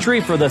in the country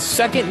for the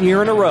second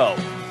year in a row.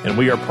 And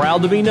we are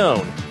proud to be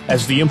known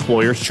as the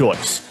employer's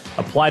choice.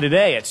 Apply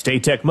today at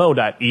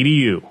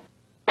statetechmo.edu.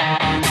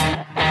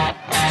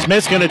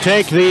 Smith's going to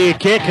take the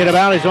kick at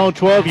about his own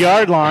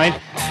 12-yard line,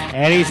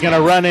 and he's going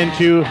to run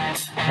into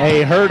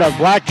a herd of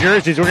black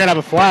jerseys. We're going to have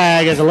a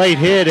flag as a late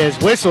hit as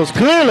whistles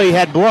clearly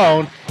had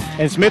blown,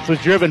 and Smith was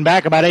driven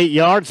back about 8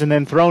 yards and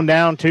then thrown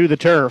down to the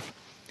turf.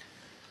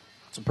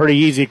 It's a pretty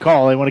easy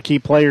call. They want to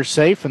keep players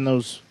safe, and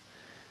those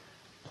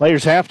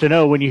players have to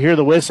know when you hear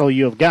the whistle,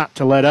 you have got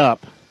to let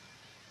up.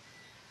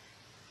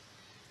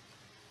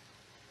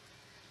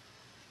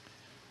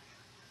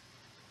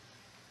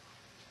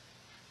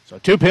 So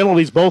 2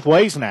 penalties both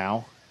ways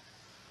now.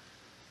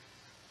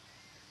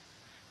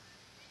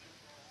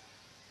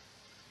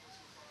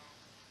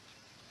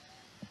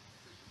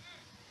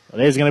 It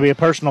is going to be a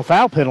personal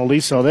foul penalty,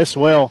 so this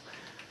will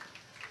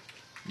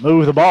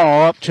move the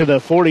ball up to the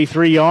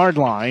 43-yard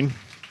line.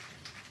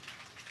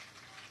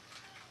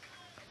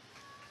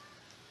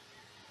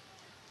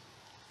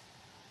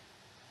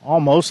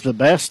 Almost the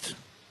best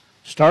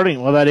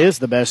starting, well, that is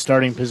the best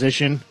starting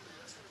position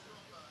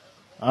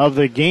of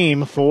the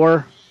game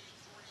for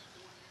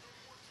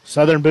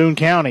Southern Boone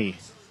County.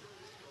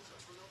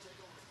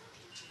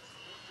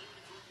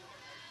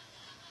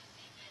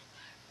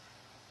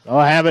 They'll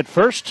have it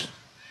 1st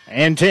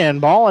and 10.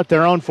 Ball at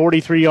their own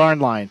 43-yard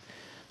line.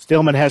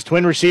 Stillman has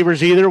twin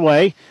receivers either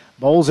way.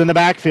 Bowles in the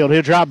backfield.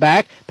 He'll drop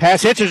back.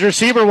 Pass hits his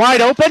receiver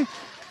wide open.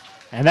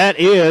 And that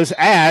is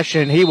Ash,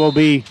 and he will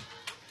be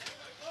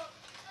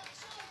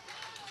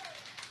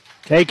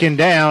taken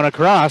down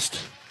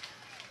across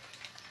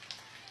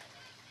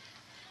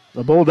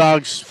the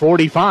Bulldogs'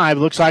 45.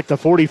 Looks like the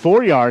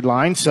 44-yard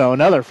line, so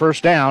another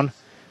first down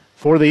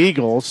for the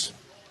Eagles.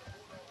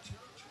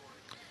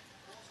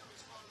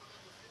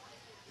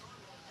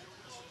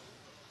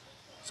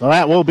 So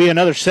that will be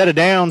another set of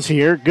downs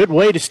here. Good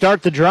way to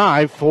start the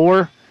drive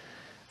for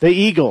the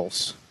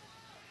Eagles.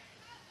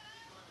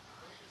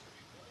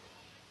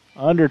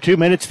 Under 2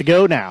 minutes to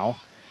go now.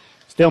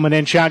 Stillman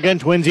in shotgun,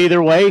 twins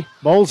either way.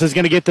 Bowles is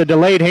going to get the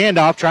delayed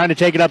handoff, trying to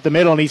take it up the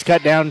middle, and he's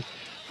cut down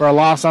for a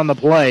loss on the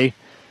play.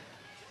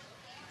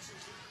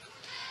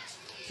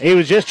 He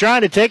was just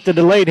trying to take the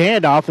delayed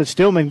handoff, and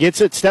Stillman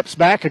gets it, steps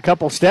back a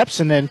couple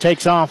steps, and then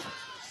takes off.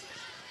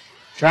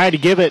 Trying to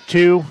give it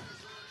to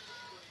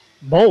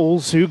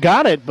Bowles, who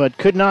got it but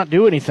could not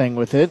do anything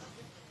with it.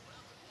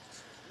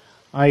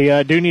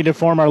 I do need to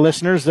inform our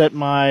listeners that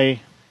my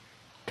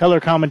color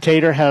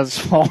commentator has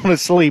fallen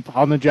asleep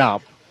on the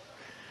job.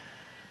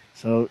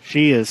 So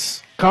she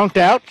is conked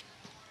out.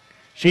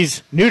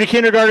 She's new to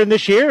kindergarten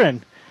this year,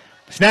 and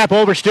snap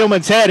over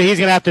Stillman's head. He's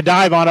going to have to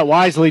dive on it.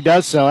 Wisely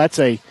does so. That's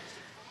a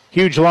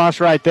huge loss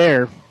right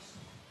there.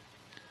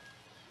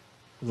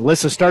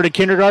 Alyssa started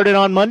kindergarten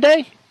on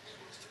Monday,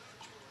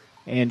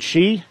 and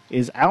she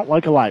is out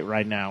like a light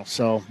right now.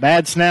 So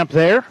bad snap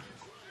there.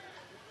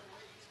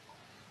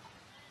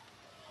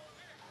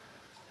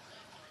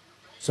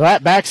 So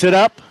that backs it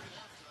up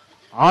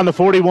on the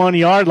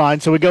 41-yard line.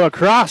 So we go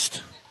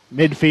across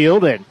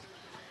midfield, and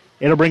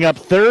it'll bring up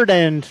 3rd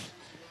and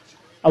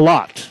a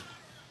lot.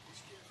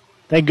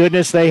 Thank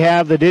goodness they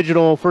have the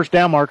digital first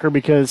down marker,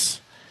 because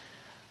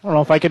I don't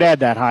know if I could add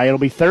that high. It'll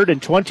be 3rd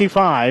and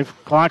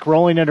 25. Clock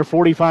rolling under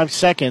 45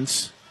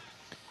 seconds.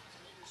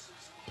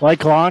 Play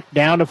clock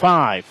down to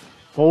 5.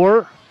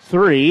 4,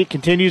 3.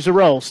 Continues to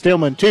roll.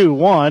 Stillman 2,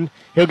 1.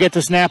 He'll get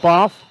the snap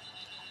off.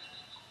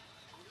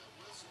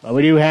 But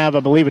we do have,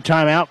 I believe, a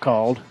timeout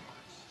called.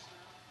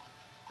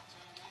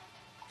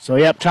 So,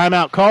 yep,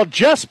 timeout called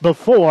just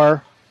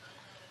before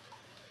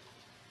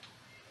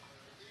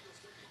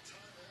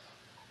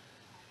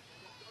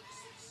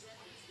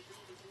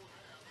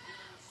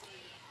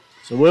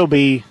So we'll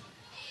be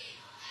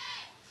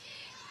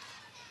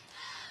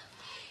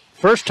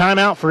first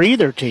timeout for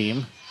either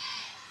team.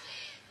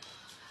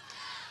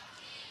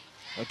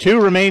 2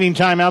 remaining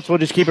timeouts. We'll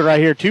just keep it right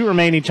here. 2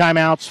 remaining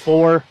timeouts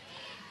for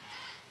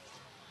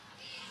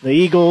the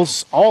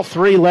Eagles. All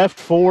 3 left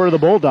for the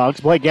Bulldogs.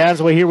 Blake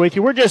Gasaway here with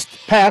you. We're just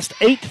past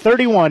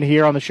 8:31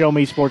 here on the Show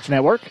Me Sports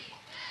Network.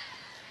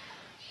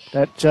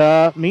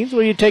 That means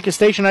we take a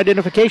station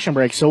identification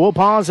break. So we'll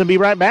pause and be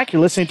right back.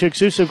 You're listening to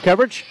exclusive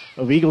coverage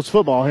of Eagles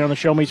football here on the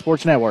Show Me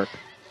Sports Network.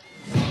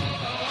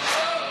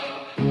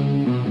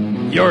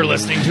 You're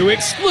listening to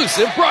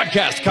exclusive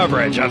broadcast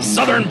coverage of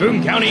Southern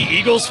Boone County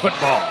Eagles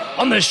football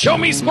on the Show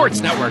Me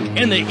Sports Network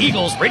and the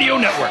Eagles Radio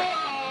Network.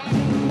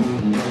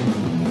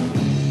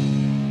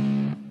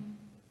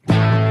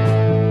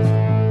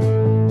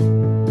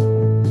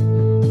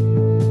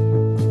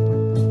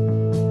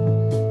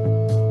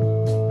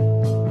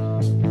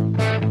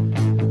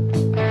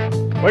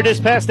 We're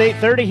just past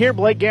 8:30 here.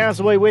 Blake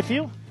Gasaway with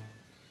you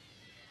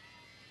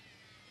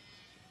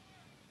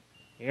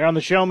here on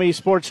the Show Me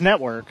Sports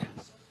Network.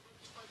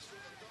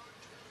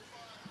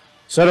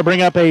 So to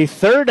bring up a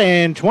 3rd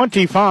and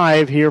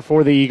 25 here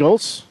for the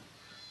Eagles.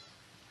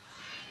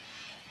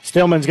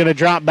 Stillman's going to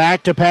drop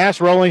back to pass,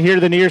 rolling here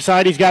to the near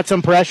side. He's got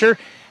some pressure,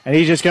 and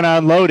he's just going to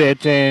unload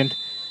it, and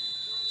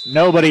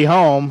nobody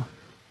home.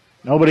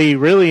 Nobody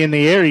really in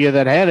the area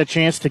that had a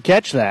chance to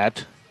catch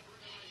that.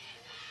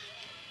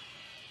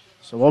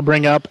 So we'll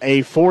bring up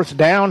a 4th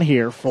down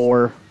here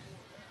for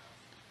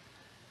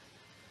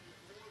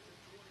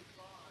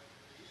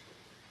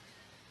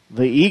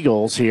the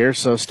Eagles here.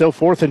 So still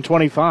 4th and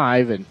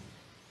 25. And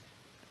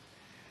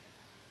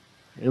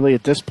really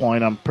at this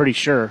point, I'm pretty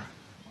sure.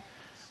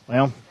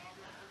 Well,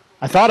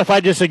 I thought if I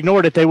just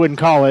ignored it, they wouldn't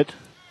call it.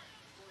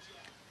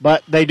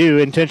 But they do.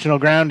 Intentional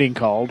grounding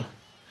called.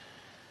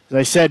 As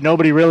I said,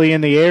 nobody really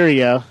in the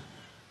area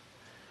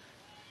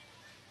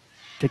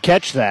to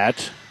catch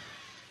that.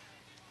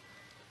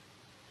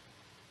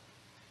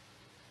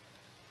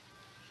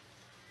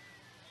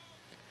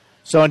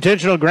 So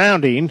intentional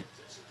grounding.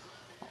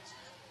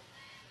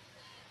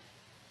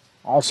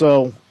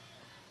 Also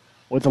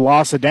with the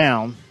loss of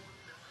down.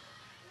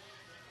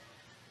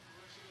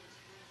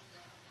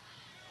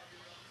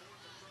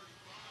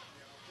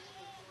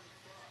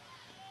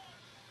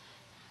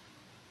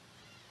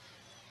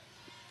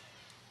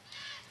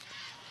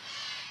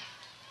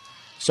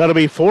 So it'll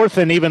be 4th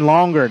and even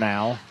longer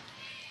now.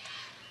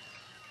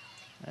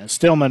 And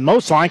Stillman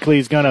most likely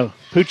is going to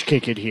pooch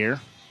kick it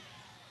here.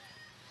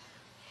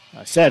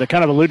 I said, I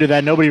kind of alluded to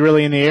that. Nobody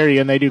really in the area,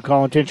 and they do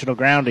call intentional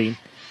grounding.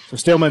 So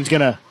Stillman's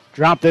going to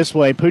drop this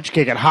way, pooch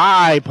kick it,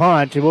 high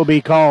punt. It will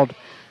be called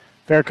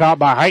fair caught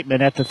by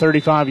Heitman at the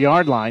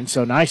 35-yard line.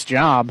 So nice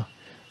job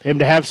for him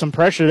to have some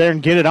pressure there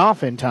and get it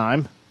off in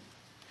time.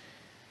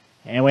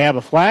 And we have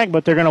a flag,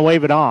 but they're going to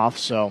wave it off.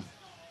 So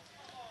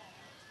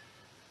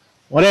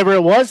whatever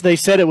it was, they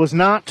said it was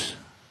not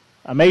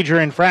a major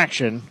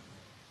infraction.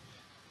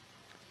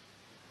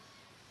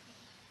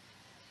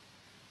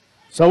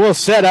 So we'll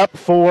set up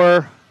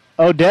for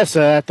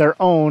Odessa at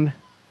their own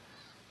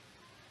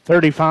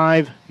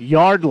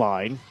 35-yard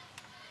line.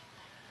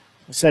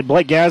 I said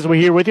Blake Gasaway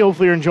here with you.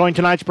 Hopefully you're enjoying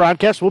tonight's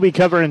broadcast. We'll be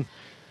covering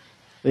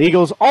the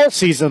Eagles all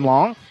season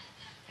long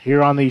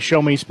here on the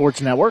Show Me Sports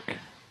Network.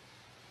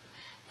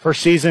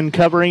 First season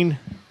covering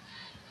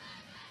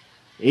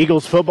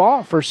Eagles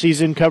football, first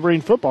season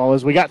covering football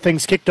as we got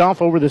things kicked off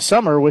over the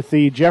summer with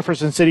the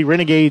Jefferson City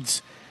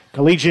Renegades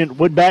Collegiate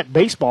Woodbat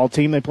baseball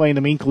team. They play in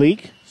the Mink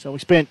League. So we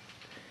spent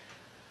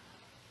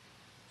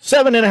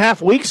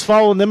 7.5 weeks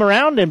following them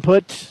around and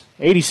put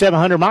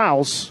 8,700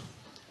 miles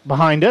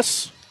behind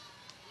us.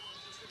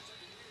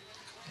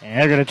 And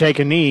they're going to take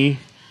a knee,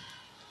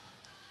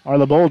 are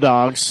the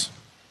Bulldogs.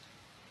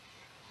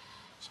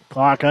 So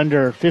Clock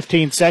under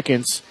 15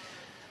 seconds.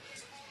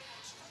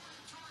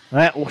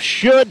 That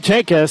should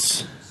take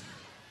us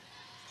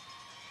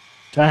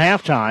to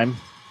halftime.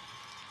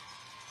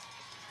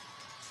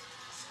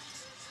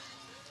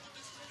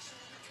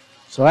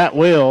 So that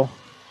will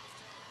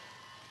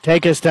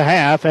take us to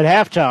half. At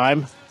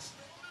halftime,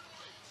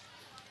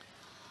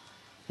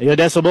 the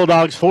Odessa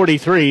Bulldogs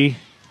 43,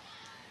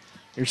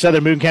 your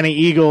Southern Boone County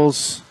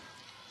Eagles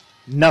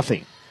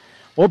nothing.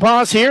 We'll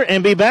pause here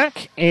and be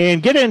back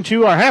and get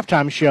into our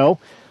halftime show.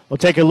 We'll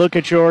take a look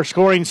at your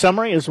scoring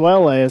summary as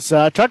well as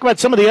talk about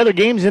some of the other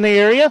games in the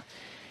area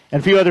and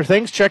a few other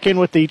things. Check in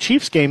with the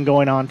Chiefs game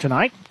going on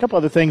tonight. A couple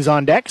other things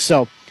on deck.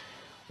 So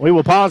we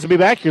will pause and be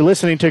back. You're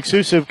listening to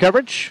exclusive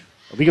coverage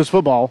of Eagles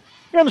football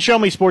here on the Show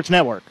Me Sports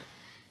Network.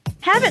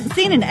 Haven't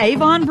seen an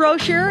Avon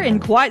brochure in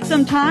quite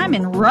some time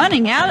and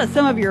running out of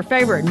some of your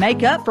favorite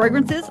makeup,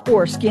 fragrances,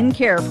 or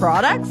skincare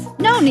products?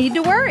 No need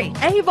to worry.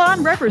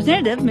 Avon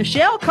representative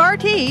Michelle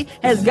Carty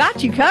has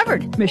got you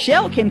covered.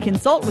 Michelle can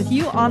consult with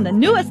you on the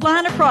newest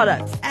line of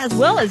products, as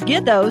well as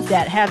get those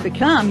that have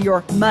become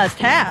your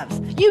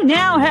must-haves. You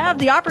now have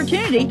the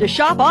opportunity to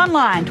shop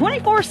online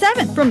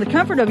 24/7 from the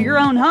comfort of your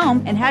own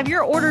home and have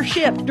your order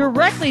shipped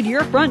directly to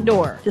your front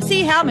door. To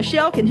see how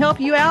Michelle can help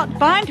you out,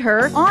 find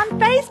her on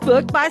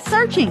Facebook by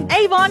searching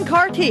Avon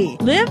Carty.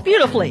 Live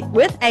beautifully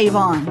with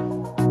Avon.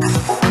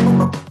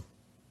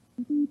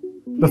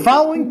 The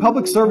following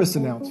public service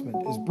announcement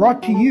is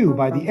brought to you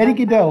by the Eddie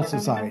Gaedel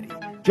Society,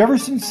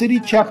 Jefferson City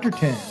Chapter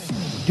 10,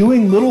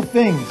 doing little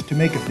things to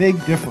make a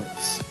big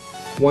difference.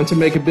 Want to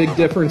make a big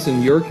difference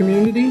in your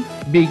community?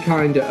 Be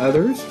kind to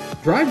others,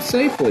 drive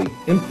safely,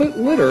 and put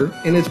litter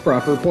in its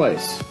proper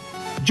place.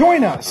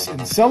 Join us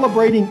in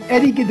celebrating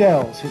Eddie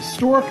Gaedel's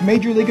historic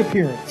Major League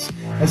appearance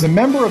as a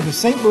member of the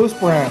St. Louis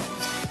Browns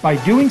by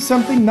doing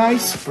something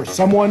nice for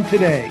someone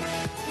today.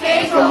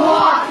 Take a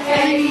walk,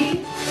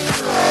 Eddie.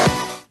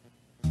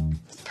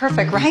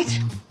 Perfect, right?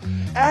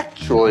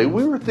 Actually,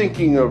 we were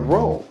thinking of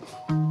Rome.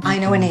 I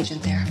know an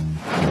agent there.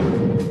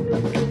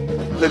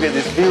 Look at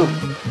this view.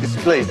 This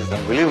place is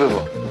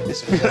unbelievable.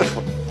 It's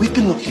beautiful. We've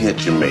been looking at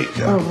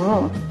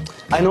Jamaica.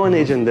 I know an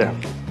agent there.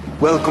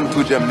 Welcome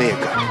to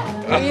Jamaica.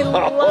 We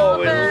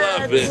love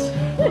it.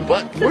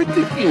 But we're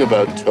thinking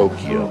about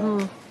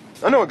Tokyo.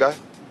 I know a guy.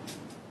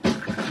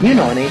 You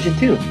know an agent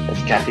too.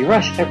 That's Kathy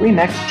Rush at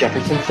RE/MAX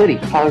Jefferson City.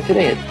 Call her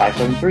today at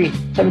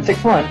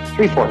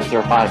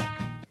 573-761-3405.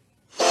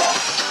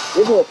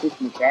 Riverwalk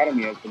Christian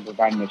Academy has been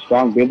providing a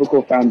strong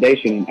biblical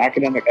foundation and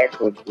academic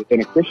excellence within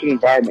a Christian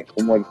environment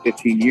for more than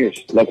 15 years.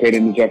 Located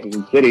in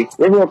Jefferson City,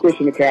 Riverwalk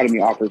Christian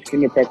Academy offers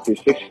kindergarten through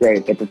 6th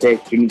grade that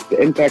prepares students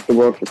to impact the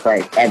world for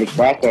Christ. Average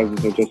class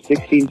sizes are just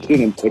 16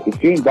 students, with the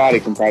student body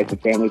comprised of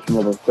families from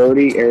over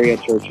 30 area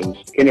churches.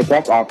 Kinder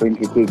Prep offerings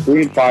include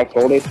 3 and 5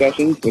 full-day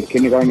sessions, with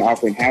kindergarten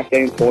offering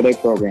half-day and full-day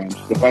programs.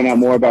 To find out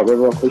more about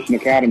Riverwalk Christian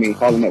Academy,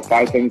 call them at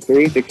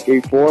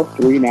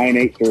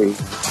 573-634-3983.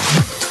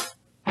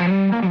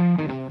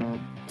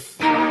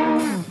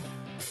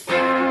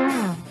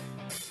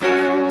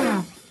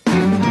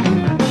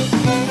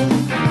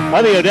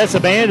 Well, the Odessa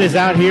Band is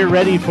out here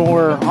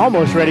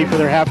almost ready for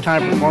their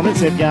halftime performance.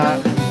 They've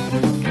got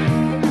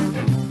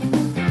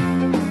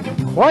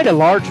quite a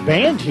large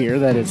band here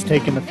that is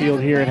taking the field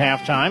here at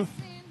halftime.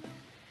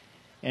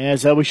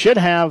 As we should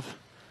have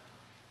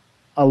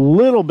a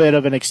little bit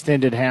of an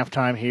extended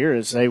halftime here,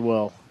 as they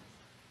will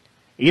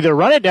either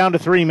run it down to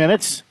 3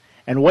 minutes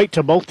and wait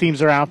till both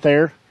teams are out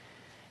there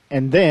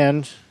and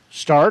then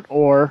start,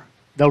 or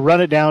they'll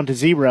run it down to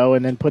 0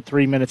 and then put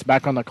 3 minutes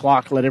back on the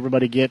clock, let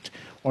everybody get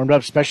warmed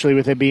up, especially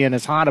with it being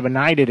as hot of a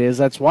night it is.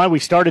 That's why we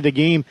started the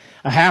game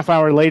a half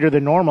hour later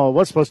than normal. It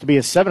was supposed to be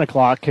a 7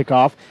 o'clock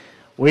kickoff.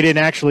 We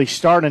didn't actually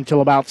start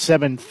until about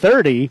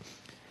 7:30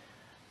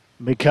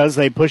 because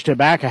they pushed it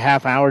back a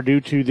half hour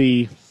due to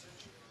the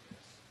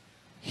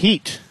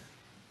heat,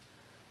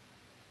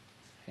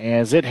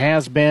 as it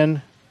has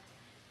been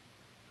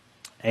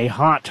a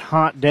hot,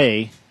 hot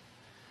day,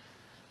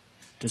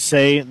 to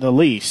say the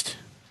least.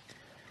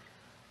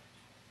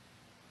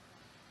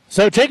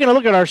 So taking a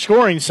look at our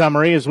scoring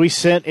summary as we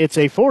sit, it's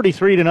a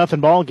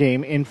 43-0 ball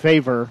game in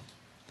favor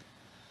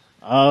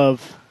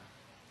of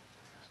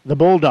the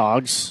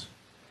Bulldogs.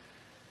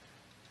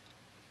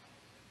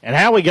 And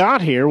how we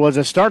got here was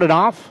it started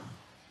off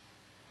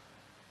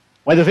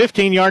with a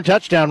 15-yard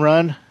touchdown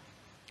run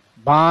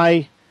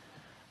by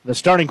the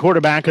starting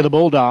quarterback of the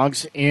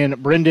Bulldogs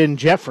in Brendan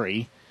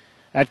Jeffrey.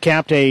 That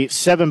capped a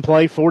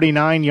 7-play,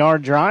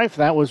 49-yard drive.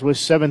 That was with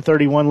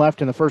 7:31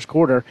 left in the first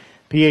quarter.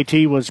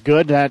 PAT was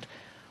good. That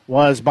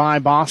was by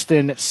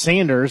Boston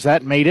Sanders.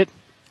 That made it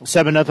a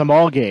 7-0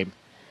 ball game.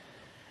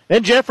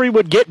 Then Jeffrey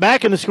would get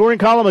back in the scoring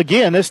column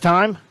again, this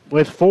time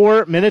with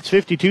 4 minutes,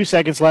 52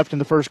 seconds left in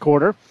the first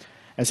quarter,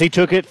 as he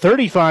took it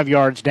 35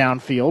 yards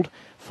downfield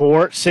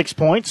for 6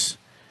 points.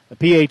 The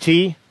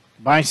PAT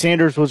by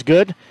Sanders was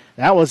good.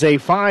 That was a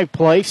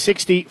 5-play,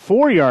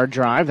 64-yard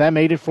drive. That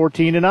made it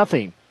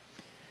 14-0.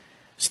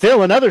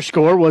 Still another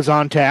score was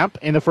on tap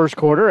in the first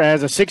quarter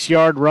as a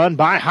 6-yard run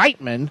by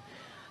Heitman.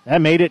 That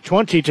made it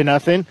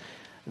 20-0.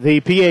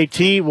 The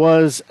PAT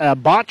was a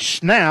botched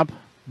snap,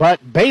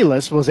 but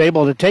Bayless was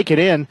able to take it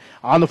in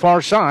on the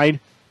far side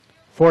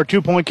for a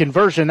 2-point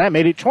conversion. That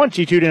made it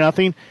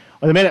 22-0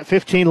 with a minute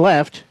 15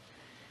 left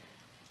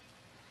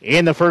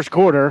in the first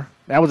quarter.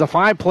 That was a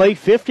 5-play,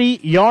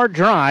 50-yard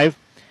drive.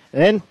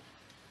 Then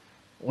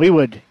we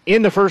would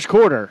end the first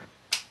quarter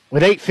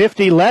with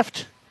 8:50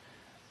 left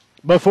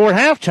before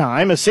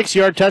halftime. A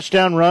 6-yard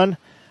touchdown run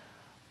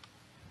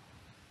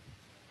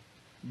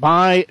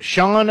by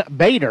Sean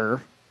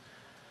Bader.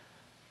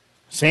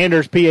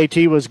 Sanders'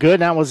 PAT was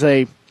good. That was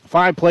a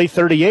 5-play,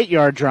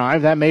 38-yard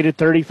drive. That made it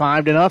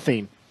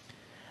 35-0.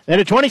 Then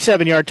a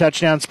 27-yard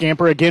touchdown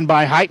scamper again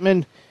by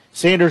Heitman.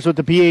 Sanders with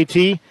the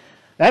PAT.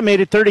 That made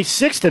it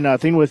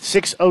 36-0 with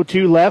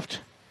 6:02 left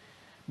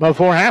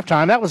before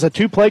halftime. That was a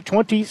 2-play,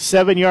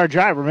 27-yard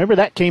drive. Remember,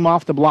 that came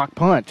off the block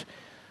punt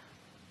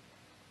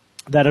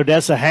that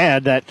Odessa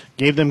had that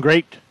gave them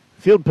great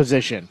field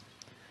position.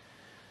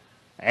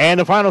 And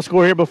the final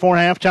score here before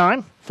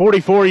halftime,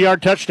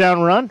 44-yard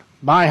touchdown run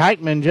by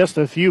Heitman just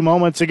a few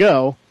moments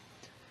ago,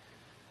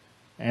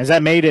 as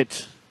that made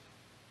it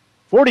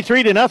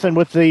 43-0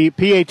 with the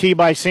PAT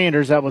by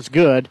Sanders. That was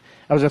good.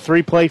 That was a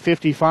 3-play,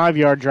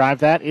 55-yard drive.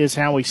 That is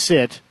how we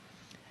sit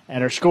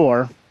at our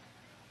score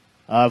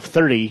of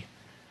 43-0.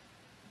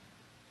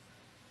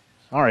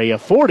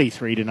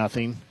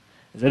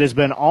 As it has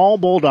been all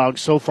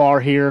Bulldogs so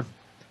far here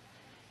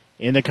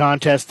in the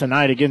contest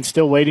tonight. Again,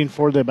 still waiting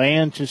for the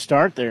band to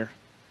start there.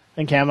 I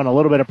think having a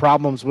little bit of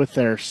problems with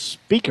their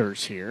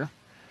speakers here.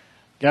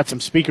 Got some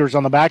speakers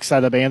on the backside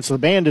of the band, so the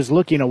band is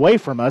looking away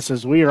from us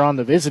as we are on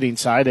the visiting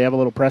side. They have a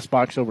little press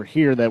box over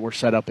here that we're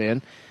set up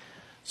in.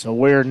 So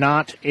we're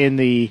not in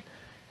the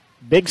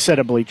big set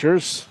of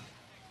bleachers.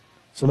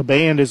 So the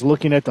band is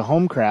looking at the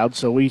home crowd,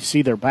 so we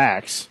see their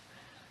backs.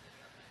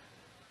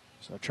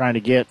 So trying to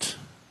get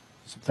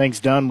some things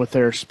done with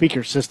their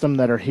speaker system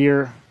that are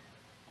here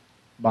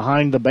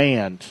behind the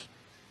band.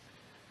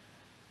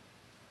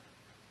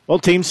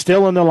 Both teams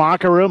still in the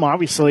locker room,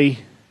 obviously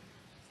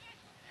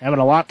having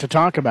a lot to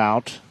talk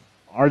about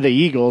are the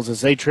Eagles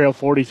as they trail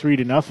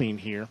 43-0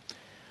 here.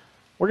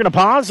 We're going to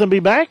pause and be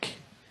back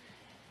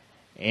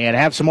and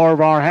have some more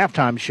of our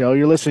halftime show.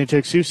 You're listening to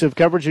exclusive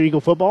coverage of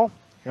Eagle football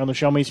here on the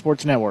Show Me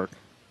Sports Network.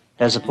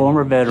 As a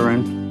former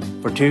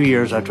veteran, for 2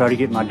 years I tried to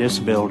get my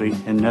disability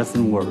and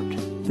nothing worked.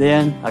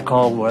 Then I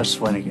called Wes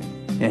Swanigan,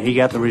 and he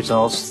got the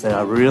results that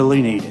I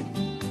really needed.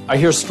 I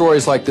hear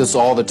stories like this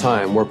all the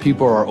time where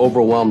people are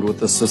overwhelmed with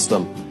the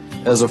system.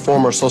 As a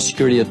former Social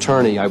Security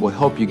attorney, I will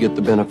help you get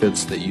the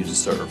benefits that you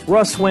deserve.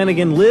 Russ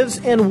Swanigan lives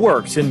and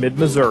works in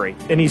mid-Missouri,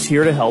 and he's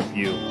here to help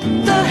you.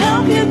 The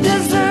help you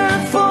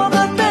deserve for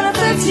the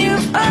benefits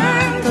you've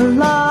earned. The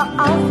law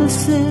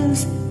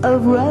offices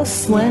of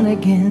Russ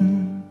Swanigan.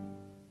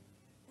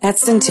 At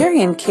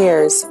Centurion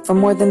Cares, for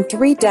more than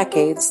 3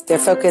 decades, their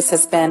focus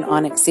has been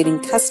on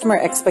exceeding customer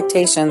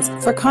expectations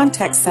for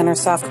contact center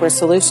software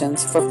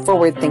solutions for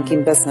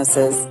forward-thinking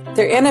businesses.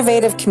 Their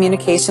innovative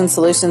communication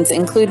solutions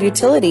include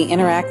utility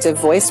interactive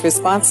voice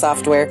response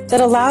software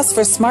that allows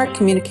for smart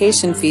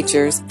communication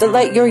features that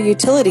let your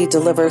utility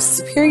deliver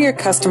superior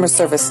customer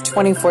service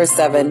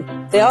 24/7.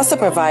 They also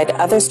provide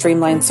other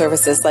streamlined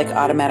services like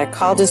automatic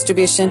call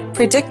distribution,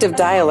 predictive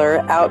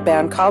dialer,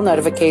 outbound call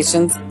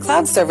notifications,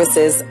 cloud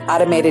services,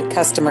 automated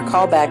customer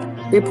callback,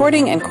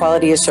 reporting, and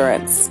quality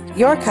assurance.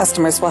 Your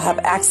customers will have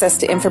access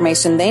to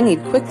information they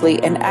need quickly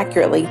and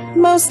accurately.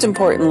 Most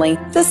importantly,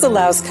 this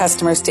allows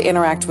customers to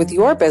interact with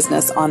your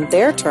business on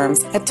their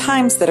terms at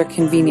times that are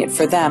convenient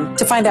for them.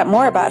 To find out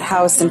more about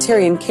how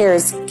Centurion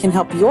Cares can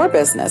help your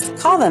business,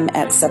 call them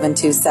at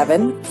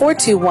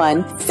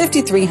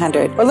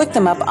 727-421-5300 or look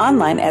them up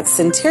online at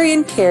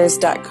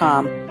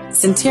centurioncares.com.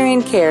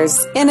 Centurion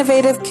Cares,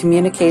 innovative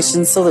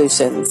communication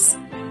solutions.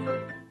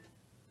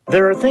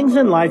 There are things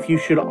in life you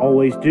should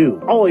always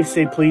do. Always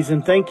say please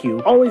and thank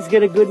you. Always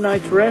get a good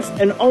night's rest,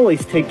 and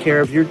always take care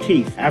of your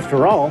teeth.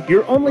 After all,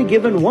 you're only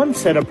given one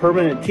set of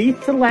permanent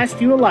teeth to last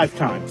you a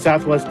lifetime.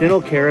 Southwest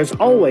Dental Care is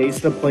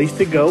always the place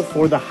to go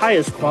for the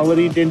highest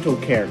quality dental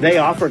care. They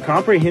offer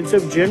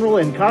comprehensive general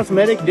and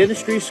cosmetic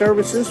dentistry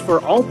services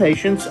for all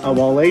patients of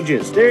all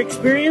ages. Their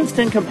experienced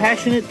and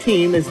compassionate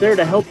team is there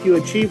to help you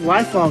achieve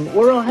lifelong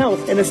oral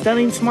health and a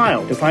stunning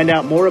smile. To find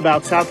out more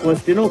about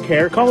Southwest Dental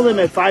Care, call them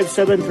at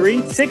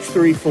 573-634-4909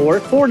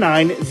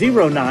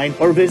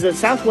 or visit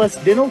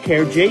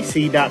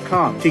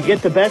southwestdentalcarejc.com. To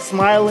get the best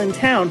smile in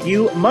town,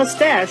 you must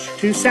dash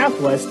to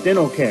Southwest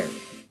Dental Care.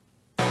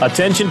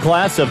 Attention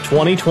class of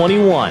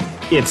 2021.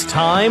 It's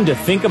time to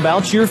think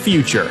about your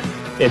future.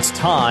 It's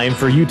time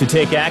for you to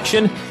take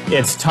action.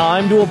 It's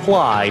time to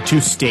apply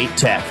to State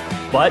Tech.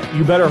 But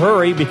you better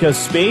hurry because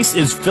space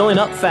is filling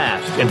up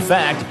fast. In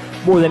fact,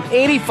 more than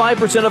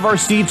 85% of our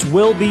seats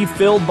will be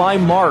filled by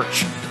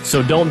March.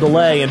 So don't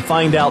delay and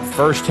find out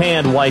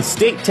firsthand why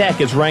State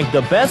Tech is ranked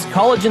the best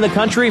college in the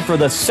country for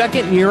the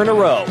second year in a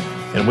row.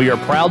 And we are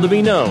proud to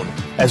be known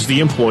as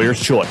the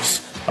employer's choice.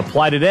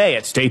 Apply today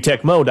at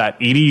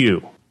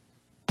statetechmo.edu.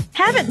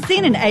 Haven't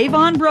seen an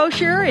Avon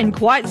brochure in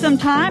quite some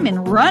time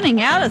and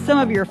running out of some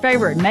of your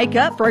favorite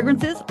makeup,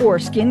 fragrances, or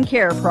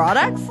skincare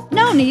products?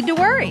 No need to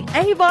worry.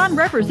 Avon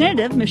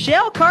representative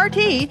Michelle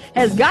Carty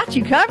has got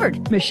you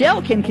covered.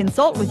 Michelle can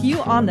consult with you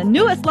on the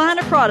newest line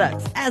of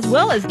products, as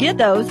well as get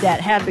those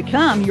that have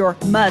become your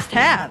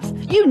must-haves.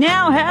 You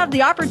now have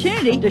the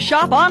opportunity to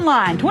shop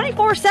online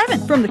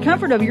 24/7 from the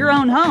comfort of your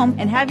own home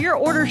and have your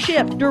order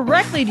shipped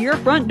directly to your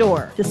front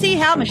door. To see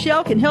how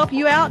Michelle can help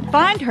you out,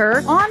 find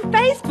her on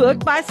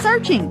Facebook by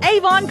searching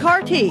Avon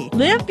Carty.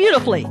 Live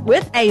beautifully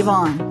with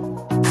Avon.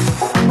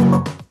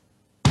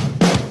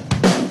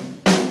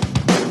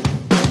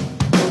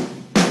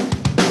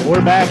 We're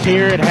back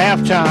here at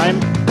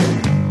halftime.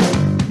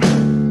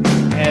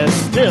 As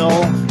still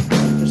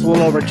just a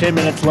little over 10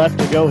 minutes left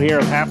to go here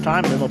at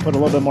halftime. Then we'll put a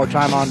little bit more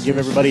time on, give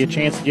everybody a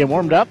chance to get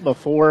warmed up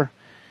before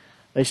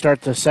they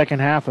start the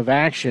second half of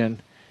action.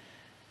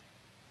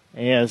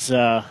 As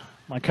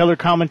my color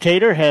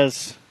commentator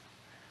has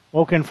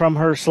woken from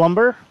her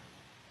slumber.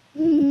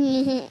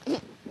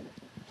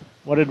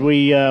 What'd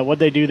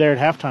they do there at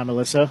halftime,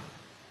 Alyssa?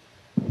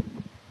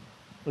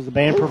 Was the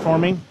band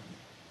performing?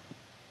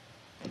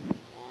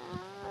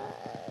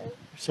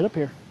 Sit up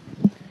here.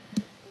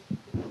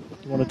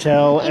 You want to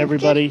tell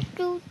everybody? I'm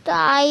too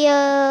tired.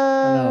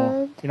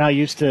 No, you're not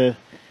used to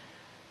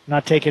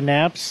not taking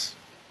naps.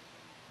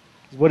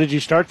 What did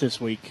you start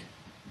this week?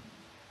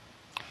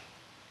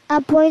 A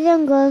Boys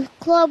and Girls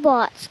Club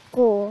at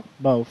school.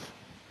 Both.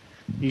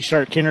 You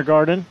start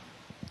kindergarten?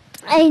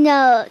 I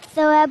know.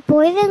 So at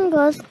Boys and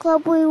Girls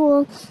Club, we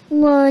will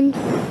learn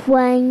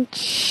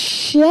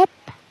friendship.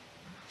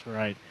 That's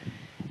right.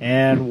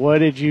 And what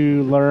did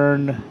you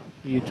learn?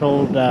 You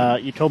told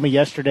me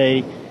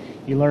yesterday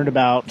you learned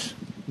about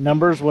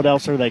numbers. What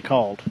else are they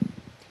called?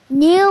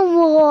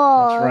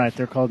 Numerals. That's right.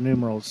 They're called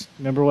numerals.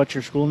 Remember what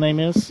your school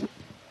name is?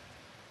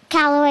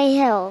 Callaway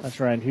Hills. That's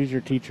right. And who's your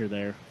teacher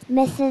there?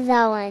 Mrs.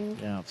 Owen.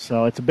 Yeah.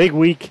 So it's a big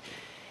week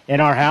in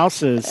our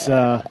house as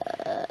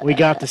we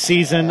got the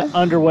season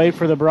underway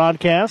for the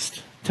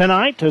broadcast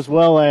tonight, as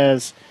well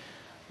as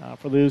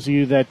for those of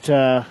you that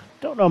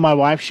don't know my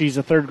wife, she's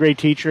a third grade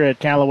teacher at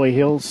Callaway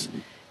Hills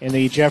in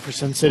the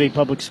Jefferson City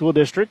Public School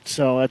District.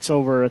 So it's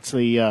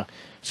the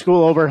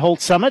school over at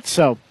Holt Summit.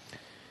 So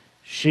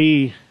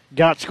she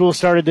got school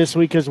started this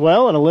week as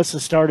well, and Alyssa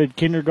started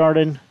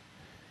kindergarten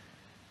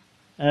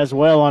as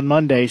well on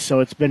Monday. So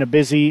it's been a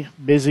busy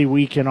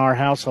week in our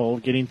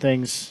household, getting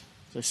things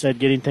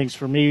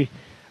for me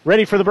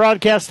ready for the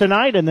broadcast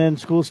tonight, and then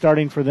school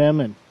starting for them.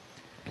 And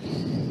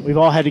we've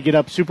all had to get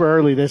up super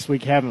early this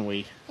week, haven't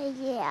we?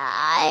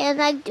 Yeah,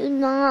 and I do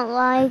not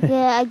like it.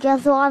 I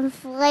just want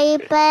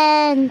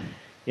sleeping.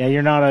 Yeah,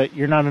 you're not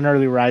an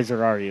early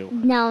riser, are you?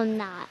 No, I'm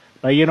not.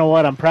 But you know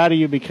what? I'm proud of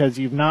you because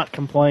you've not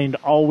complained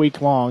all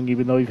week long,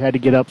 even though you've had to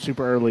get up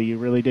super early. You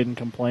really didn't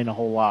complain a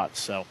whole lot,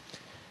 so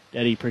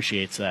Daddy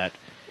appreciates that.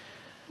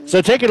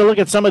 So taking a look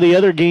at some of the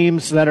other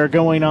games that are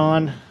going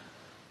on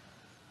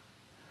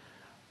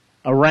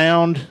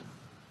around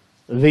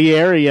the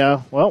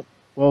area. Well,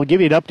 we'll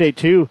give you an update,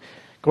 too.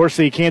 Of course,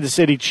 the Kansas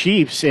City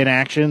Chiefs in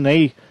action.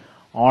 They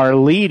are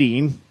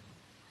leading.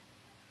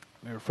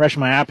 Let me refresh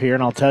my app here,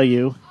 and I'll tell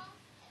you.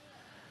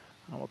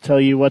 I will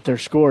tell you what their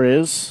score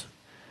is.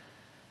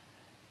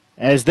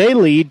 As they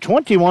lead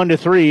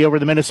 21-3 over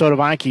the Minnesota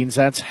Vikings.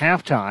 That's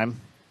halftime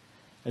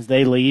as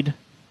they lead.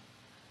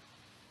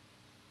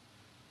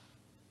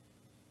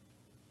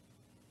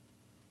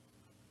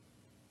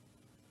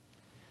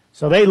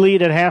 So they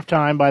lead at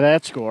halftime by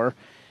that score.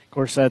 Of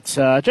course, that's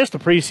just a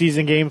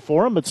preseason game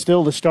for them, but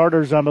still the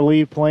starters, I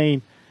believe,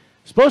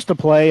 supposed to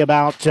play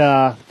about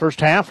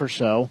first half or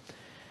so.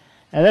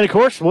 And then, of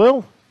course,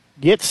 we'll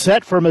get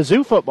set for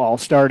Mizzou football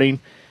starting.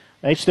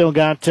 They've still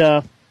got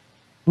a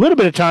little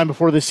bit of time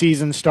before the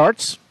season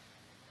starts,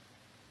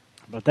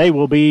 but they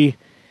will be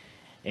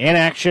in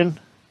action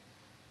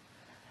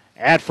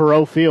at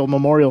Faurot Field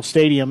Memorial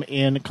Stadium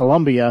in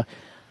Columbia.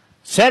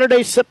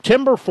 Saturday,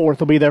 September 4th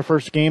will be their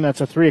first game. That's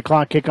a 3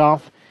 o'clock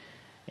kickoff,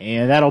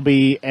 and that'll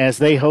be as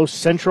they host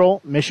Central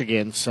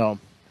Michigan. So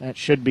that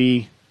should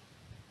be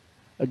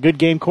a good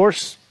game.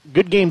 Course,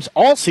 good games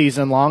all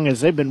season long as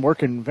they've been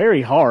working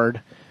very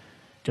hard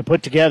to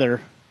put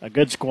together a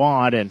good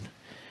squad. And,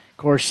 of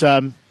course,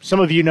 some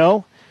of you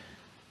know,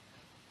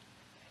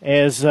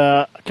 as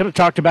I kind of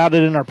talked about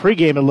it in our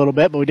pregame a little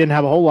bit, but we didn't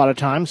have a whole lot of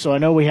time. So I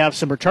know we have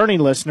some returning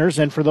listeners,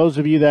 and for those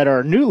of you that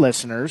are new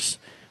listeners,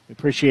 we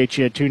appreciate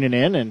you tuning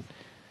in. And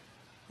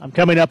I'm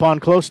coming up on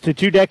close to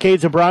 2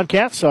 decades of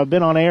broadcast, so I've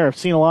been on air. I've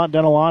seen a lot,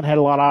 done a lot, had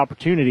a lot of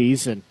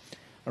opportunities, and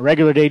a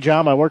regular day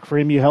job. I work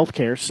for MU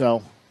Healthcare,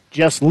 so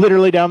just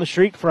literally down the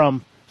street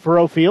from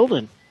Faurot Field,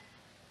 and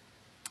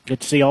get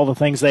to see all the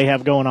things they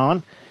have going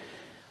on.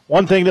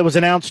 One thing that was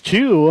announced,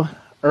 too,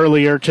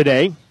 earlier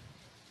today,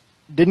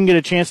 didn't get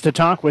a chance to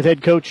talk with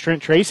head coach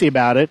Trent Tracy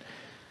about it,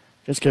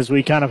 just because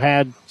we kind of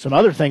had some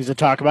other things to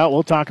talk about.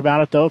 We'll talk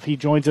about it, though, if he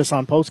joins us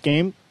on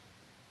postgame,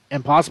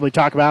 and possibly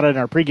talk about it in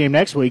our pregame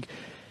next week,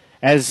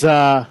 as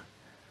the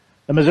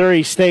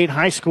Missouri State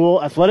High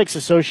School Athletics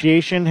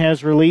Association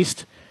has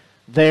released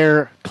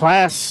their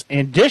class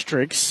and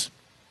districts.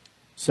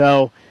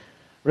 So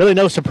really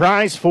no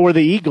surprise for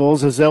the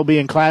Eagles as they'll be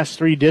in Class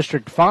 3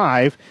 District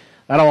 5.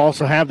 That'll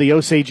also have the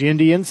Osage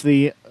Indians,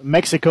 the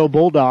Mexico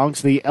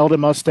Bulldogs, the Eldon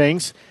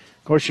Mustangs,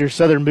 of course your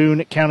Southern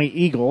Boone County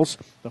Eagles,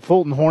 the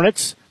Fulton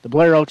Hornets, the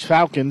Blair Oaks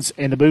Falcons,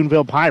 and the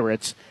Booneville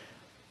Pirates.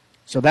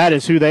 So that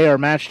is who they are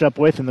matched up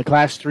with in the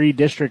Class 3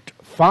 District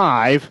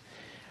 5.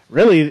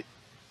 Really,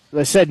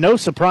 they said no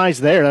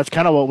surprise there. That's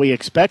kind of what we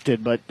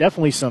expected, but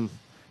definitely some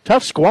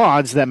tough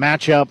squads that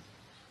match up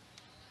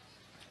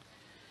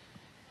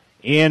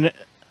in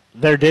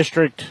their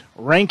district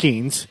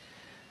rankings.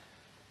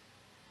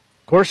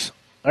 Of course,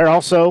 they're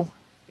also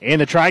in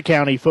the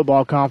Tri-County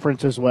Football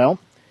Conference as well.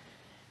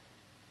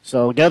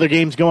 So the other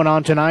games going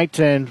on tonight,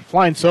 and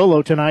Flying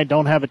Solo tonight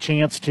don't have a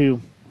chance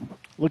to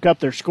look up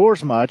their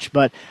scores much,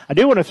 but I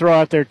do want to throw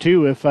out there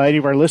too, if any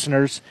of our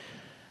listeners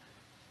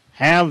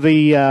have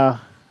the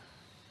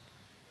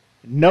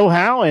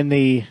know-how and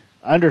the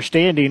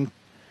understanding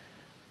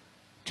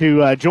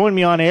to join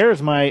me on air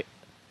as my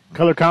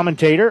color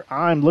commentator.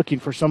 I'm looking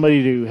for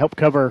somebody to help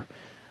cover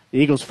the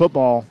Eagles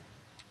football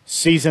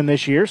season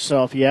this year.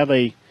 So if you have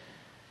a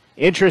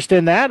interest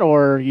in that,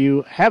 or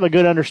you have a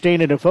good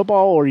understanding of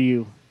football, or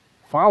you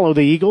follow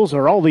the Eagles,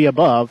 or all the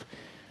above,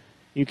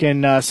 you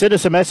can send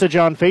us a message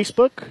on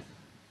Facebook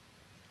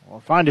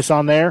or find us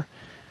on there.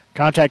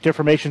 Contact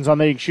information's on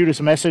there. You can shoot us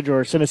a message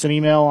or send us an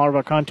email. All of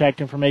our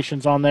contact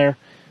information's on there.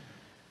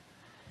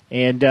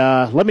 And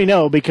let me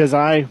know, because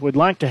I would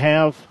like to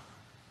have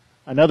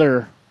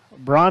another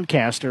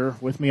broadcaster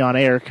with me on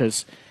air,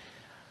 because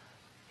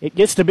it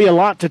gets to be a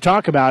lot to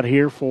talk about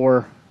here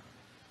for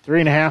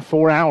 3.5,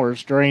 4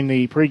 hours during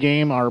the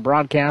pregame, our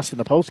broadcast, and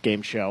the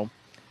postgame show.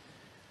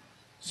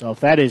 So if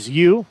that is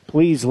you,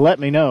 please let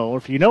me know.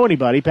 If you know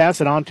anybody,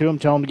 pass it on to them.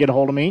 Tell them to get a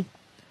hold of me.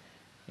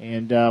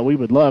 And we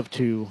would love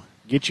to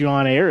get you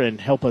on air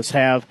and help us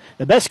have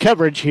the best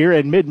coverage here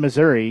in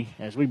mid-Missouri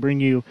as we bring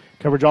you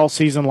coverage all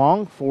season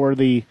long for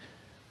the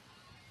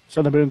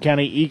Southern Boone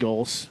County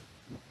Eagles.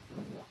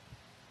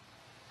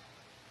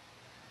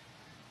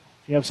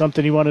 You have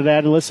something you wanted to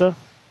add, Alyssa?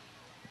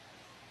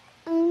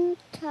 I'm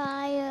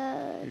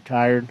tired. You're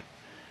tired?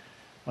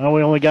 Well,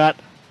 we only got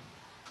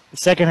the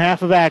second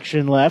half of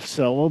action left,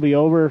 so we'll be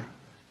over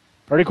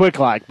pretty quick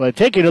like. But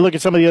taking a look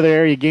at some of the other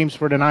area games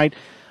for tonight,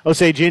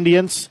 Osage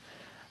Indians,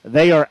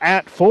 they are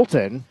at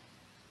Fulton.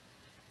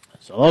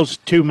 So those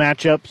two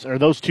matchups, or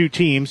those two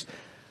teams,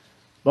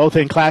 both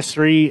in Class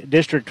 3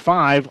 District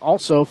 5,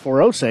 also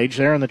for Osage.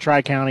 They're in the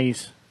Tri-County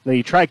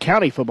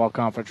Football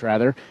Conference,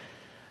 rather.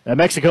 The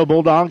Mexico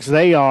Bulldogs,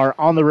 they are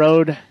on the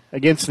road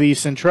against the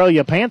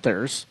Centralia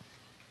Panthers.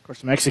 Of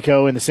course,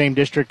 Mexico in the same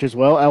district as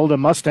well. Eldon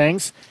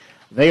Mustangs,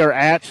 they are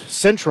at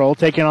Central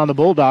taking on the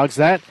Bulldogs.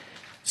 That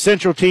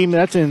Central team,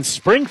 that's in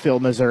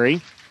Springfield,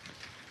 Missouri.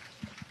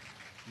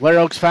 Blair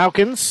Oaks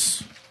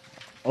Falcons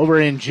over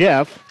in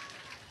Jeff.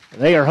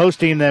 They are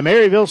hosting the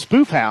Maryville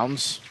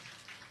Spoofhounds.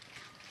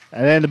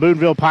 And then the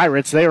Booneville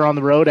Pirates, they are on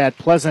the road at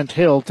Pleasant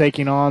Hill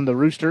taking on the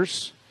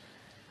Roosters.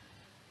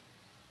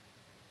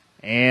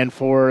 And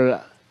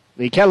for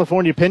the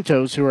California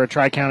Pintos, who are a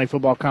Tri-County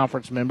Football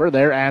Conference member,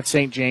 they're at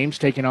St. James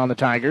taking on the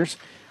Tigers.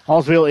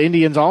 Hallsville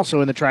Indians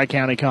also in the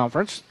Tri-County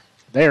Conference.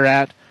 They're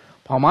at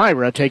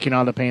Palmyra taking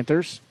on the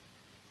Panthers.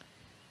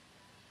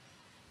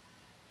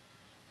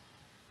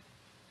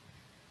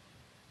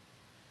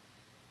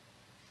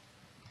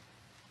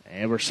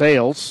 And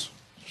Versailles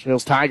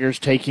Tigers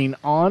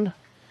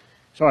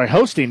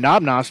hosting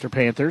Knob-Noster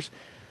Panthers.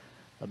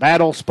 The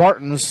Battle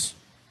Spartans,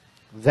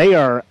 they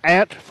are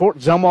at Fort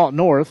Zumwalt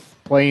North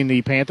playing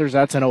the Panthers.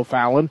 That's in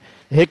O'Fallon.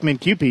 The Hickman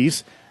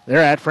Cupies, they're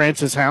at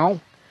Francis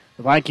Howell.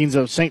 The Vikings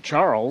of St.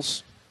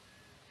 Charles,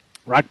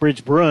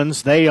 Rockbridge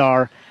Bruins, they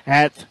are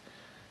at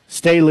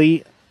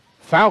Staley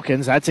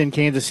Falcons. That's in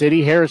Kansas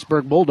City.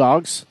 Harrisburg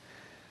Bulldogs,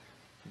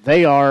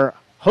 they are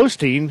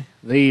hosting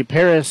the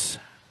Paris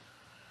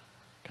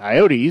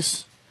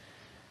Coyotes.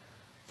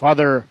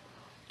 Father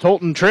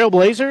Tolton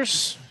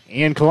Trailblazers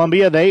in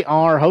Columbia, they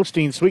are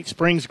hosting Sweet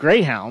Springs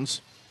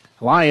Greyhounds.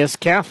 Elias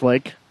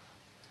Catholic,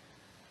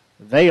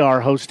 they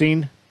are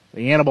hosting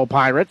the Hannibal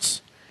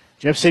Pirates.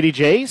 Jeff City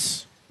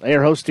Jays, they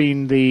are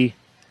hosting the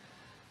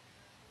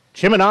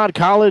Chaminade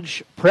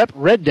College Prep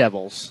Red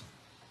Devils.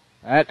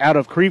 That out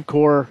of Creve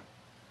Coeur,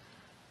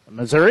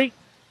 Missouri.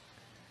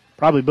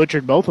 Probably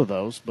butchered both of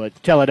those,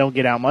 but tell I don't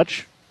get out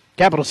much.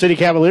 Capital City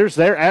Cavaliers,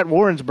 they're at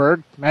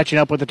Warrensburg, matching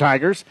up with the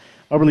Tigers.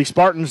 Moberly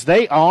Spartans,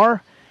 they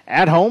are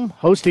at home,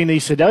 hosting the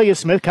Sedalia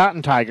Smith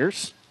Cotton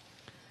Tigers.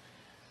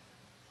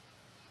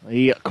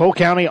 The Cole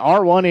County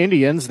R1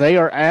 Indians, they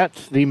are at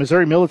the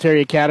Missouri Military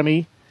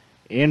Academy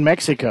in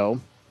Mexico.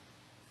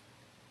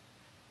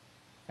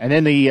 And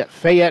then the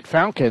Fayette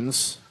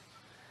Falcons,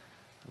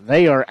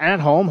 they are at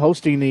home,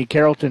 hosting the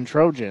Carrollton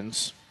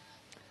Trojans.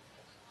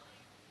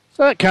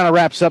 So that kind of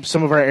wraps up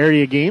some of our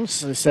area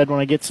games. As I said, when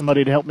I get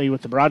somebody to help me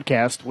with the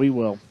broadcast, we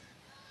will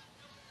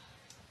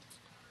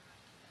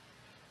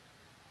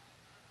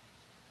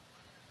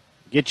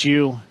get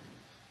you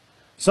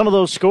some of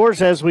those scores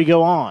as we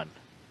go on.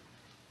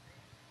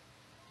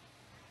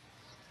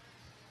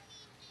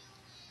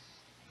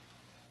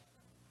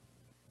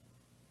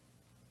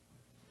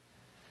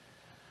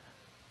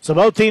 So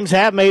both teams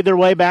have made their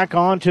way back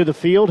onto the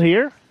field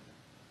here.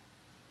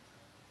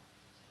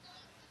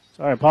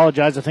 Sorry, I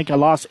apologize. I think I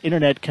lost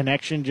internet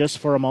connection just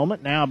for a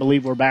moment. Now I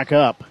believe we're back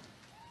up.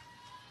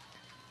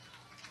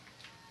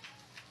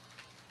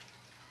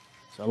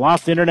 So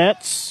lost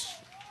internet.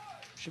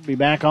 Should be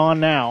back on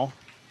now.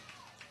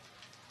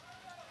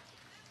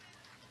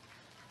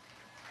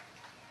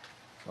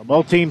 So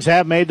both teams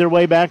have made their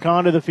way back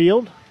onto the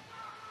field.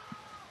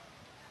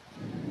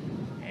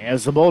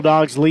 As the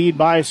Bulldogs lead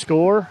by a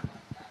score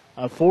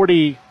of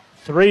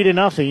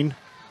 43-0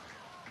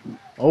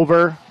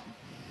 over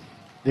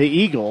the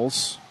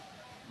Eagles.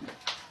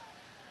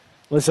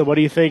 Listen, what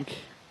do you think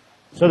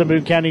Southern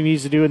Boone County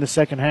needs to do in the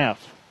second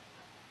half?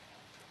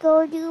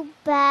 Go to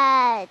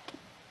bed.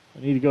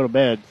 They need to go to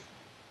bed.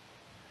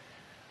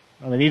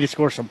 Well, they need to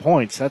score some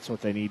points. That's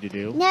what they need to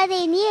do. No,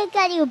 they need to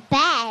go to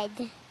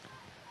bed.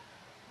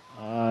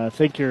 I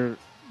think you're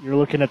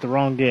looking at the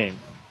wrong game.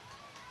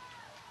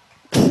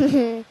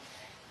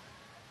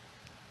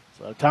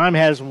 So time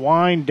has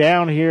wind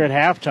down here at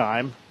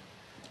halftime.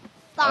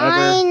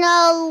 Finally.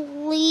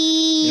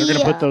 You're going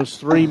to put those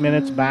 3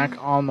 minutes back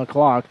on the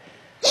clock.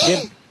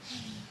 Again,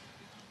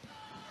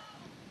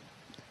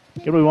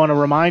 we want to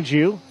remind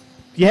you,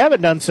 if you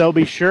haven't done so,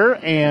 be sure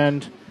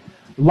and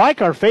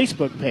like our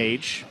Facebook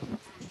page.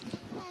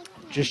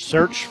 Just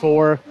search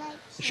for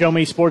Show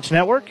Me Sports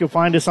Network. You'll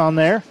find us on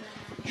there.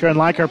 Sure and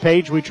like our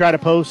page. We try to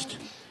post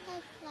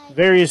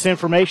various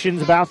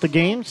informations about the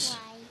games.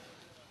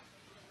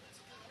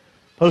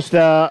 Post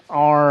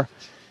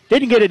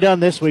didn't get it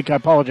done this week, I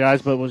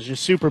apologize, but was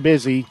just super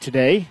busy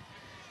today.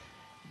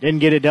 Didn't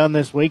get it done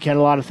this week, had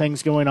a lot of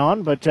things going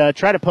on, but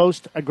try to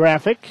post a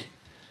graphic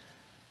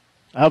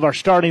of our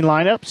starting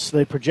lineups,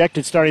 the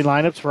projected starting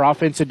lineups for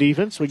offense and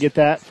defense. We get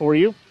that for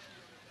you.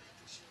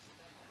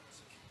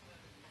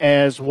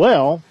 As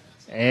well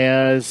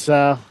as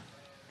try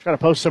to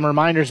post some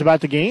reminders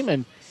about the game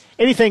and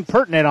anything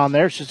pertinent on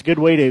there. It's just a good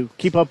way to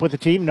keep up with the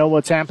team, know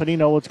what's happening,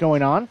 know what's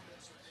going on.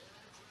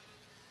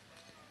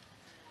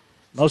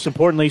 Most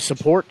importantly,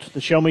 support the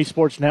Show Me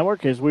Sports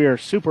Network, as we are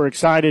super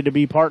excited to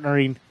be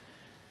partnering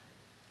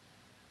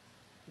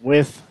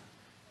with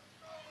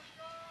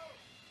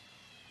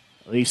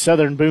the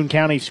Southern Boone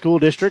County School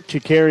District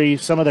to carry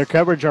some of their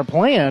coverage. Our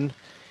plan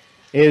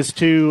is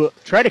to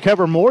try to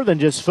cover more than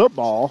just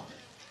football.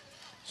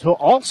 So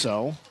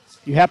also,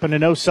 if you happen to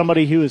know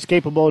somebody who is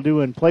capable of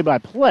doing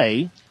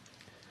play-by-play,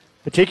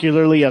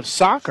 particularly of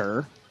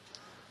soccer,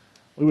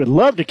 we would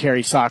love to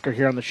carry soccer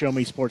here on the Show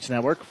Me Sports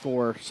Network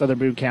for Southern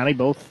Boone County,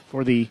 both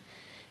for the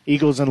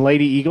Eagles and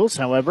Lady Eagles.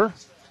 However,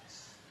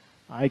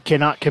 I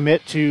cannot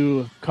commit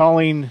to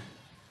calling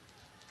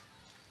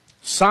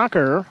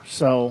soccer,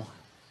 so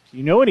if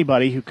you know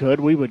anybody who could,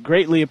 we would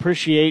greatly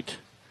appreciate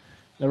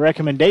the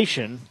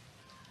recommendation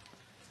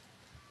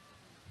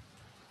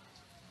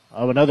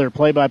of another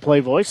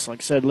play-by-play voice. Like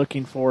I said,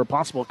 looking for a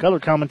possible color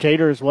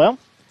commentator as well.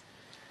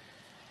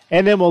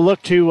 And then we'll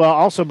look to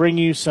also bring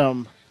you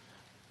some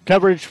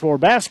coverage for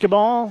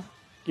basketball,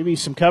 give you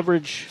some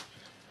coverage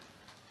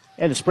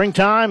in the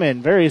springtime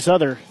and various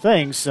other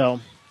things.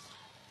 So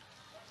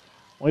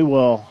we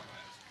will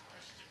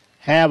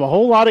have a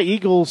whole lot of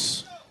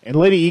Eagles and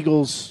Lady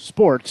Eagles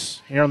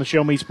sports here on the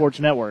Show Me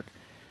Sports Network.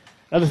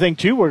 Another thing,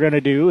 too, we're going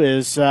to do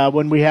is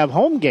when we have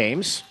home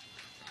games,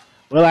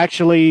 we'll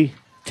actually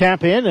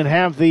tap in and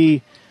have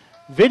the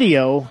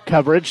video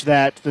coverage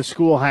that the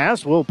school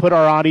has. We'll put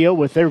our audio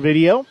with their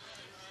video,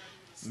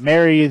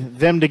 marry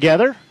them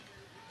together.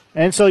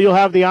 And so you'll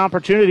have the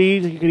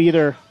opportunity, you can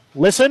either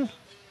listen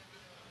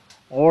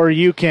or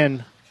you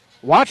can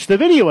watch the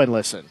video and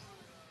listen.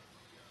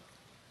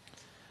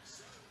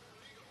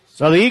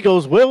 So the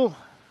Eagles will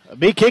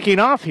be kicking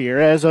off here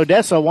as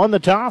Odessa won the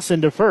toss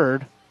and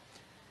deferred.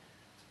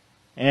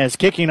 As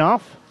kicking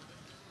off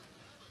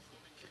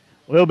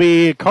will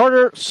be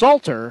Carter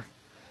Salter,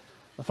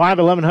 the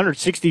 5'11",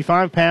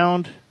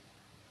 165-pound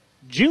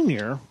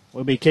junior,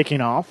 will be kicking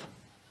off.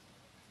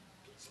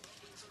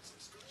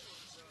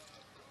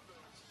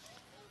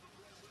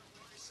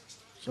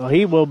 So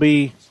he will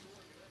be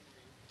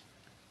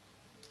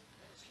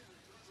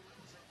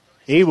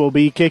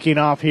kicking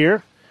off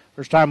here.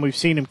 First time we've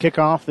seen him kick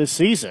off this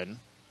season.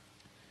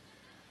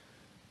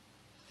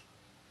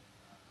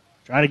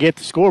 Trying to get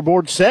the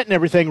scoreboard set and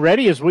everything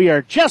ready as we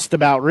are just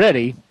about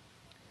ready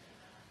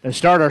to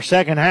start our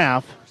second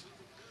half.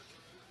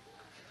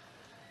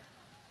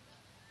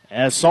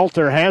 As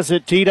Salter has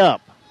it teed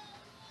up.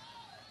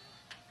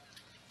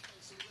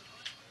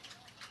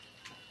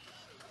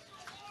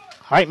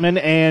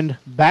 Heitman and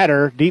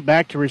Batter deep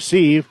back to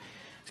receive.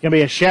 It's going to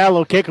be a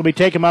shallow kick. Will be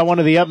taken by one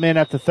of the up men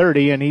at the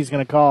 30, and he's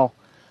going to call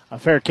a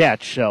fair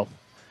catch. So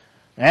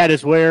that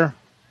is where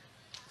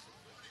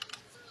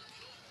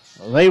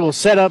they will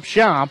set up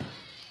shop.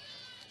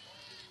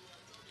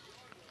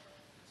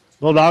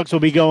 Bulldogs will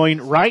be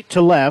going right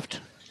to left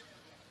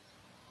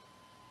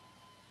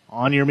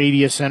on your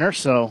media center,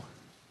 so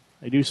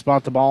they do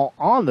spot the ball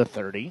on the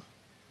 30.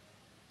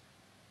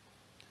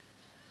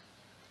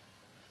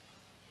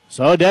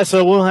 So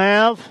Odessa will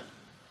have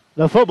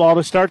the football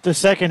to start the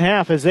second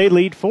half as they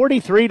lead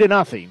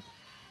 43-0.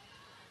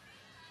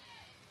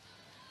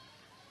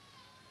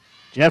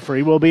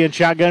 Jeffrey will be in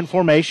shotgun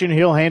formation.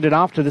 He'll hand it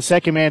off to the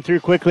second man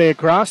through quickly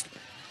across.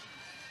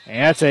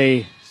 And that's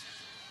a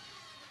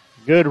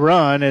good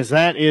run as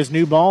that is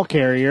new ball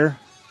carrier.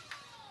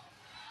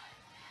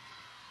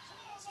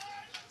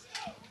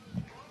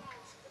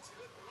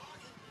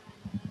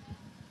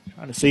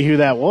 Trying to see who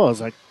that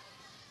was. I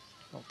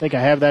don't think I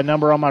have that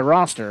number on my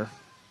roster.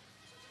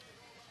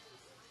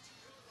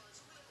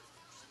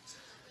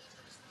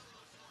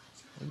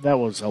 That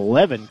was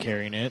 11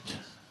 carrying it.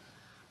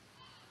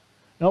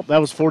 Nope, that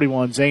was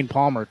 41. Zane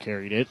Palmer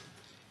carried it.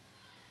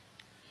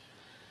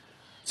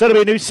 So it'll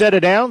be a new set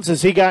of downs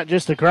as he got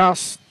just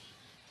across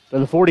to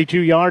the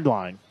 42-yard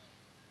line.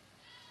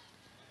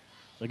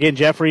 Again,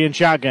 Jeffrey in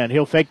shotgun.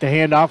 He'll fake the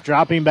handoff,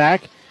 dropping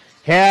back.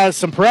 Has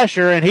some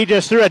pressure, and he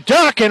just threw a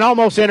duck and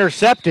almost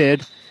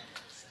intercepted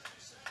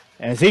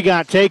as he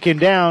got taken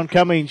down,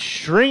 coming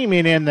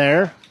streaming in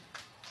there.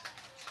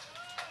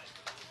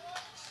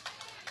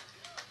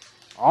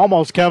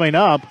 Almost coming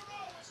up.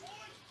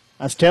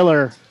 That's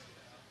Taylor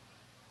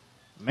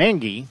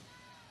Mangy.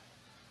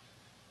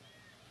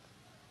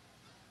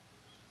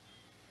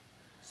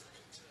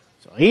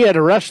 So he had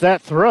to rush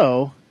that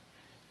throw,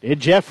 did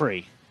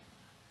Jeffrey.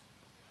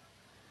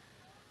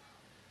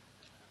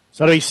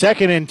 So it'll be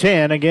 2nd and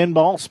 10. Again,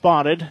 ball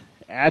spotted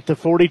at the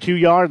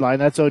 42-yard line.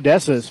 That's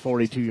Odessa's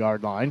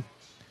 42-yard line.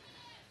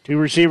 Two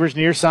receivers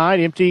near side,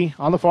 empty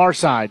on the far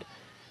side.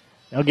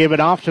 They'll give it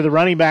off to the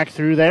running back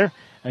through there.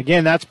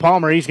 Again, that's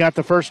Palmer. He's got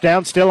the first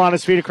down, still on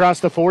his feet across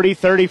the 40,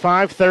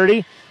 35,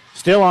 30.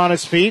 Still on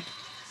his feet.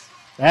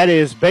 That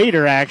is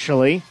Bader,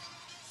 actually.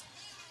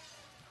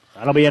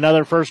 That'll be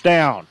another first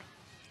down.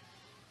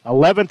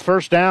 11th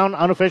first down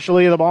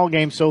unofficially of the ball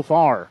game so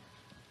far.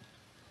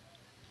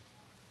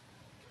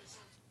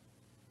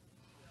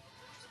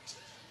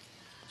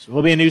 So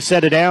will be a new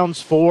set of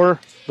downs for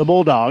the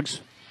Bulldogs.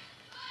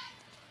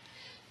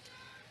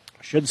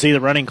 Should see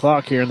the running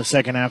clock here in the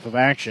second half of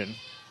action.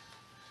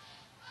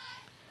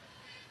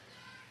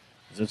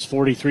 As it's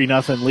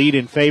 43-0 lead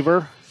in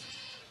favor.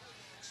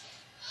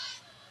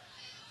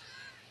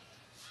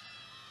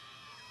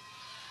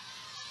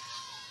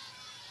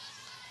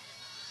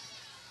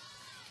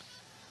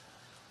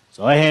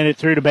 So I hand it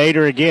through to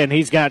Bader again.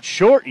 He's got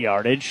short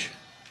yardage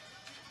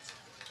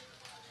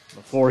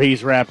before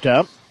he's wrapped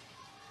up.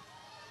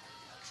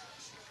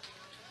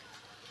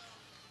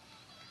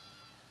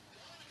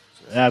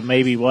 So that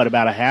maybe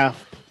about a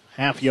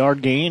half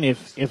yard gain,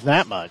 if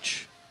that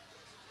much.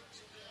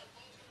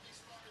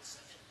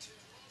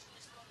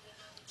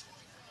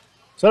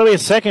 So it'll be a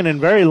 2nd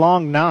and very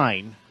long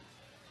 9.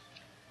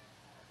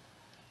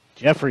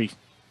 Jeffrey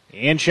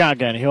in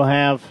shotgun. He'll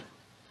have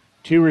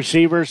two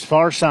receivers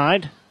far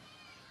side.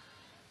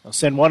 They'll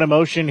send one in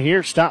motion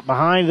here. Stop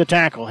behind the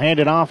tackle. Hand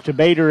it off to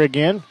Bader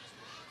again.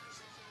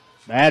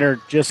 Bader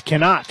just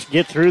cannot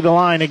get through the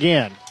line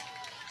again.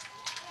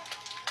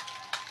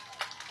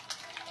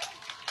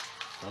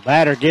 So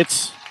Bader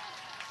gets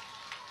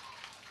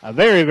a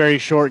very, very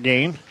short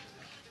gain.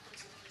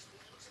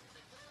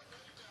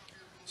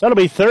 So it'll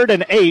be 3rd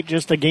and 8,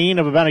 just a gain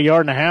of about 1.5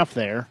 yards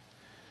there.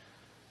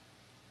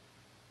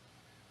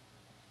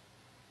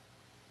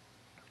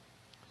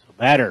 So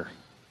Bader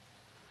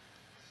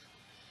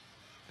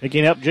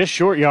picking up just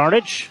short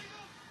yardage.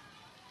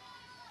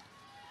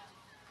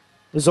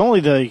 This is only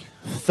the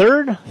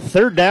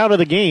third down of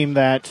the game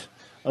that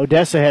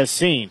Odessa has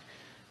seen.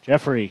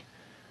 Jeffrey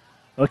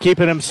will keep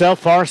it himself,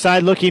 far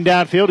side looking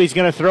downfield. He's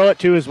going to throw it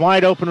to his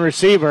wide open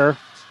receiver.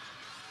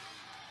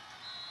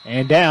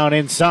 And down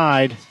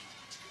inside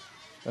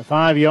the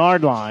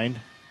 5-yard line.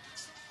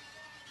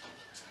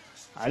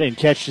 I didn't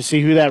catch to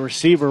see who that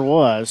receiver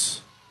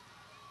was.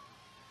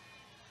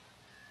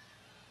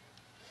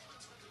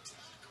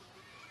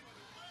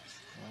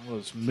 That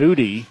was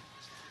Moody.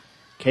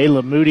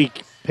 Caleb Moody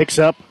picks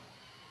up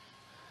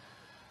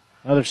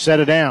another set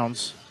of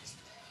downs.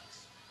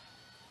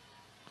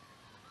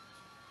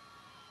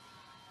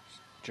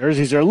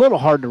 Jerseys are a little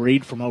hard to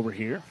read from over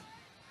here.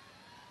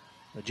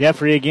 But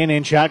Jeffrey again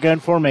in shotgun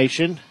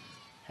formation.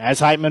 Has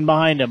Heitman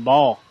behind him.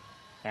 Ball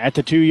at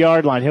the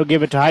 2-yard line. He'll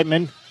give it to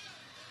Heitman.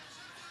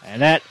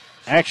 And that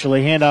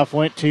actually handoff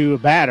went to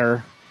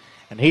Bader.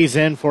 And he's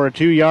in for a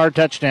 2-yard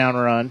touchdown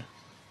run.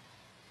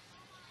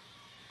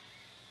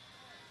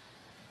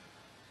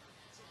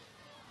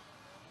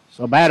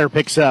 So Bader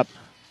picks up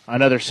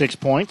another 6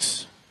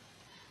 points.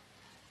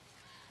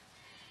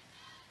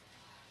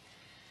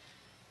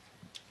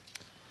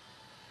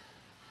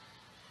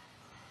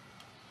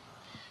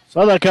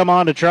 So they'll come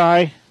on to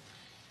try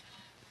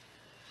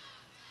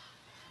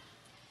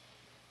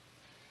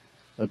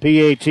the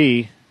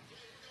PAT.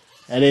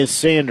 That is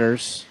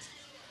Sanders.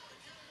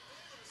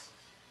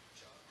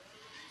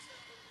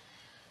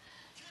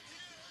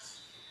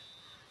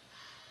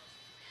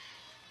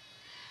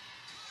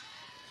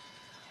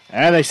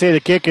 And they say the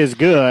kick is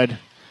good.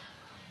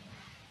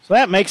 So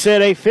that makes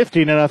it a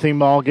 50-0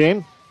 ball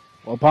game.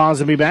 We'll pause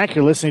and be back.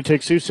 You're listening to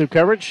exclusive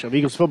coverage of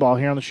Eagles football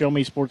here on the Show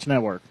Me Sports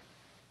Network.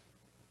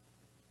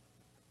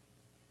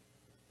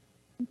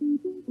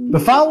 The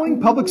following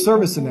public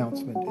service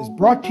announcement is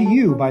brought to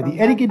you by the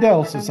Eddie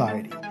Gaedel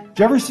Society,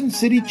 Jefferson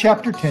City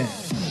Chapter 10,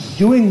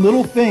 doing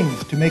little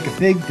things to make a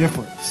big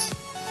difference.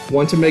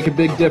 Want to make a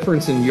big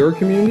difference in your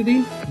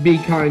community? Be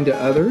kind to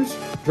others,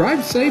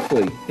 drive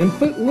safely, and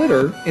put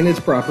litter in its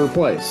proper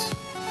place.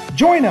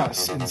 Join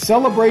us in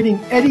celebrating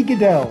Eddie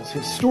Gaedel's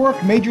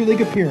historic Major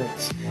League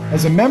appearance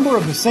as a member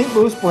of the St.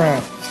 Louis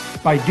Browns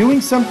by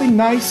doing something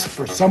nice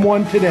for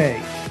someone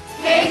today.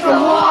 Take a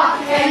walk,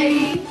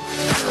 Eddie.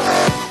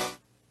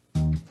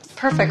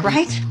 Perfect,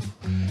 right?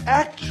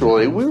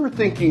 Actually, we were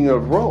thinking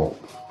of Rome.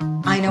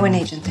 I know an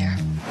agent there.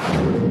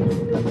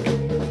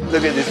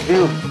 Look at this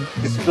view.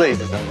 This place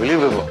is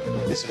unbelievable.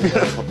 It's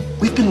beautiful.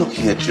 We've been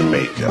looking at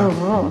Jamaica.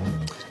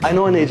 I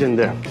know an agent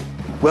there.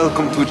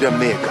 Welcome to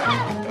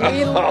Jamaica.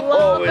 We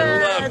love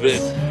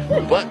it.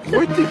 But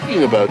we're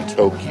thinking about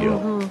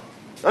Tokyo.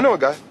 I know a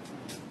guy.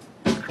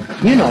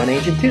 You know an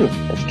agent too.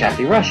 That's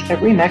Kathy Rush at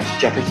RE/MAX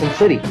Jefferson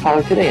City.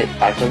 Call her today at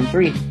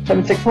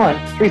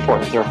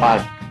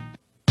 573-761-3405.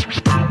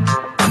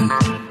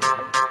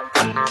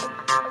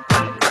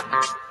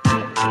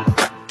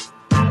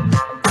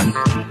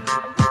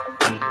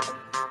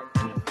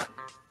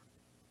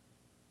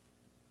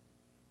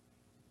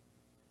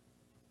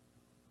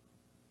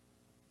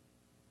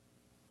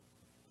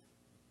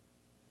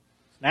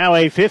 Now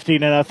a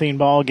 50-0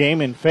 ball game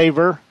in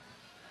favor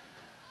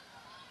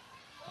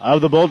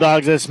of the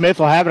Bulldogs as Smith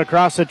will have it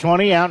across the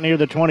 20, out near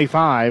the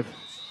 25.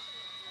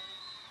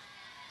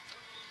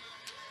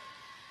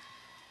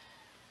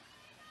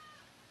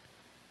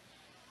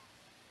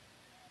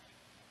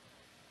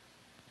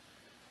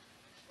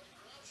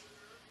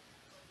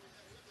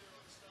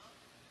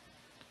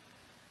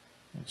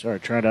 Sorry,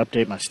 trying to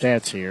update my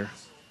stats here.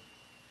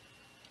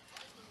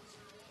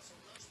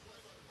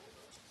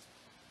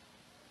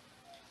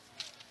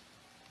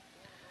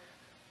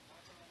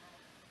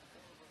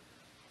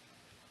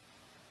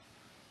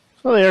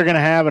 So they are going to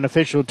have an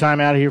official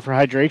timeout here for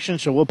hydration,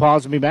 so we'll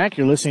pause and be back.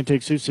 You're listening to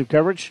exclusive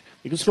coverage,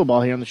 Eagles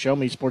football here on the Show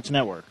Me Sports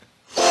Network.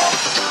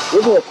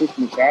 Riverwalk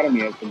Christian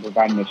Academy has been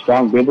providing a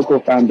strong biblical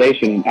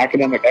foundation and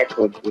academic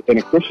excellence within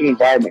a Christian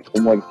environment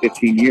for more than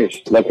 15 years.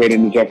 Located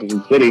in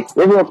Jefferson City,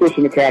 Riverwalk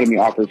Christian Academy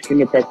offers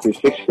kindergarten through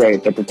 6th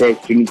grade that prepares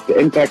students to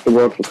impact the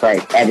world for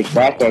Christ. Average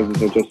class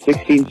sizes are just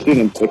 16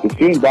 students, with the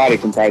student body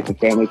comprised of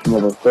families from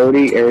over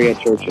 30 area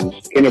churches.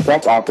 Kinder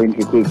Prep offerings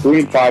include 3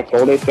 and 5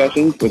 full-day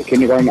sessions, with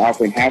kindergarten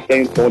offering half-day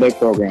and full-day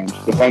programs.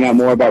 To find out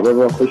more about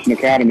Riverwalk Christian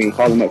Academy,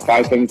 call them at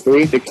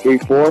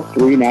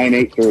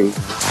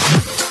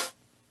 573-634-3983.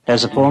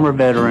 As a former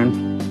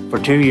veteran, for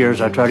 2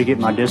 years I tried to get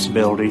my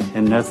disability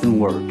and nothing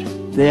worked.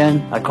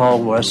 Then I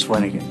called Wes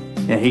Swanigan,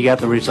 and he got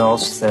the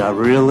results that I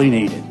really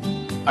needed.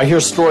 I hear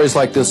stories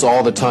like this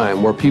all the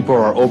time where people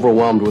are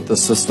overwhelmed with the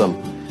system.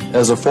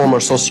 As a former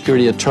Social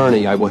Security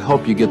attorney, I will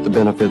help you get the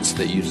benefits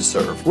that you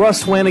deserve.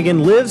 Russ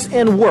Swanigan lives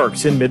and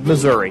works in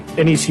mid-Missouri,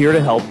 and he's here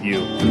to help you.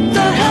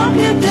 The help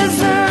you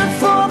deserve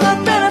for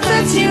the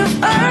benefits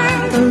you've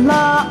earned. The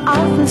law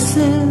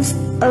offices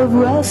of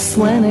Russ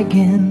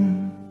Swanigan.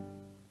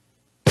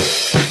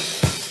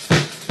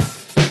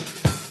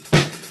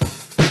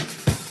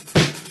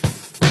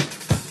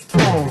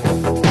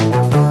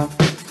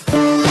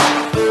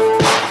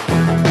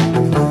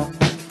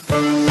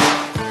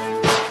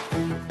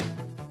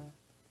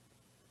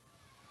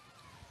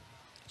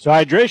 So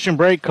hydration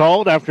break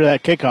called after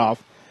that kickoff.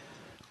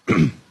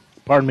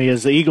 Pardon me,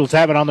 as the Eagles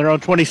have it on their own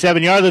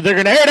 27-yard that they're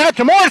going to air it out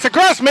to Morris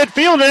across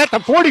midfield and at the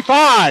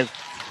 45.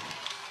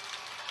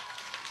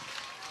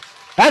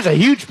 That's a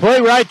huge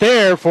play right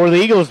there for the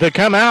Eagles to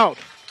come out.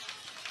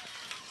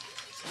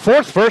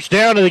 4th first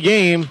down of the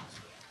game.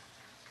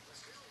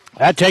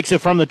 That takes it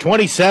from the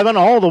 27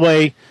 all the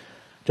way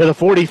to the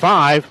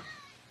 45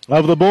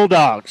 of the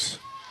Bulldogs.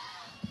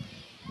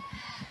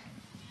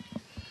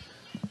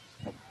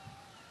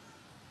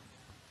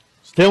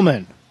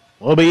 Stillman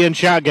will be in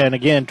shotgun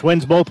again.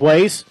 Twins both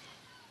ways.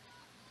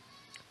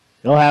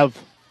 He'll have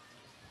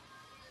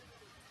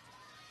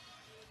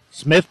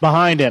Smith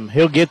behind him.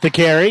 He'll get the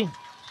carry.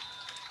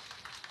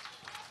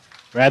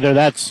 Rather,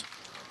 that's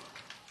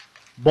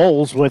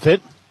Bowles with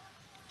it.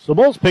 So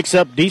Bowles picks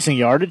up decent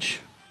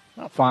yardage.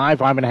 About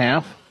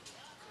 5.5.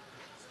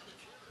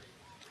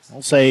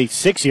 I'll say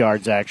 6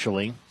 yards,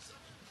 actually.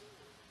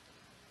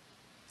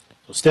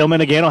 So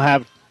Stillman again will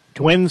have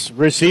Twins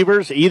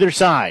receivers either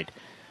side.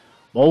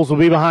 Bowles will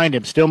be behind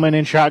him. Stillman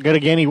in shotgun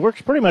again. He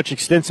works pretty much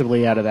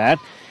extensively out of that.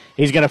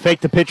 He's going to fake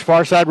the pitch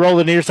far side, roll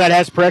the near side,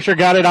 has pressure,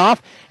 got it off,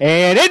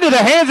 and into the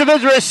hands of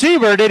his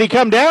receiver. Did he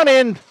come down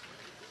in?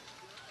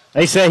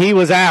 They say he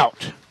was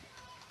out.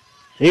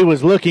 He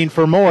was looking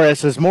for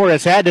Morris as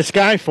Morris had to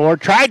sky for,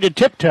 tried to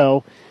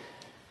tiptoe,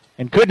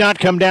 and could not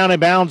come down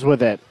in bounds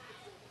with it.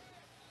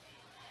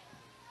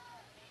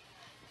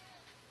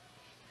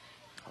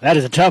 That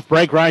is a tough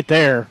break right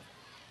there.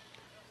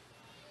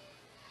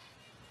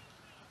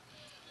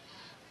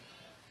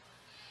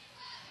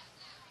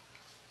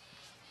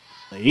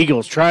 The The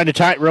Eagles trying to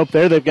tightrope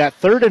there. They've got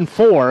 3rd and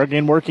 4.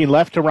 Again, working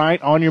left to right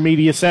on your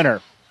media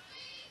center.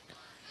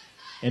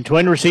 And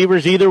twin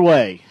receivers either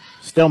way.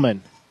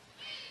 Stillman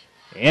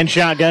in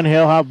shotgun.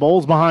 He'll have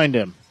Bowles behind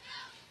him.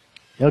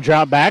 He'll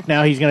drop back.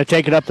 Now he's going to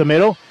take it up the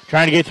middle.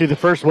 Trying to get through the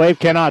first wave.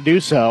 Cannot do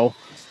so.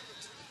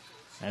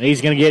 And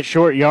he's going to get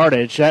short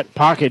yardage. That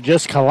pocket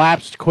just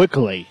collapsed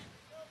quickly.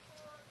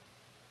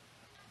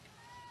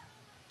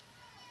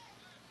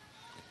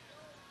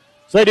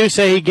 So they do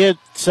say he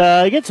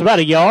gets about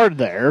a yard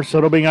there. So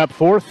it'll bring up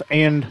 4th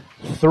and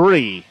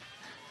 3.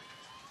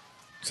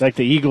 Looks like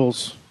the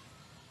Eagles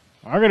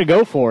are going to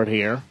go for it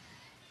here.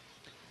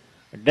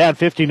 They're down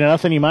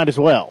 50-0. You might as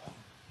well.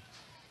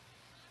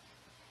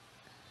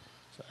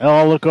 So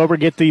I'll look over,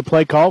 get the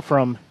play call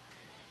from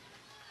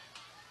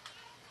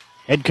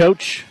head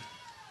coach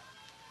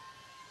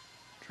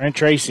Trent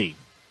Tracy.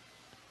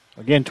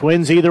 Again,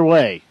 twins either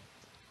way.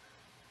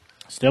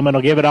 Stillman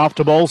will give it off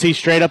to Bowles. He's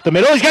straight up the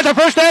middle. He's got the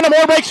first down.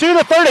 Moore breaks through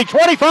the 30,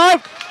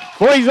 25.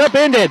 Before he's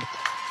upended.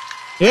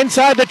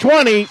 Inside the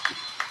 20.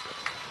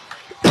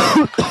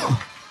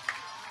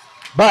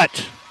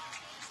 But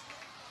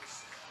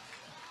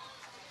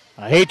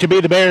I hate to be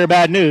the bearer of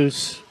bad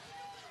news.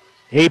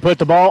 He put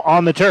the ball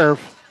on the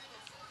turf,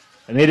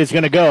 and it is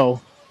going to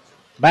go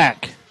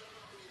back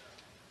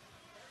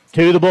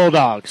to the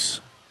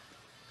Bulldogs.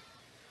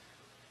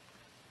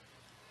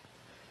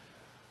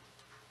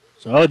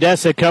 So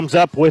Odessa comes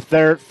up with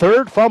their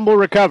 3rd fumble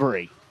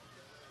recovery.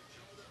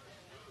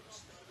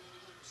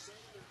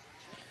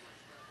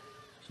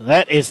 So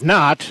that is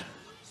not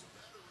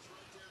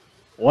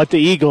what the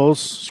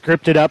Eagles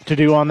scripted up to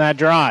do on that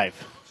drive.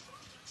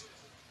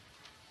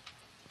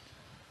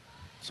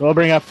 So we'll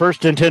bring up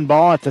 1st and 10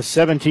 ball at the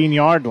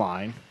 17-yard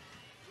line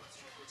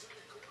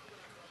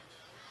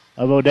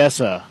of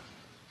Odessa.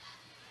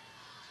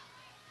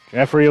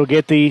 Jeffrey will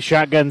get the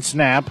shotgun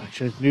snap.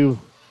 New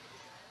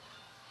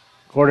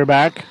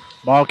quarterback,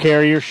 ball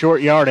carrier,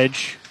 short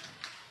yardage.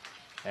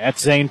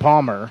 That's Zane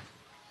Palmer.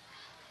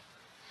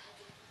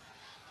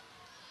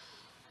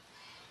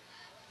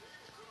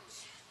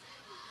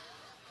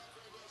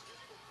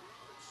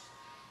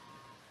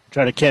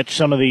 Try to catch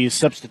some of these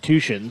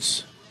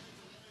substitutions.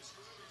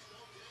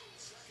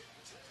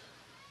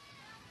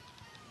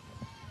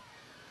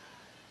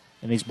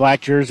 And these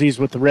black jerseys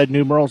with the red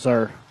numerals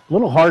are a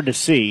little hard to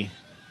see.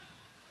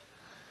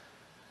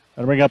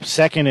 I'll bring up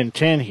 2nd and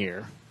 10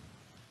 here.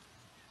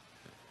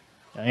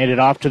 I hand it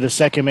off to the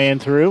second man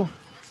through.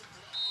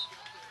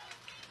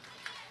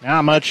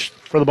 Not much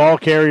for the ball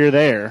carrier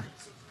there.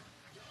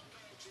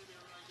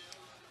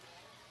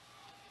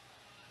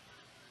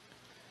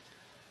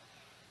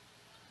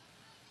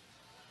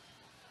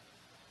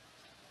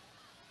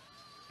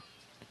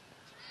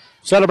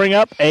 So that'll bring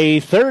up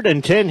a 3rd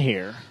and 10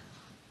 here.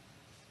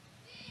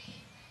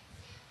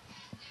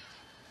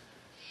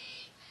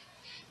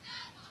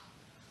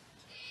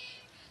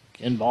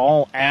 And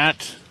ball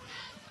at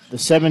the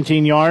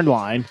 17-yard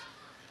line.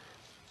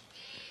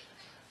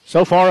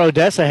 So far,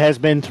 Odessa has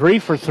been 3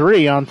 for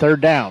 3 on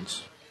 3rd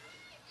downs.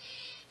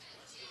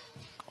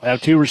 We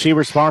have 2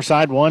 receivers far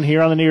side, 1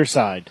 here on the near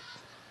side.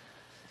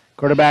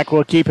 Quarterback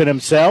will keep it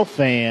himself,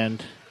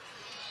 and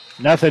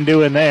nothing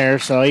doing there,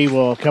 so he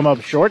will come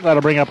up short.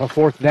 That'll bring up a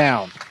 4th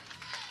down.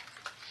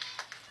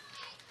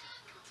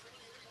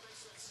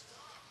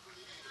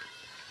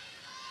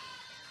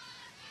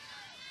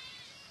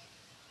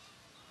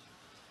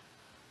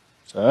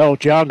 So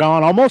jog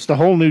on, almost a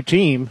whole new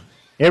team.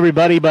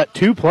 Everybody but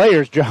 2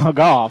 players jog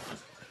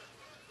off.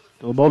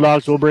 The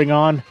Bulldogs will bring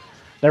on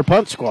their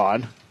punt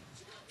squad.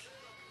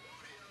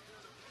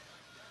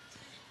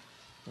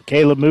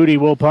 Caleb Moody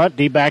will punt.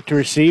 Deep back to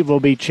receive will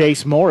be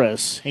Chase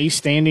Morris. He's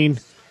standing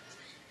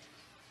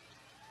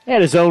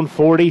at his own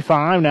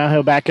 45. Now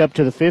he'll back up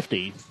to the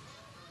 50.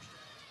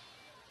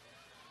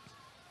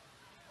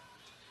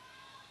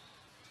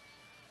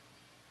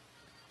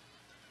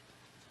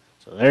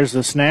 So there's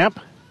the snap.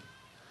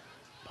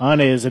 Punt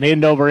is an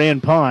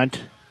end-over-end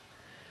punt.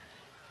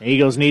 The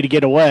Eagles need to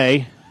get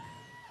away.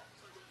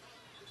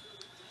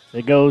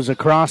 It goes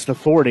across the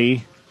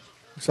 40.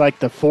 Looks like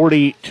the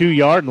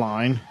 42-yard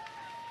line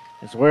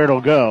is where it'll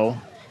go.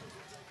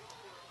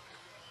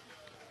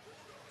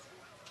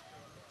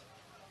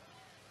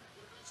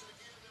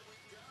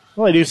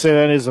 Well, I do say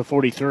that is a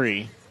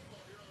 43.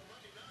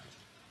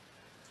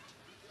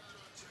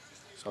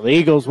 So the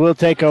Eagles will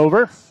take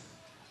over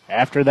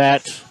after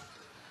that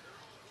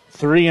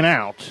 3 and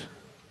out.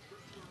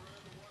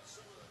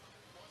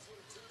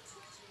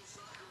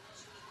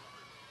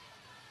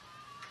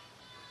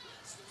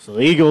 So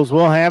the Eagles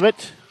will have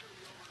it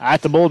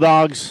at the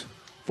Bulldogs'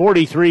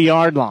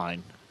 43-yard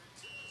line.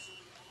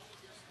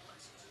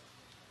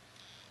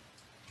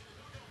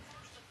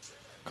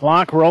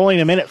 Clock rolling,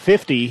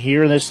 1:50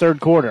 here in this 3rd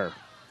quarter.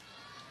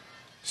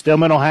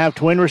 Stillman will have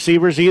twin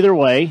receivers either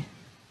way.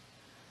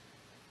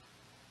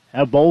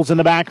 Have Bowles in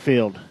the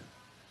backfield.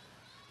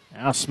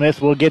 Now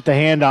Smith will get the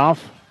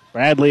handoff.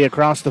 Bradley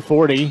across the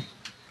 40.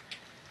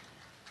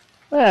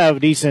 We'll have a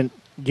decent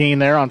gain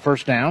there on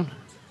 1st down.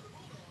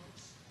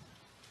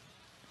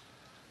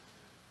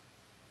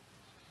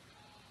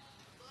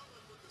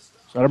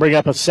 So that'll bring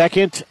up a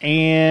 2nd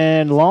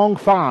and long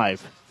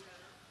 5.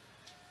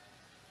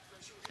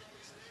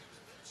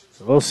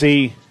 So we'll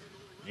see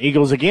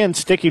Eagles again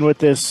sticking with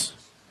this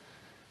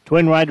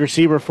twin wide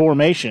receiver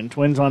formation.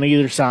 Twins on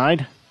either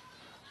side.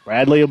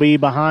 Bradley will be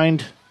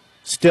behind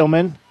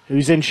Stillman,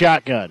 who's in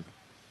shotgun.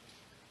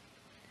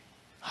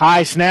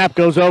 High snap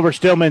goes over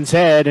Stillman's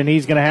head, and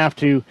he's going to have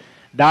to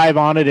dive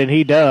on it, and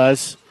he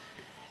does.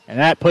 And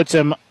that puts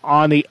him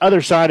on the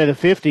other side of the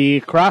 50,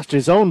 across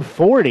his own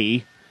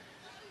 40,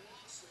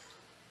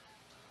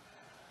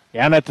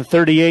 down at the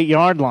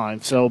 38-yard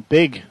line. So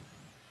big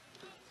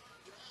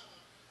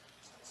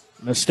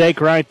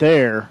mistake right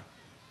there.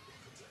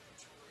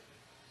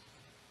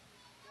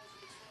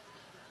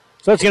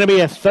 So it's going to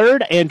be a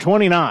 3rd and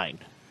 29.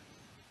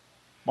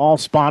 Ball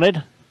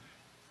spotted.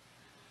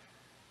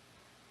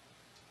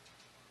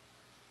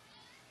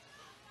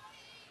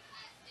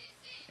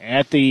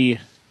 At the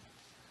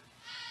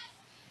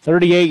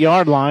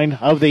 38-yard line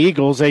of the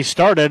Eagles. They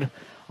started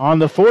on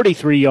the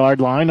 43-yard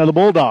line of the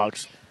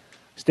Bulldogs.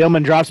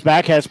 Stillman drops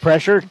back, has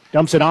pressure,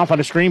 dumps it off on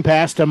a screen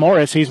pass to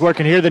Morris. He's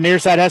working here. The near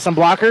side has some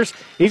blockers.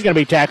 He's going to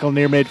be tackled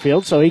near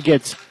midfield, so he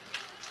gets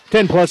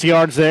 10-plus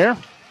yards there.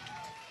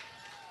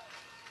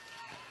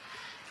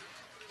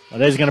 But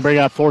that is going to bring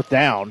up 4th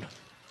down.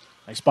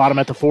 They spot him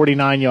at the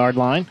 49-yard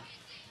line.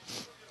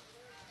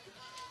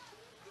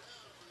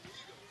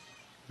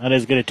 That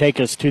is going to take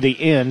us to the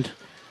end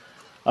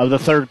of the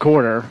 3rd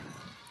quarter.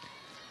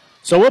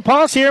 So we'll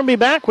pause here and be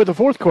back with the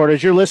 4th quarter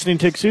as you're listening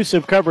to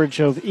exclusive coverage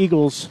of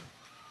Eagles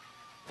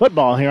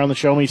football here on the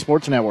Show Me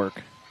Sports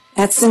Network.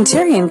 At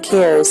Centurion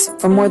Cares,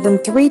 for more than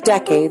 3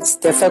 decades,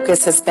 their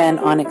focus has been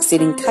on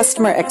exceeding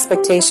customer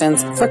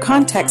expectations for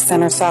contact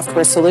center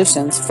software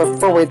solutions for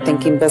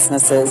forward-thinking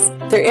businesses.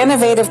 Their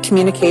innovative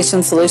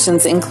communication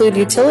solutions include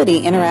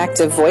utility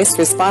interactive voice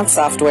response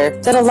software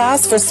that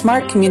allows for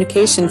smart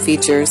communication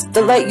features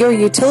that let your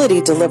utility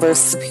deliver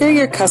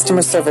superior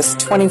customer service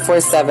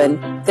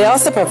 24/7. They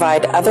also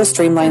provide other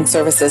streamlined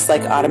services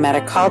like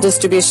automatic call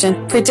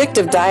distribution,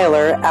 predictive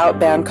dialer,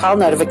 outbound call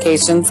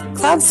notifications,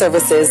 cloud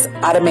services,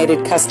 automated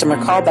customer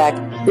callback,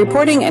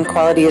 reporting, and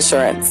quality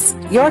assurance.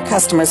 Your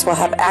customers will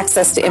have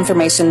access to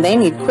information they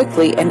need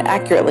quickly and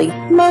accurately.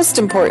 Most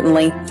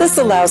importantly, this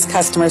allows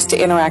customers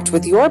to interact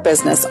with your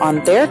business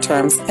on their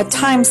terms at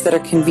times that are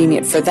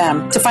convenient for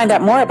them. To find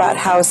out more about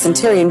how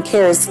Centurion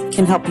Cares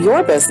can help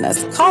your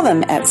business, call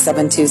them at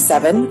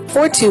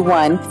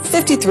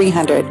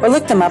 727-421-5300 or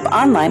look them up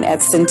online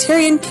at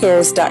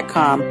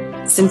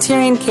centurioncares.com.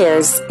 Centurion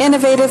Cares,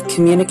 innovative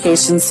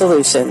communication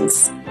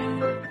solutions.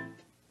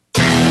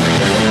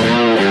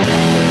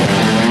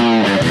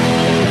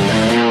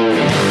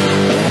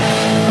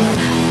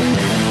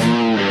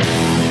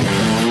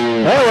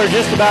 Well, we're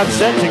just about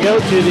set to go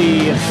to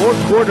the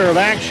 4th quarter of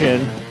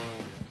action,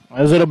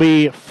 as it'll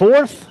be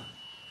 4th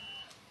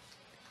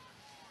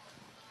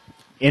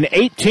and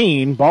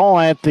 18. Ball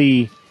at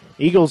the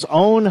Eagles'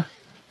 own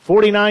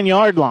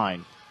 49-yard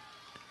line.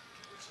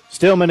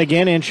 Stillman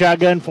again in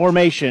shotgun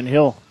formation.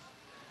 He'll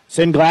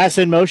send Glass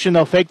in motion.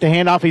 They'll fake the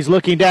handoff. He's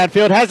looking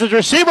downfield. Has his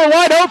receiver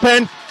wide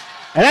open,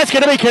 and that's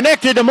going to be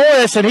connected to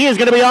Morris, and he is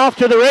going to be off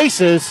to the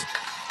races,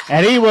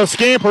 and he will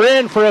scamper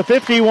in for a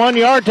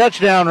 51-yard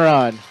touchdown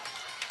run.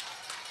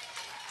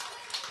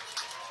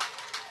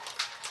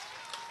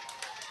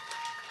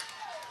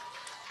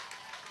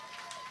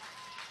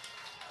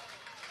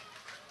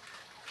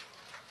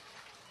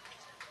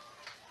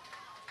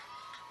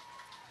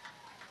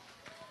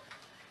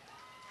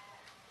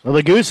 So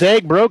the goose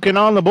egg broken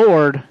on the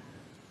board.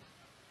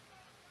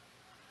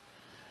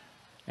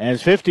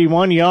 As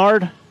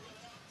 51-yard.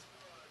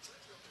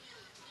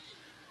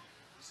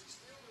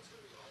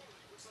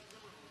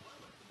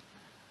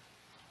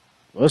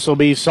 This will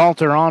be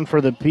Salter on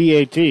for the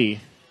PAT.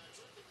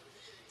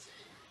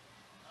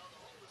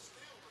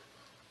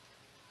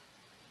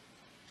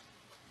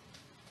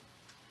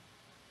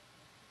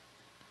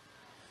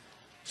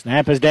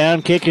 Snap is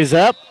down, kick is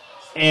up.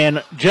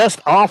 And just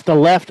off the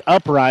left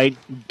upright,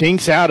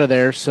 dinks out of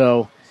there.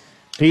 So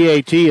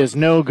PAT is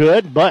no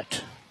good,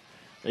 but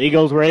the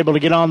Eagles were able to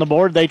get on the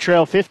board. They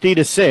trail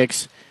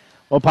 50-6.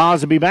 We'll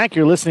pause and be back.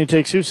 You're listening to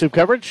exclusive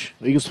coverage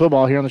of Eagles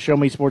football here on the Show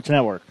Me Sports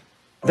Network.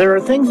 There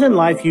are things in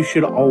life you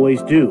should always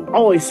do.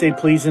 Always say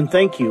please and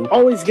thank you.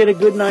 Always get a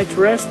good night's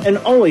rest, and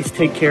always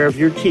take care of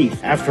your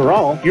teeth. After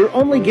all, you're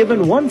only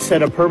given one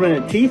set of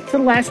permanent teeth to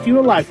last you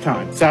a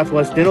lifetime.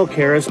 Southwest Dental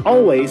Care is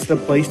always the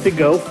place to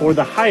go for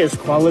the highest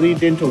quality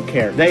dental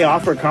care. They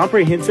offer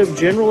comprehensive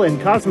general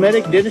and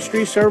cosmetic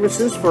dentistry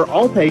services for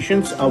all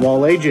patients of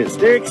all ages.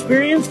 Their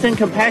experienced and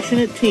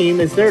compassionate team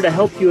is there to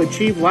help you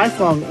achieve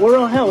lifelong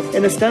oral health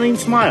and a stunning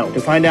smile.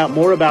 To find out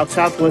more about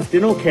Southwest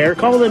Dental Care,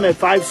 call them at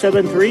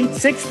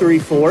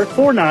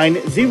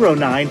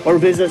 573-634-4909 or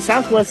visit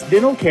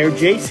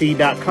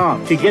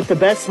southwestdentalcarejc.com. To get the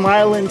best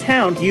smile in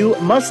town, you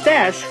must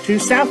dash to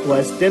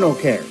Southwest Dental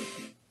Care.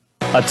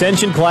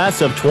 Attention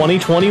class of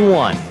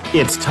 2021.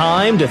 It's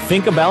time to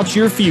think about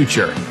your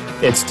future.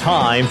 It's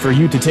time for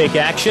you to take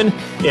action.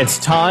 It's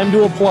time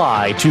to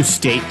apply to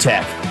State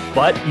Tech.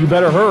 But you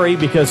better hurry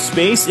because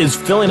space is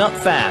filling up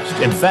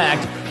fast. In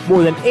fact,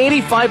 more than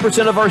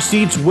 85% of our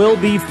seats will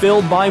be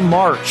filled by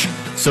March.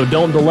 So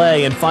don't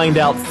delay and find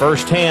out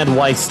firsthand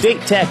why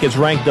State Tech is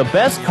ranked the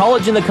best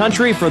college in the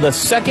country for the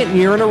second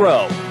year in a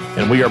row.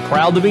 And we are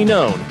proud to be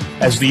known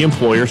as the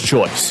employer's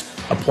choice.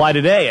 Apply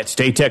today at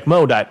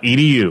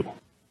statetechmo.edu.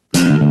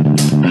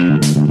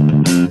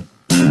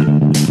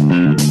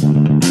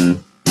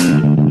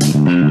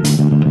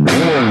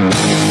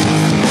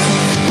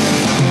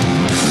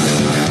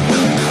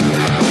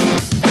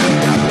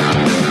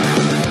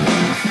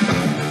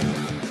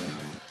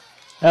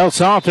 El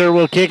Salter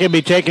will kick and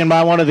be taken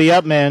by one of the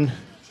upmen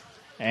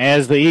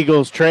as the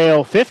Eagles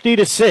trail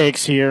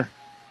 50-6 here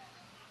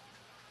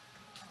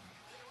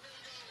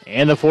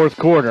in the fourth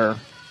quarter.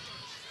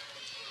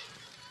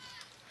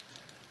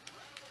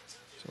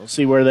 So we'll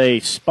see where they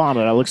spot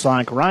it. It looks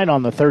like right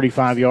on the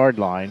 35-yard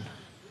line.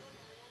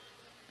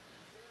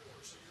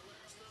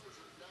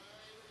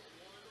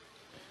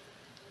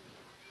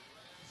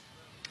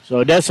 So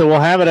Odessa will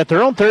have it at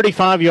their own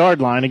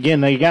 35-yard line. Again,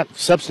 they got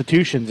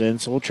substitutions in,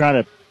 so we'll try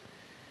to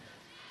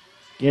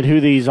get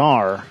who these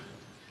are.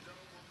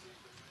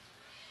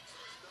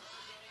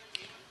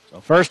 So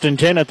 1st and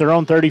 10 at their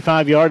own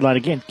 35-yard line.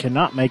 Again,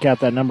 cannot make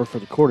out that number for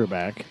the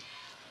quarterback.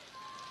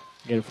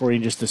 Get it for you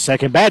in just a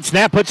second. Bad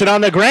snap, puts it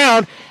on the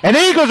ground, and the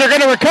Eagles are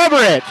going to recover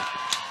it.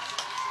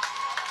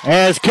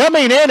 As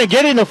coming in and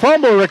getting the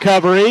fumble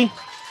recovery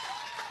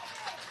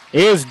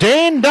is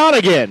Dane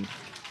Donegan.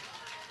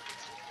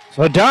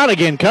 So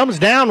Donegan comes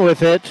down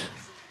with it.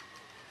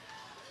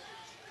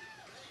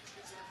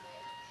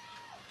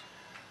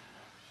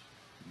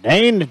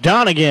 Dane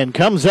Donegan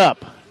comes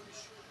up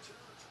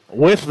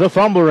with the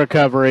fumble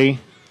recovery.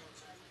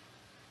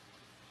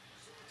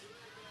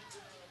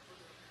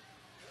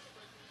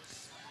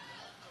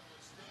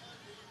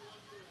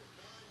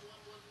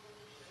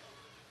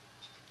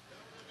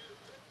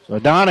 So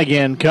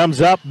Donegan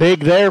comes up big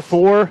there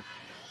for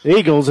the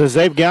Eagles as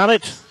they've got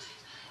it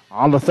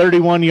on the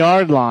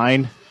 31-yard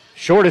line.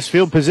 Shortest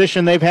field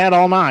position they've had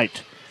all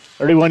night.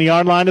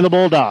 31-yard line to the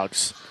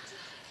Bulldogs.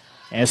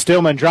 And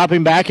Stillman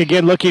dropping back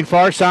again, looking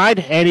far side,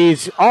 and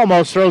he's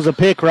almost throws a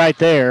pick right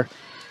there.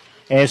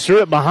 And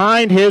threw it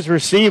behind his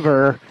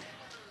receiver,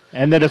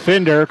 and the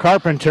defender,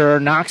 Carpenter,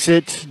 knocks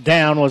it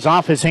down, was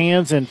off his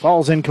hands, and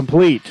falls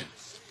incomplete.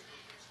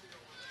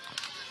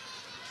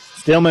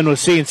 Stillman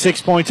was seeing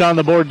 6 points on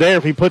the board there.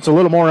 If he puts a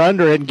little more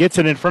under it and gets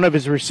it in front of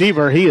his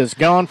receiver, he is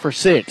gone for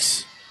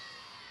 6.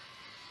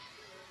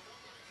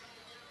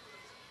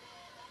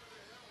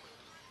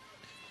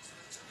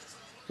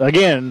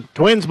 Again,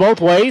 Twins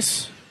both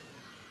ways.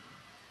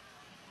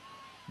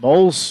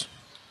 Bowles,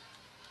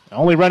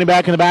 only running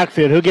back in the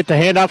backfield. He'll get the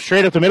handoff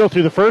straight up the middle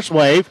through the first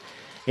wave.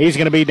 He's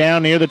going to be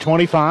down near the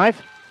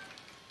 25.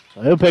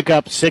 So he'll pick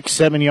up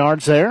 6-7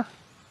 yards there.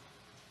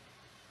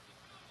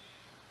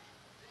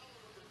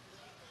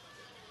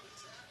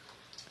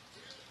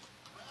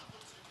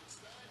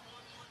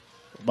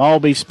 The ball will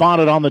be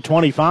spotted on the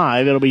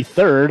 25. It'll be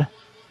 3rd.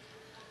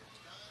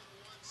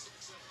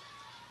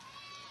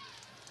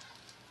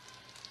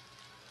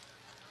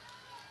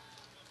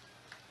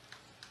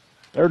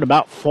 Third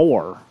about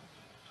 4.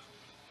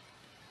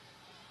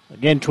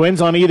 Again,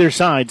 Twins on either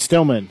side.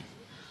 Stillman.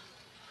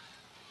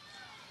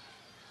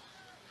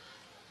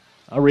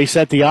 I'll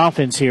reset the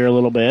offense here a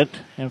little bit.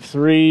 Have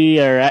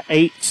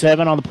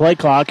 8-7 on the play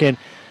clock. And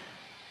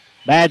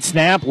bad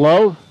snap,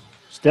 low.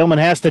 Stillman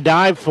has to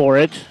dive for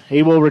it.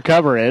 He will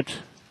recover it.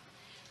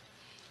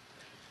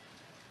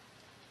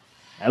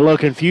 A little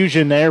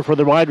confusion there for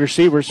the wide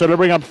receiver. So they'll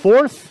bring up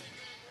 4th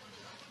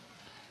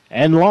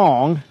and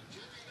long.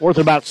 4th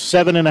about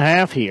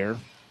 7.5 here.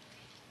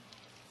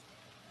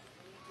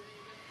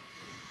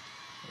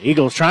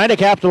 Eagles trying to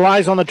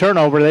capitalize on the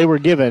turnover they were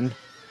given.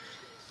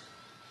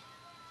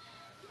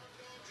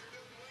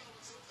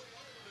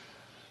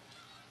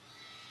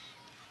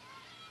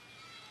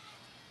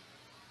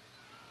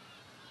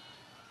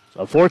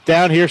 So 4th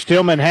down here.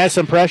 Stillman has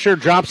some pressure,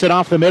 drops it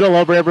off the middle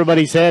over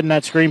everybody's head, and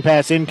that screen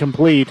pass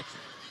incomplete.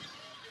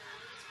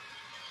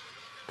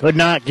 Could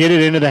not get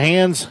it into the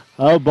hands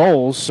of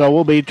Bowles, so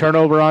will be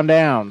turnover on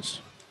downs.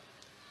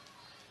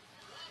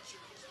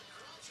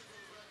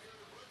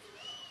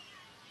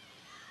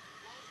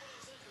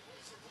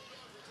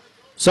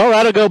 So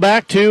that'll go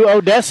back to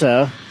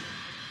Odessa.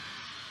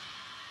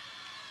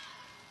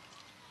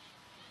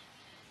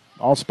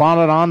 All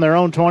spotted on their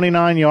own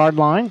 29-yard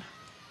line.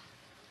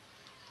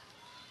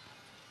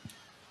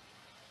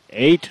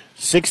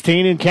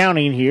 8-16 and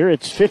counting here.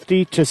 It's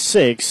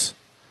 50-6.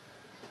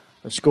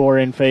 The score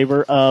in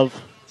favor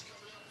of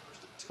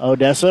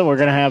Odessa. We're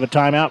going to have a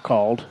timeout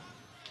called.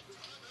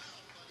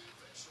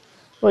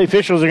 Well, the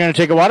officials are going to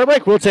take a water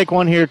break. We'll take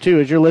one here,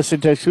 too, as you're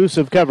listening to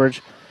exclusive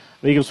coverage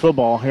of Eagles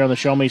football here on the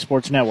Show Me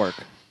Sports Network.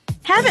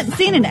 Haven't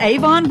seen an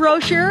Avon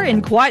brochure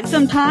in quite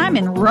some time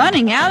and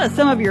running out of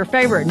some of your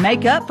favorite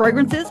makeup,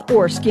 fragrances,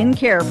 or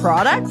skincare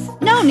products?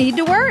 No need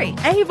to worry.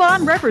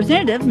 Avon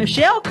representative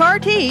Michelle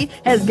Carty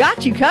has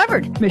got you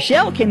covered.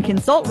 Michelle can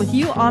consult with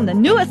you on the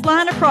newest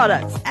line of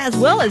products, as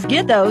well as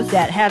get those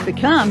that have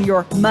become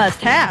your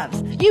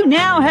must-haves. You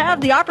now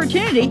have the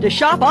opportunity to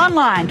shop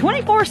online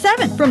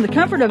 24/7 from the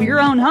comfort of your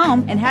own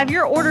home and have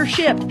your order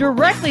shipped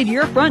directly to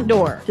your front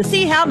door. To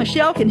see how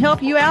Michelle can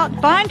help you out,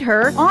 find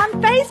her on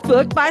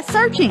Facebook by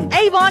searching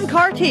Avon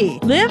Carty.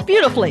 Live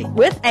beautifully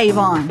with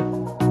Avon.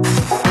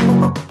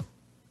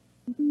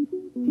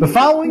 The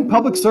following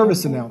public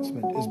service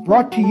announcement is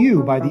brought to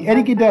you by the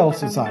Eddie Gaedel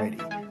Society,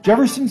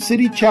 Jefferson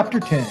City Chapter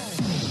 10,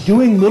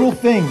 doing little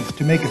things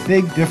to make a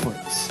big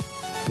difference.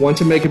 Want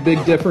to make a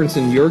big difference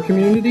in your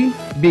community?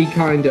 Be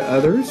kind to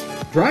others,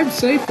 drive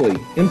safely,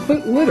 and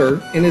put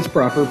litter in its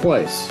proper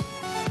place.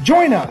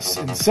 Join us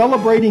in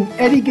celebrating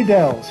Eddie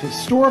Gaedel's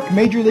historic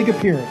Major League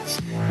appearance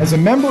as a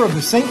member of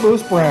the St.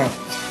 Louis Browns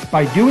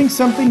by doing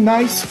something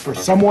nice for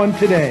someone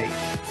today.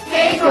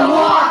 Take a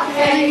walk,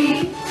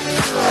 Eddie.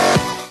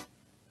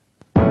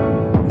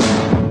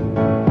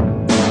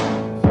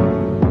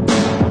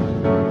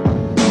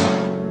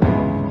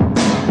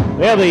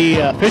 Well, the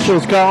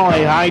officials call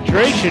a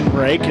hydration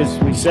break. As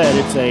we said,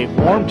 it's a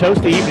warm,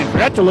 toasty evening.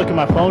 Forgot to look at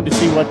my phone to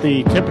see what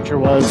the temperature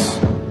was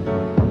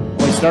when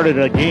we started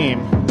a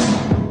game.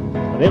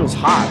 But it was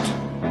hot.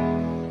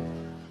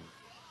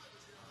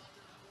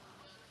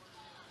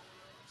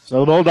 So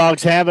the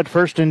Bulldogs have it,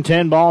 1st and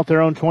 10, ball at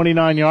their own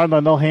 29-yard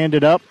line. They'll hand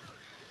it up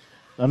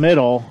the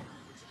middle.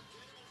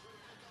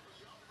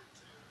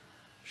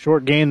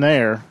 Short gain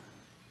there.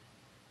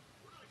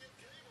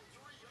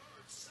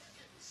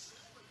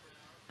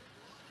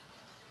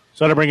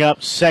 So to bring up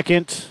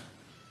 2nd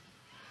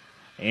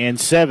and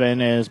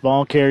 7 as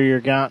ball carrier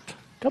got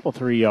a couple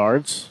 3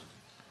 yards.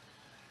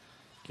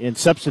 In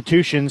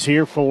substitutions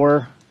here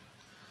for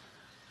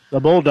the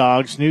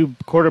Bulldogs. New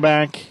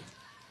quarterback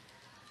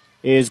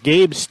is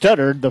Gabe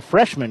Studdard, the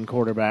freshman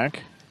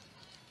quarterback.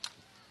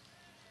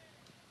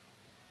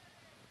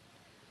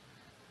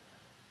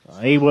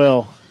 He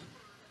will.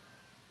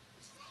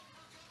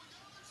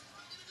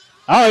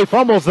 Oh, he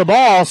fumbles the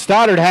ball.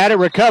 Stoddard had it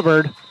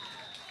recovered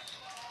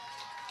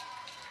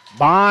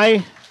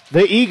by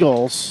the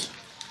Eagles.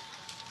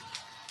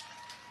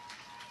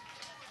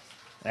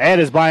 That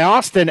is by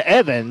Austin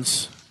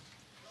Evans.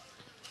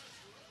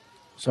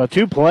 So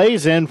 2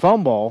 plays and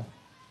fumble.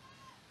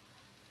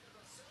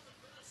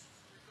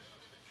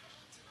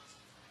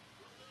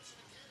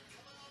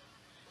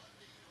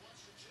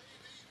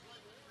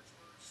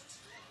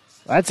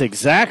 That's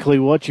exactly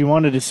what you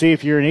wanted to see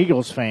if you're an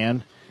Eagles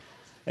fan.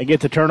 They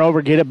get the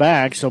turnover, get it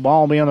back, so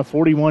ball will be on the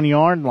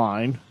 41-yard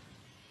line.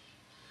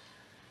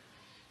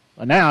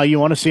 But now you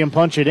want to see them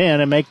punch it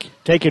in and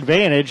take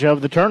advantage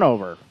of the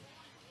turnover.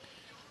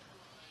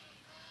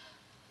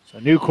 So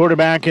new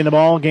quarterback in the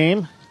ball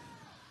game.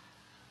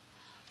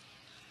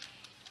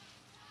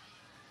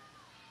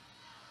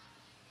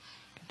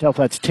 Can't tell if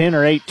that's 10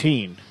 or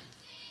 18.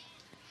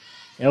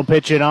 He'll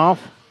pitch it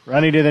off,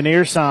 running to the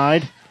near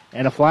side,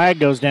 and a flag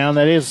goes down.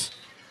 That is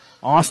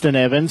Austin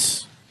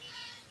Evans.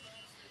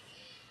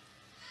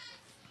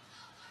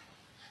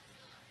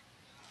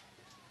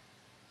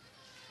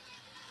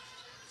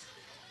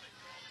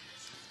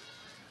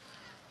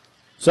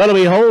 So it'll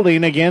be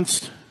holding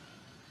against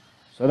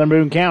Southern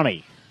Boone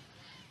County.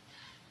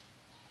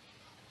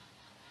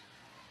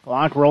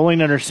 Clock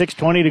rolling under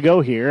 6:20 to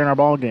go here in our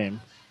ball game.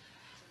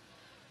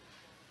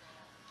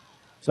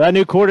 So that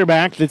new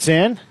quarterback that's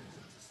in,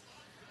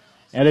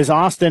 that is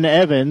Austin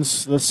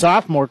Evans, the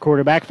sophomore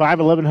quarterback,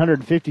 5'11",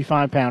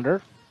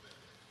 155-pounder.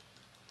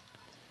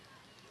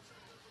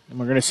 And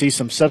we're going to see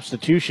some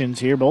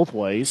substitutions here both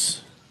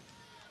ways.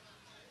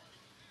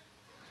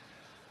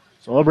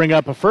 So they'll bring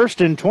up a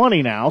 1st and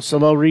 20 now, so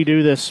they'll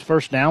redo this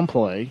first down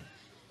play.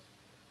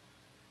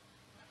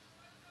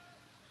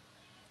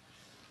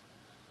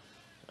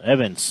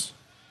 Evans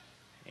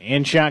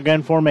in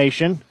shotgun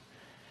formation.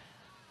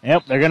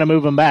 Yep, they're going to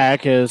move him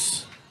back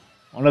as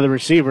one of the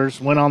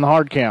receivers went on the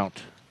hard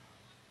count.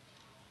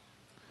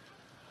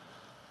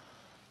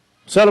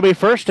 So it'll be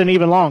 1st and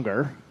even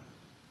longer.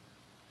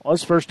 Well,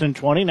 it's 1st and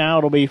 20. Now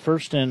it'll be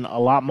 1st and a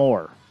lot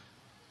more.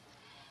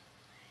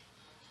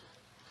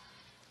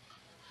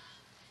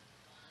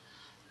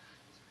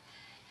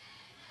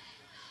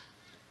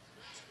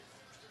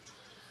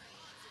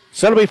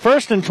 So it'll be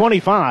 1st and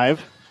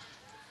 25.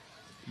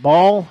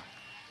 Ball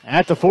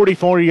at the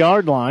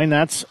 44-yard line.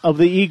 That's of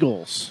the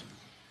Eagles.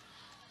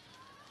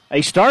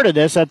 They started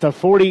this at the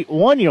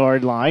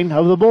 41-yard line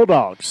of the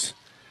Bulldogs.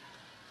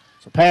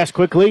 So pass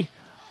quickly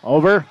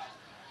over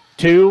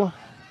to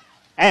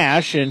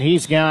Ash, and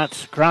he's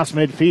got cross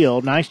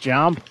midfield. Nice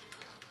job.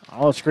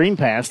 All a screen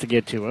pass to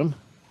get to him.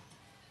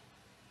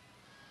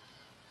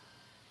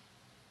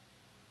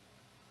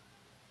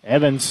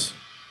 Evans,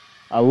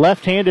 a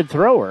left-handed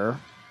thrower.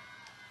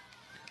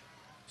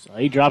 So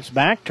he drops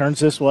back, turns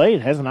this way.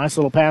 It has a nice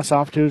little pass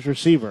off to his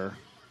receiver.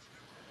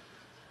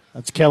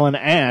 That's Kellen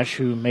Ash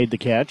who made the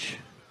catch.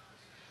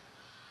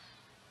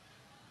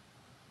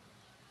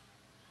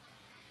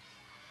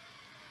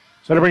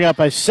 So to bring up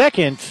a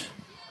 2nd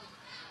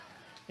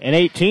and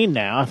 18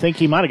 now. I think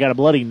he might have got a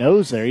bloody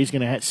nose there. He's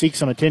going to seek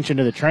some attention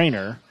to the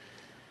trainer.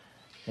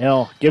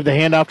 He'll give the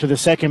handoff to the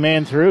second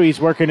man through. He's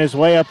working his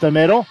way up the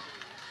middle,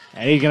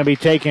 and he's going to be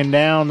taken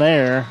down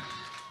there.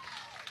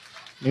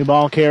 New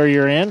ball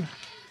carrier in.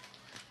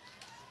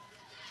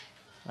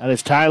 That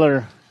is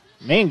Tyler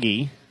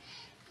Mangy,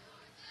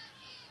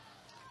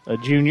 a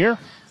junior.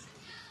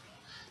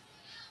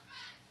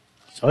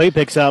 So he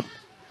picks up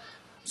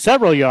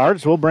several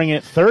yards. We'll bring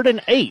it 3rd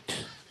and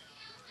 8.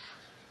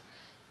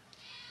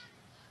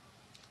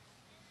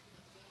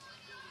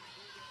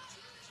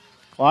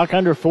 Clock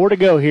under 4 to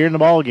go here in the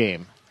ball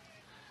game.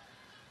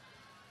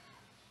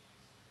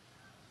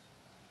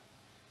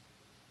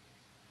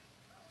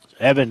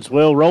 Evans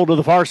will roll to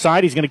the far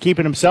side. He's going to keep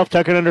it himself,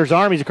 tuck it under his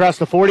arm. He's across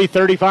the 40,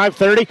 35,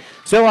 30.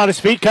 Still on his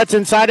feet, cuts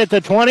inside at the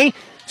 20.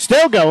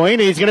 Still going.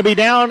 He's going to be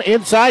down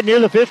inside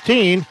near the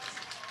 15.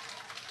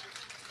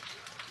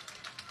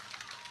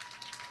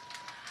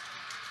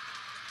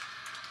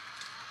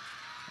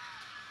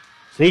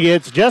 So he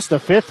gets just the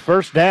 5th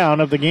first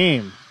down of the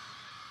game.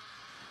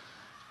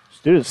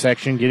 Student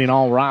section getting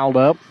all riled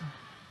up.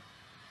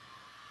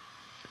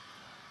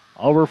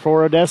 Over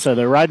for Odessa.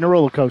 They're riding a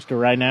roller coaster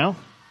right now.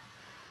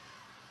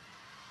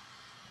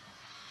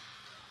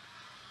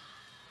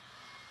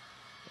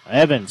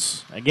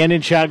 Evans, again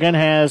in shotgun,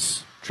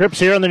 has trips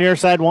here on the near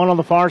side, one on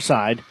the far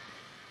side.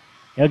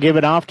 He'll give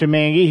it off to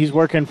Mangy. He's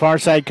working far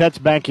side, cuts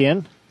back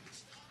in.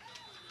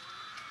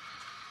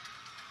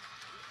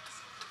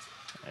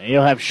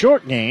 He'll have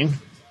short gain.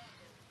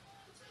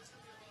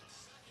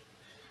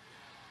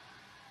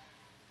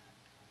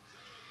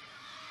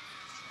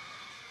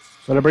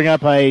 So to bring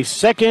up a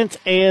 2nd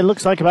and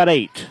looks like about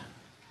 8.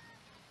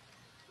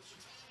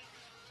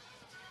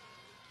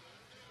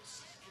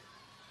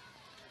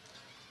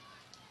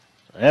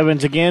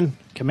 Evans again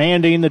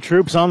commanding the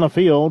troops on the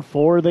field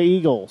for the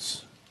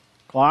Eagles.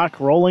 Clock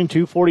rolling,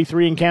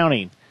 2:43 and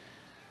counting.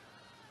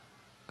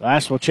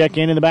 Glass will check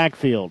in the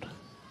backfield.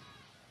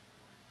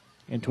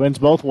 And twins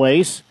both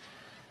ways.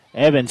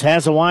 Evans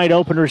has a wide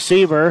open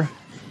receiver.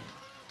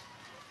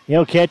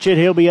 He'll catch it.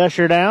 He'll be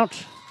ushered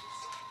out.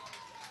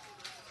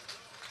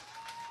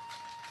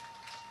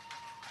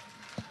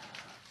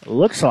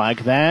 Looks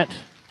like that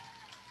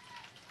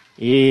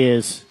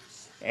is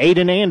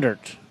Aiden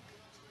Andert.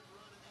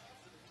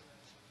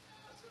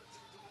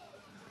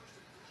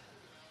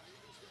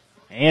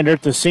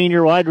 Andert, the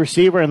senior wide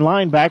receiver and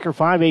linebacker,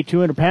 5'8",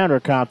 200-pounder,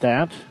 caught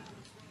that.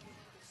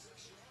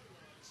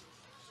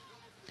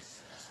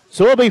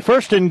 So it'll be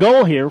 1st and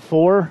goal here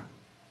for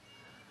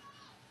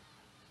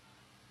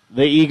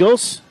the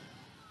Eagles.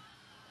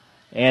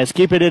 As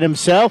keeping it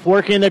himself,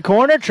 working the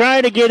corner,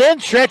 trying to get in,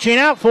 stretching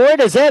out for it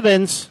is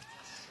Evans.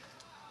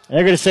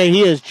 They're going to say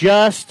he is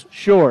just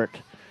short.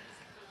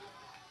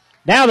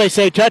 Now they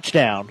say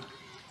touchdown.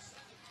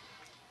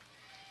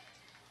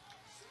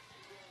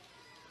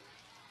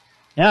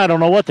 Now I don't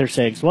know what they're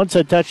saying. One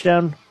said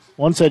touchdown,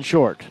 one said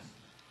short.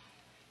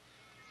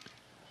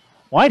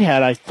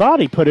 Whitehead, I thought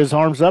he put his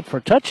arms up for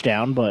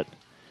touchdown, but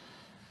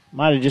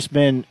might have just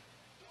been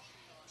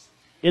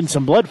in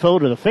some blood flow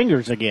to the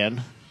fingers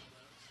again.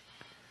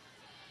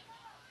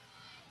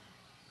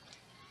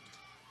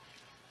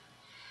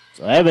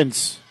 So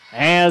Evans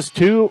has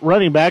 2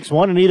 running backs,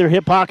 one in either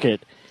hip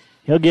pocket.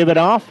 He'll give it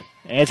off,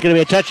 and it's going to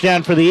be a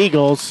touchdown for the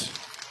Eagles.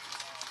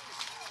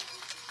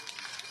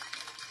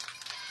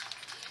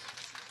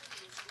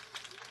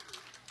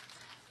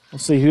 We'll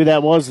see who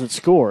that was that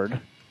scored.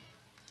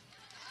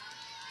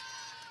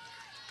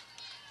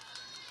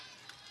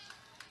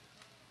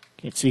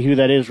 Can't see who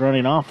that is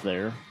running off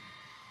there.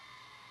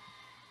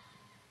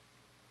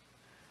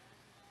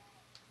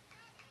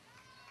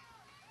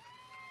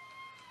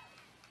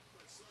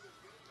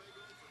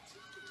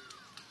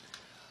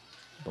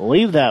 I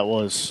believe that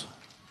was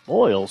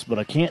Boyles, but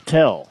I can't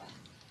tell.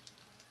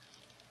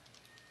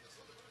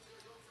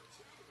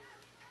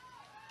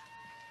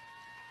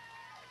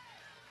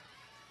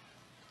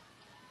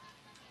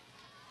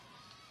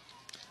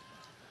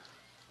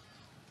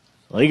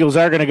 The Eagles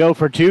are going to go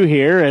for 2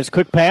 here as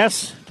quick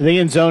pass to the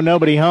end zone,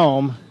 nobody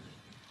home.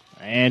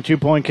 And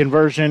 2-point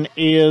conversion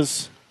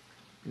is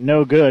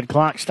no good.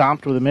 Clock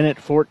stopped with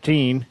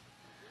 1:14.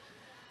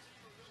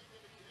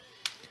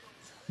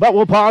 But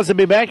we'll pause and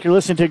be back. You're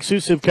listening to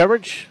exclusive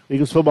coverage.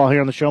 Eagles football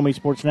here on the Show Me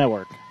Sports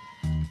Network.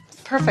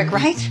 Perfect,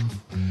 right?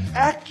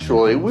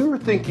 Actually, we were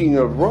thinking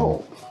of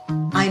Rome.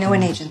 I know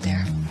an agent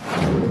there.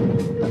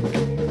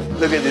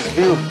 Look at this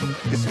view.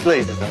 This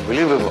place is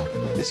unbelievable.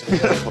 It's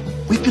beautiful.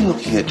 We've been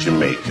looking at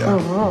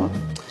Jamaica.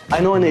 I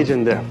know an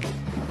agent there.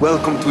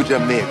 Welcome to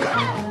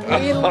Jamaica.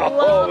 We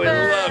love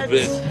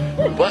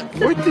it. But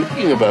we're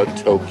thinking about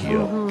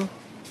Tokyo.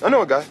 I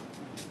know a guy.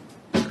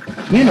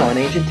 You know an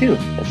agent too.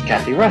 That's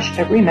Kathy Rush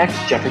at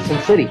RE/MAX Jefferson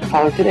City.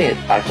 Call her today at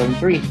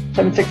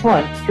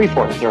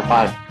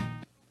 573-761-3405.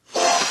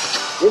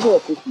 River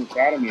Oak Christian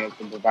Academy has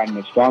been providing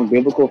a strong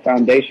biblical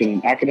foundation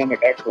and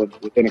academic excellence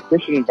within a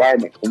Christian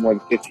environment for more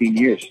than 15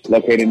 years.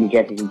 Located in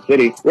Jefferson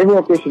City, River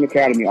Oak Christian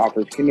Academy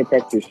offers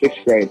kindergarten through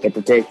 6th grade that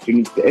prepares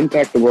students to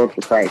impact the world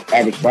for Christ.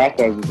 Average class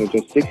sizes are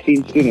just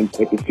 16 students,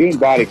 with the student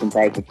body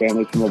comprised of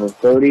families from over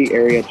 30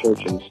 area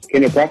churches.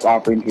 Kinder Prep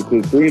offerings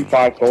include 3 and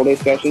 5 full-day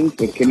sessions,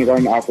 with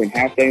kindergarten offering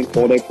half-day and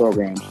full-day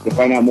programs. To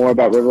find out more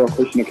about River Oak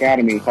Christian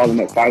Academy, call them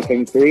at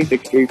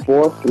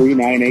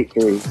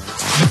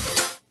 573-634-3983.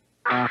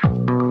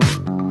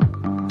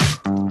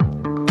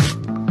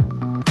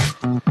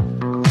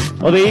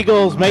 Well, the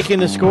Eagles making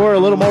the score a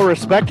little more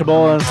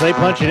respectable as they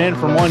punch it in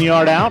from 1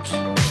 yard out.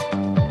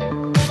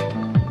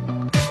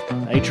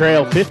 They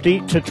trail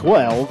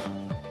 50-12.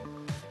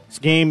 This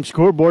game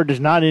scoreboard does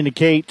not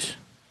indicate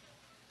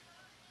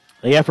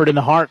the effort and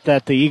the heart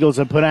that the Eagles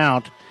have put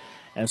out.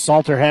 As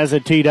Salter has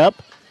it teed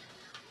up.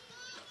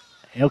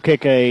 He'll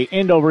kick a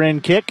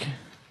end-over-end kick.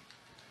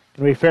 Going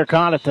to be fair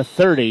caught at the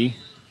 30.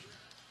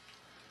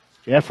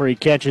 Jeffrey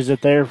catches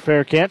it there,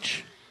 fair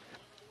catch.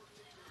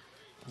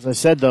 As I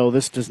said, though,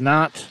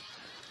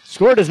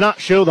 score does not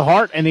show the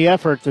heart and the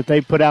effort that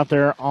they put out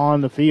there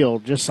on the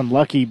field. Just some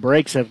lucky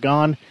breaks have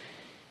gone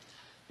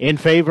in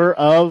favor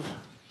of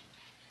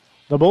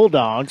the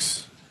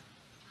Bulldogs.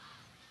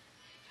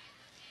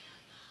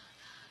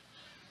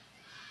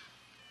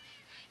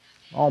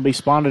 All be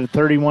spotted at the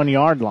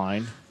 31-yard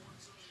line.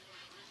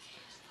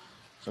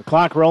 So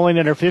clock rolling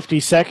under 50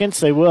 seconds.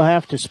 They will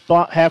have to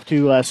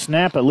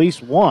snap at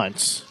least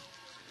once.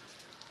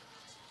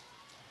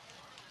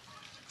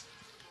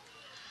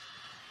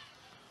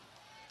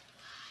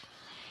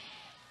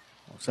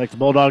 Looks like the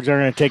Bulldogs are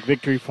going to take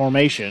victory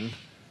formation.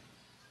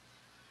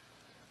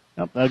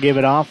 Nope, they'll give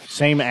it off,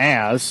 same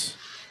as.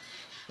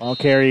 Ball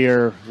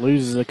carrier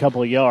loses a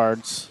couple of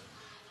yards.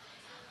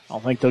 I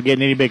don't think they'll get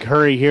in any big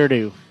hurry here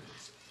to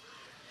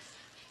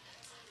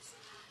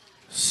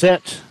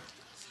set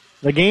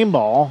the game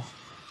ball.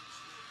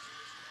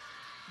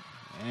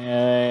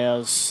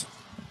 As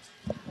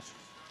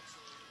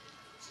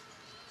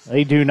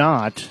they do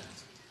not.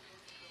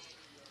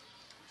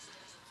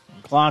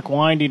 Clock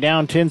winding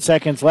down, 10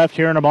 seconds left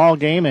here in the ball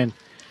game, and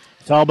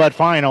it's all but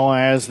final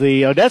as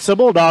the Odessa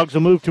Bulldogs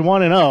will move to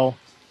 1-0.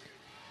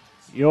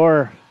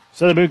 Your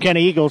Southern Boone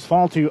County Eagles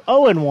fall to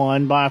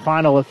 0-1 by a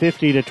final of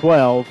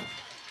 50-12.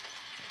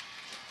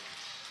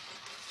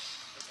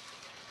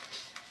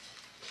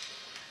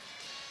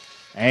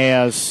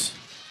 As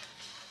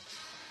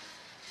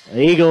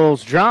the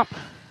Eagles drop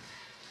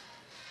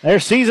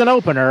their season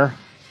opener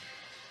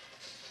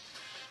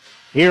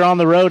here on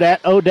the road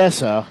at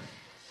Odessa.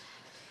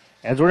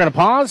 As we're going to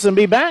pause and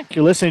be back,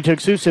 you're listening to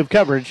exclusive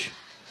coverage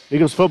of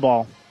Eagles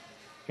football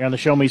here on the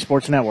Show Me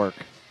Sports Network.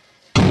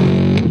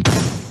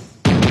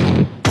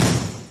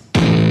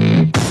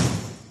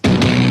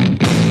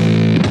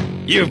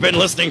 You've been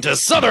listening to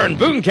Southern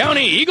Boone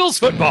County Eagles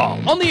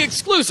football on the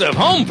exclusive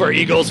home for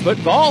Eagles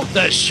football,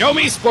 the Show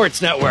Me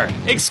Sports Network.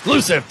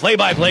 Exclusive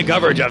play-by-play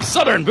coverage of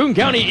Southern Boone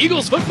County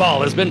Eagles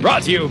football has been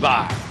brought to you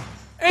by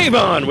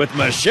Avon with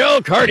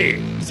Michelle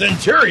Carty,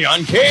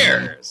 Centurion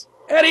Cares,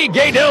 Eddie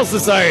Gaydell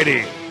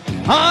Society,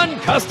 Han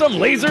Custom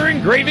Laser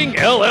Engraving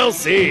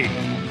LLC,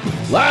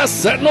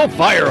 Last Sentinel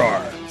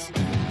Firearms,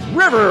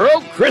 River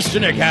Oak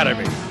Christian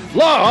Academy,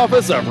 Law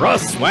Office of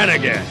Russ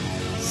Swanigan,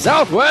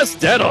 Southwest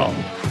Dental,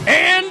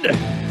 and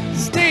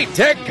State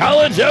Tech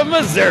College of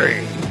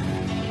Missouri.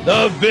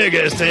 The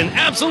biggest and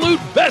absolute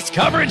best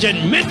coverage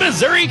in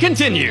mid-Missouri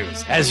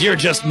continues as you're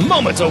just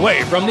moments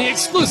away from the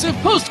exclusive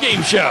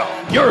post-game show.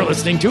 You're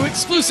listening to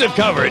exclusive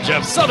coverage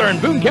of Southern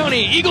Boone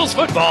County Eagles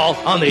football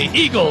on the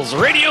Eagles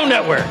Radio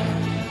Network.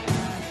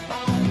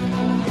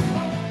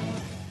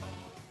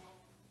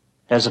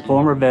 As a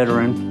former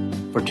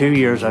veteran, for 2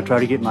 years I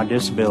tried to get my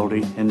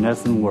disability and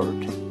nothing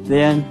worked.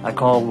 Then I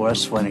called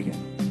Wes Swanigan,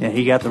 and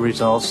he got the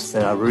results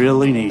that I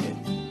really needed.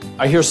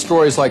 I hear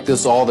stories like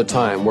this all the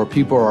time where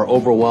people are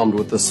overwhelmed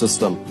with the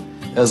system.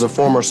 As a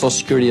former Social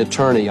Security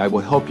attorney, I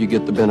will help you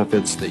get the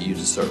benefits that you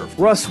deserve.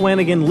 Russ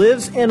Swanigan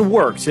lives and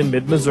works in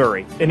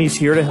mid-Missouri, and he's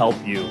here to help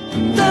you.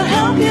 The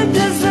help you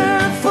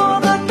deserve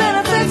for the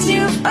benefits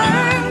you've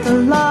earned. The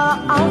law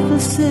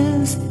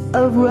offices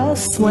of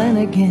Russ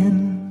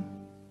Swanigan.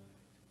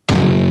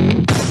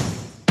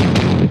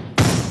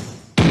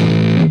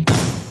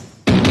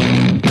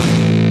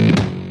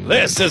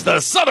 This is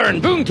the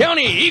Southern Boone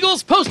County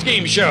Eagles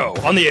postgame show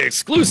on the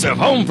exclusive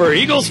home for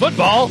Eagles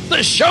football,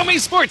 the Show Me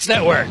Sports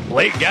Network.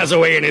 Blake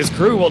Gazaway and his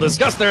crew will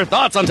discuss their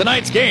thoughts on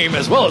tonight's game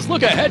as well as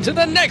look ahead to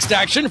the next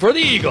action for the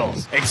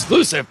Eagles.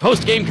 Exclusive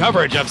postgame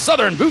coverage of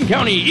Southern Boone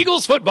County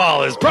Eagles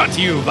football is brought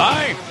to you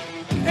by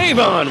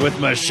Avon with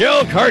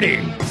Michelle Carty,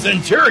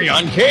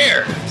 Centurion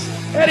Cares,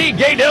 Eddie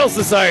Gaydell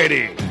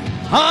Society,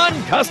 Han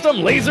Custom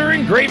Laser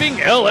Engraving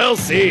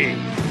LLC,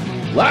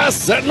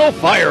 Last Sentinel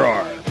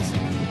Firearms,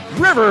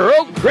 River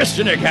Oak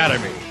Christian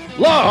Academy,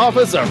 Law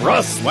Office of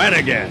Russ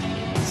Swanigan,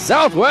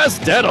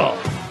 Southwest Dental,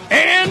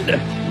 and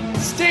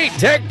State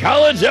Tech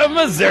College of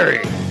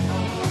Missouri.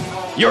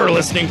 You're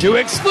listening to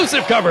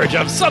exclusive coverage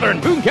of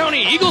Southern Boone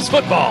County Eagles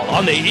football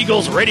on the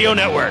Eagles Radio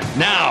Network.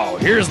 Now,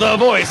 here's the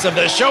voice of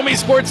the Show Me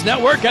Sports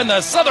Network and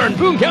the Southern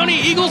Boone County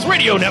Eagles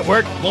Radio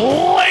Network,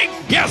 Blake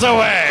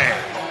Gazaway.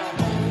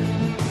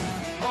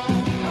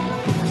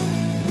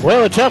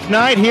 Well, a tough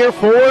night here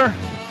for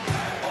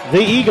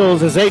the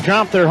Eagles as they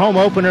drop their home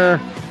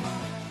opener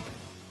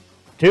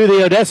to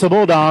the Odessa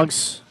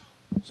Bulldogs.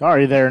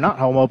 Sorry, they're not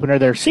home opener.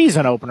 Their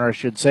season opener, I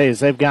should say, as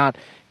they've got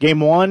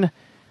game 1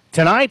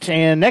 tonight,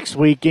 and next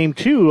week, game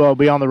 2 will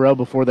be on the road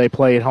before they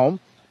play at home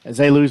as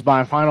they lose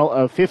by a final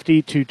of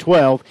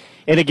 50-12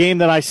 in a game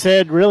that I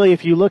said, really,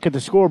 if you look at the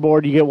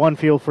scoreboard, you get one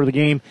feel for the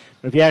game.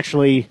 But if you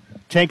actually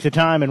take the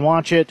time and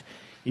watch it,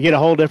 you get a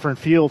whole different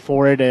feel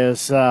for it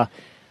as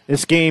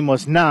this game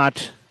was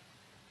not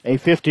a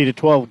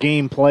 50-12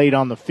 game played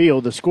on the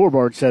field. The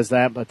scoreboard says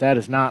that, but that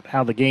is not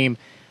how the game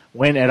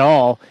went at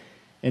all.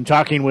 In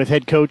talking with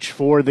head coach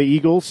for the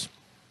Eagles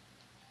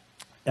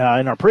in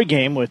our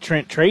pregame with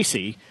Trent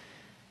Tracy,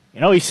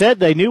 he said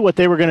they knew what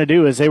they were going to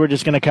do is they were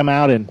just going to come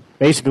out and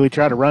basically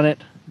try to run it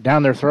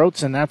down their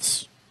throats, and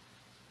that's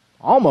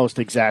almost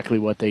exactly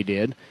what they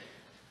did.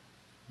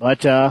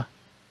 But at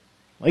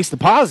least the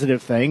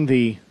positive thing,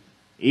 the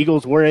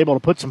Eagles were able to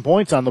put some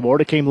points on the board.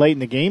 It came late in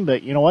the game,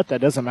 but you know what? That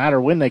doesn't matter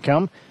when they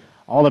come.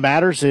 All that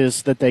matters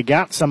is that they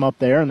got some up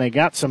there, and they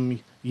got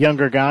some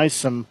younger guys,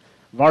 some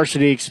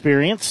varsity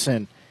experience,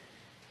 and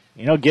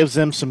gives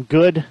them some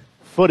good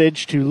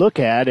footage to look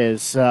at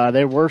as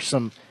there were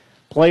some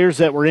players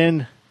that were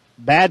in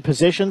bad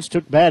positions,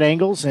 took bad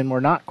angles, and were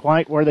not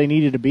quite where they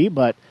needed to be,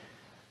 but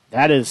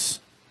that is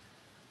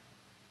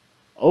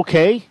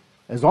okay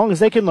as long as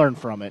they can learn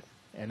from it.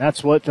 And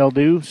that's what they'll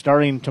do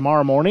starting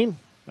tomorrow morning.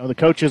 The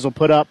coaches will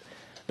put up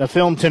the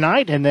film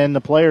tonight, and then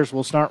the players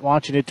will start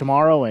watching it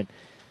tomorrow and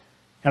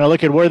kind of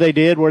look at where they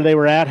did, where they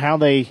were at, how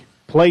they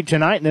played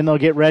tonight, and then they'll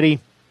get ready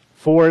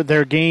for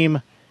their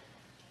game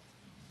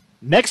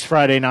next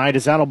Friday night,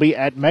 as that'll be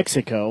at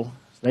Mexico.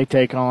 They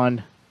take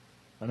on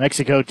the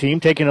Mexico team.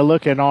 Taking a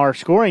look at our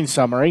scoring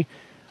summary,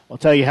 I'll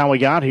tell you how we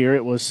got here.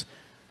 It was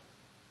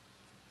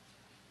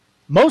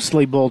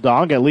mostly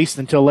Bulldog, at least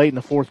until late in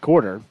the fourth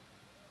quarter,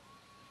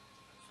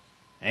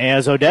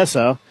 as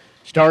Odessa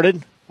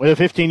started with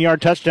a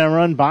 15-yard touchdown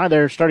run by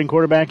their starting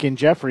quarterback in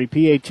Jeffrey.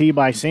 PAT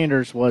by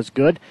Sanders was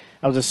good.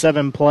 That was a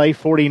 7-play,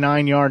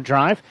 49-yard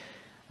drive.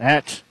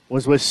 That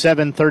was with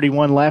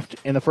 7:31 left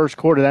in the first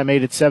quarter. That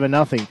made it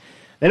 7-0.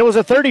 Then it was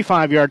a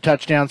 35-yard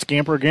touchdown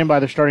scamper, again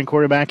by their starting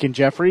quarterback in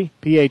Jeffrey.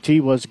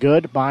 PAT was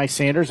good by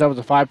Sanders. That was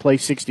a 5-play,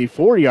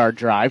 64-yard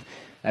drive.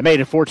 That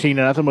made it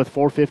 14-0 with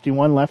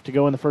 4:51 left to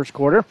go in the first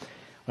quarter.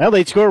 Well,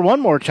 they'd score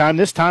one more time,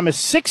 this time a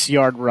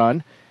 6-yard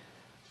run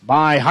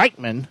by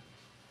Heichman.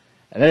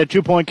 And then a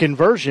 2-point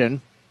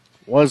conversion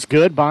was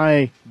good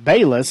by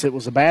Bayless. It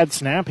was a bad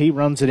snap. He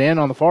runs it in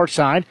on the far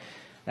side.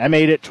 That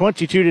made it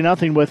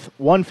 22-0 with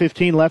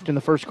 1:15 left in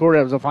the first quarter.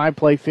 That was a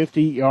 5-play,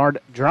 50-yard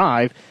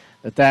drive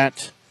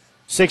that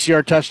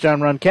 6-yard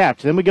touchdown run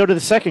capped. Then we go to the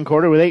second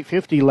quarter with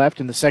 8:50 left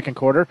in the second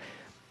quarter.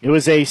 It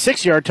was a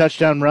 6-yard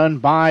touchdown run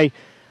by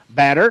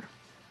Batter.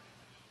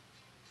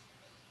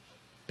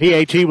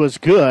 PAT was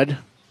good.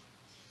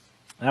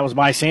 That was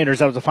by Sanders.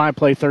 That was a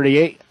 5-play,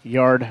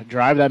 38-yard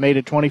drive. That made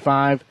it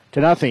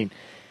 25-0.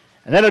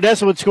 And then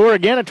Odessa would score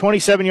again, a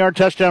 27-yard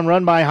touchdown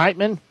run by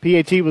Heitman.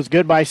 PAT was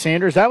good by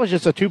Sanders. That was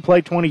just a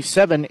 2-play,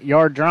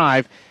 27-yard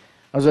drive.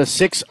 That was a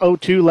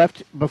 6:02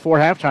 left before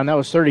halftime. That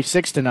was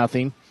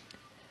 36-0.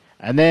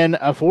 And then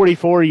a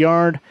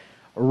 44-yard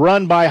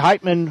run by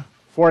Heitman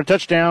for a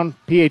touchdown.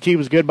 PAT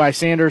was good by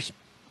Sanders.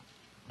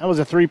 That was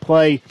a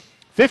 3-play,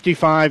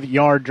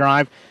 55-yard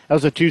drive. That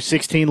was a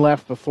 2:16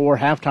 left before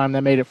halftime.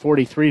 That made it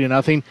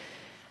 43-0.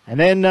 And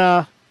then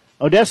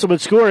Odessa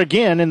would score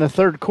again in the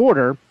third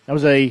quarter. That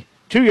was a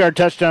 2-yard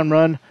touchdown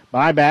run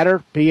by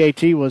Batter.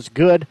 PAT was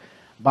good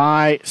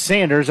by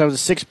Sanders. That was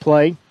a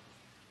 6-play,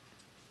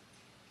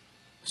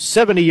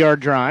 70-yard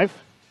drive.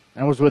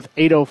 That was with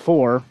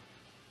 8:04.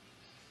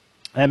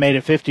 That made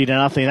it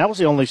 50-0. That was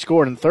the only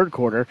score in the third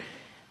quarter.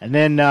 And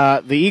then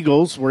the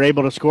Eagles were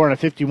able to score on a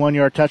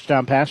 51-yard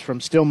touchdown pass from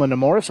Stillman to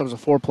Morris. That was a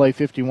 4-play,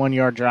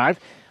 51-yard drive.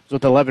 It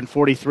was with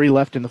 11:43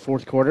 left in the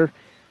fourth quarter.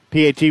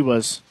 PAT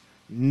was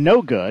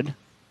no good.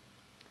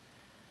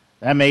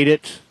 That made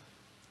it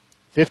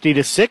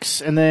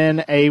 50-6, and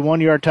then a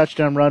 1-yard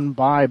touchdown run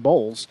by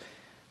Bowles.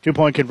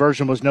 2-point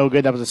conversion was no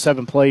good. That was a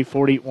 7-play,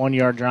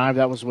 41-yard drive.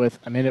 That was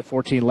with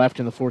 1:14 left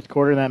in the fourth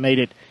quarter. That made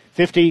it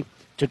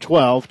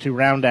 50-12 to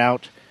round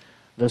out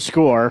the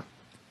score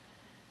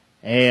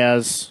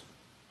as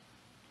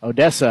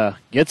Odessa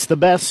gets the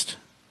best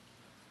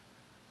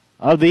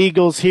of the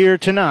Eagles here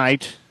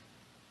tonight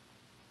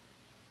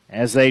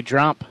as they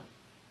drop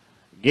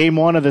game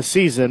 1 of the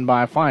season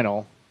by a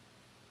final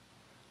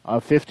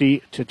of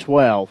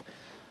 50-12.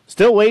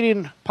 Still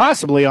waiting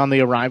possibly on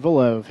the arrival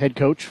of head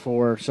coach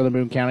for Southern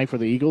Boone County for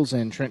the Eagles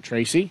and Trent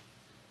Tracy,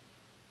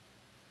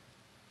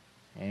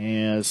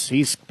 as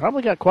he's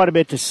probably got quite a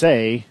bit to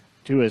say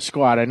to his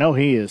squad. I know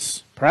he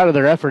is proud of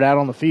their effort out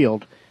on the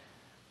field.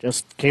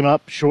 Just came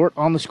up short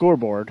on the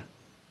scoreboard.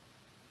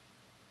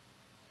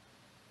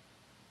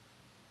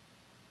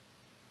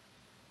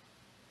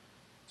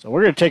 So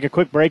we're going to take a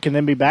quick break and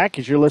then be back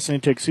as you're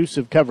listening to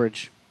exclusive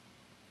coverage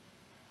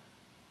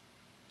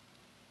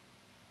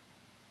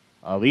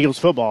of Eagles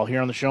football here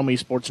on the Show Me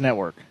Sports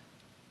Network.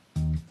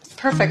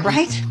 Perfect,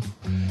 right?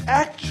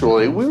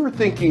 Actually, we were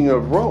thinking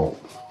of Rome.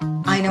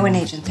 I know an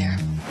agent there.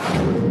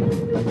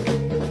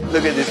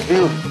 Look at this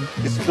view.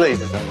 This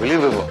place is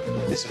unbelievable.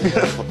 It's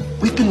beautiful.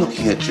 We've been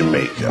looking at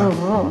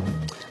Jamaica.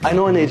 I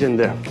know an agent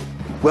there.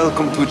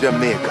 Welcome to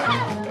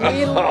Jamaica.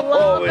 We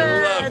love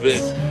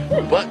it.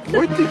 But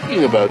we're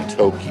thinking about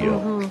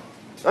Tokyo.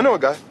 I know a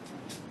guy.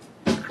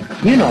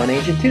 You know an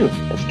agent too.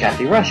 That's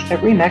Kathy Rush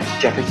at RE/MAX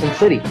Jefferson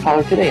City.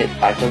 Call her today at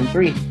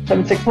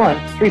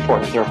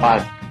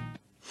 573-761-3405.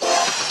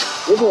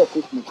 Riverwalk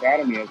Christian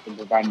Academy has been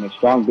providing a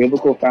strong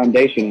biblical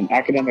foundation and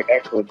academic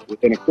excellence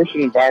within a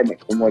Christian environment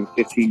for more than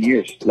 15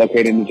 years.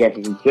 Located in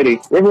Jefferson City,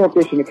 Riverwalk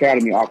Christian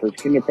Academy offers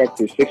kinder prep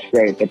through 6th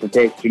grade that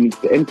prepares students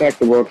to impact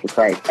the world for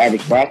Christ.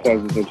 Average class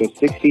sizes are just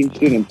 16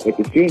 students, with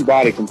the student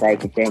body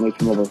comprised of families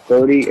from over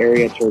 30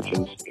 area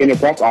churches. Kinder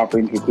prep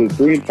offerings include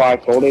 3 and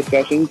 5 full-day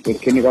sessions, with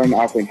kindergarten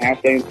offering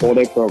half-day and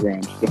full-day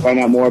programs. To find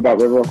out more about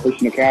Riverwalk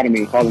Christian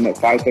Academy, call them at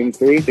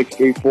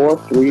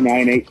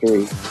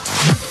 573-634-3983.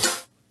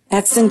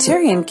 At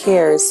Centurion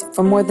Cares,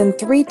 for more than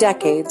 3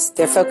 decades,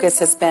 their focus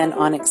has been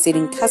on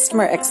exceeding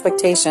customer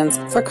expectations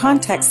for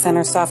contact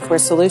center software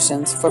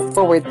solutions for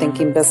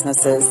forward-thinking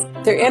businesses.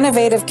 Their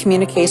innovative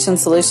communication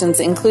solutions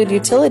include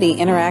utility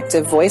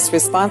interactive voice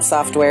response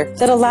software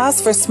that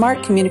allows for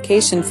smart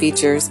communication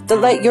features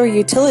that let your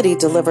utility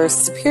deliver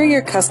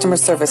superior customer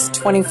service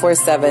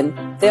 24/7.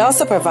 They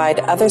also provide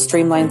other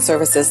streamlined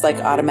services like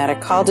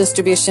automatic call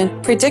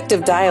distribution,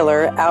 predictive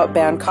dialer,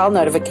 outbound call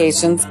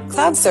notifications,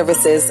 cloud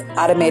services,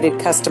 automated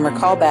customer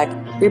callback,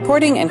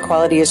 reporting, and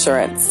quality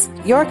assurance.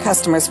 Your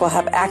customers will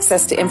have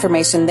access to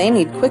information they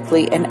need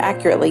quickly and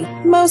accurately.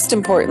 Most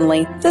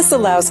importantly, this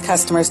allows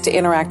customers to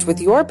interact with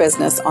your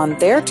business on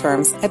their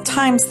terms at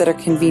times that are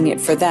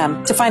convenient for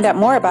them. To find out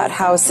more about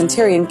how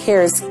Centurion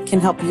Cares can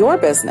help your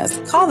business,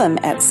 call them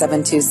at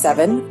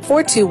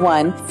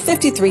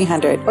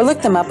 727-421-5300 or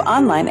look them up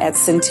online at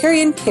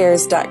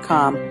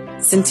centurioncares.com.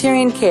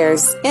 Centurion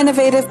Cares,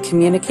 innovative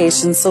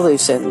communication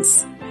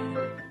solutions.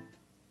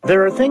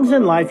 There are things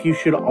in life you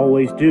should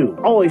always do.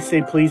 Always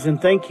say please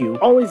and thank you.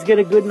 Always get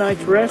a good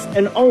night's rest,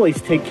 and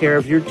always take care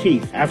of your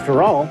teeth.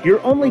 After all, you're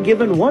only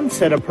given one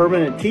set of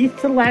permanent teeth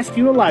to last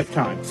you a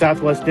lifetime.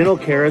 Southwest Dental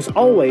Care is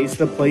always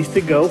the place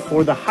to go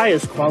for the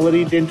highest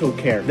quality dental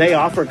care. They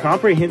offer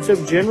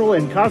comprehensive general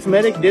and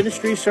cosmetic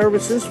dentistry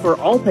services for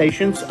all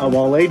patients of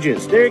all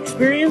ages. Their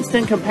experienced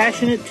and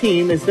compassionate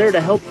team is there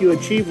to help you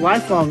achieve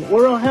lifelong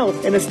oral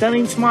health and a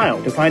stunning smile.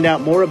 To find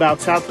out more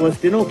about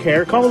Southwest Dental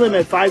Care, call them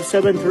at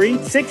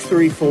 573-634-4909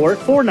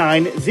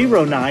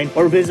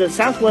 or visit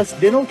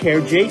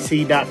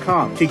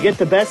southwestdentalcarejc.com. To get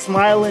the best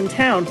smile in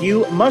town,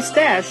 you must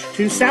dash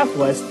to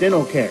Southwest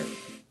Dental Care.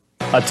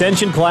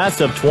 Attention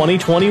class of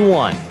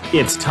 2021.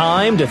 It's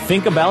time to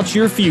think about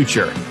your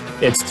future.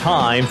 It's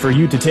time for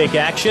you to take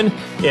action.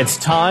 It's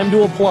time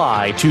to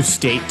apply to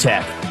State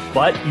Tech.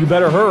 But you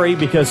better hurry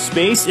because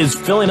space is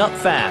filling up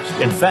fast.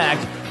 In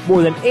fact,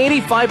 more than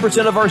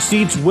 85% of our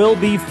seats will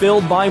be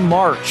filled by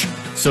March.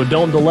 So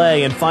don't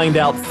delay and find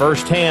out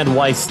firsthand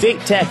why State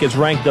Tech is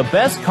ranked the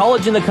best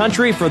college in the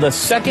country for the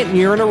 2nd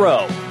year in a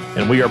row.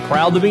 And we are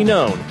proud to be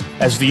known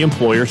as the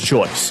employer's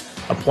choice.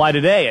 Apply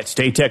today at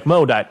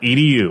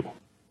statetechmo.edu.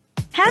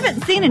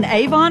 Haven't seen an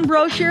Avon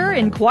brochure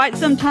in quite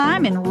some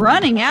time and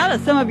running out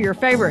of some of your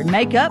favorite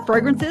makeup,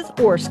 fragrances,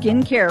 or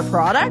skincare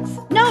products?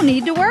 No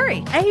need to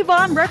worry.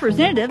 Avon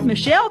representative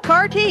Michelle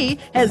Carty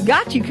has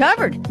got you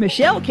covered.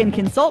 Michelle can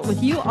consult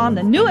with you on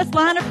the newest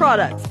line of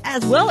products,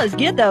 as well as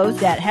get those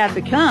that have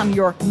become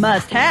your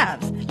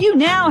must-haves. You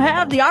now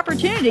have the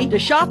opportunity to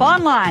shop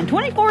online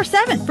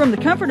 24/7 from the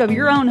comfort of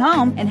your own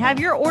home and have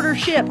your order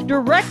shipped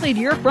directly to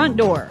your front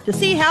door. To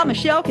see how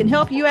Michelle can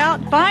help you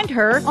out, find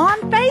her on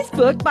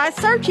Facebook by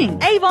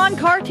searching Avon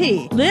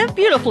Carty. Live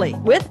beautifully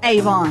with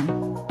Avon.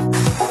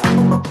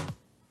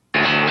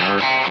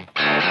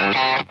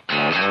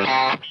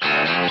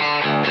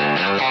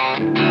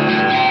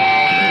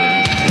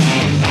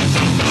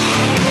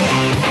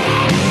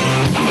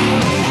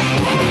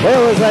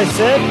 Well, as I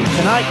said,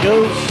 tonight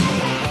goes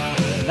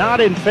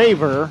not in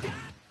favor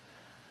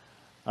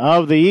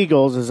of the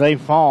Eagles as they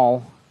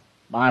fall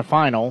by a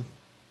final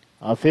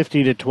of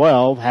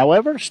 50-12.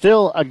 However,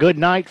 still a good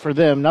night for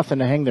them, nothing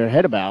to hang their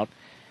head about,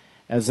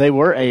 as they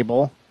were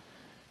able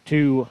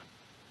to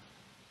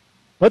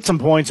put some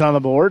points on the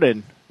board,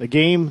 and the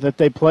game that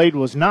they played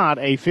was not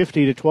a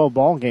 50-12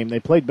 ball game. They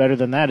played better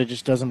than that. It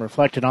just doesn't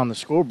reflect it on the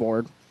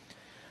scoreboard.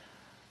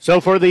 So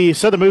for the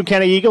Southern Boone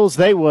County Eagles,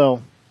 they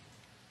will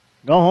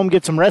go home,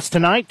 get some rest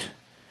tonight,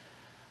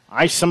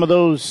 ice some of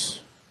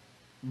those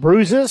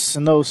bruises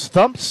and those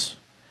thumps,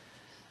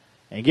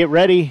 and get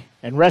ready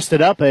and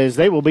rested up as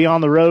they will be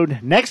on the road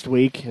next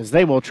week as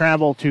they will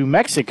travel to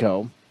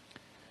Mexico.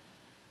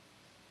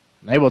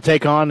 They will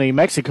take on the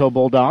Mexico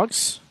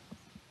Bulldogs.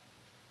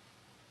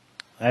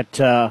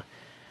 That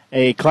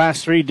a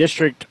Class 3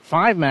 District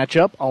 5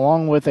 matchup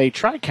along with a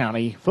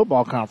Tri-County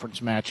Football Conference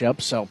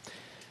matchup. So,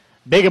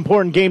 big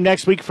important game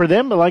next week for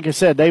them. But like I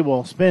said, they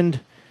will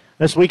spend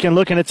this weekend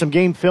looking at some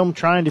game film,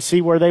 trying to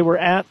see where they were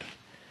at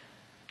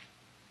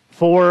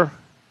for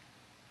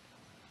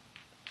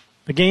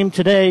the game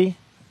today.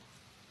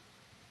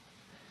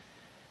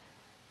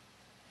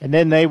 And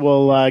then they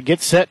will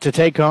get set to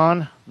take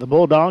on the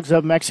Bulldogs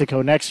of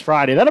Mexico next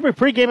Friday. That'll be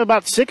pregame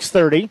about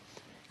 6:30.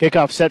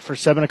 Kickoff set for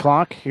 7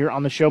 o'clock here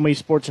on the Show Me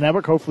Sports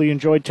Network. Hopefully you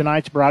enjoyed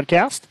tonight's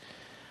broadcast.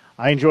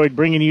 I enjoyed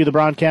bringing you the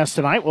broadcast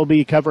tonight. We'll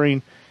be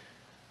covering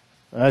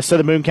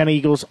Southern Boone County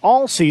Eagles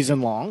all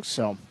season long.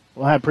 So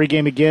we'll have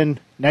pregame again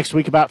next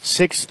week about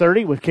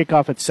 6:30 with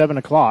kickoff at 7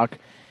 o'clock.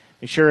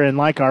 Be sure and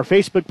like our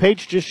Facebook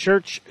page. Just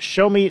search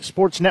Show Me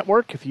Sports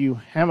Network. If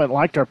you haven't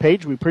liked our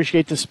page, we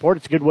appreciate the support.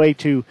 It's a good way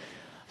to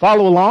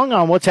follow along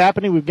on what's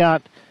happening. We've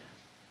got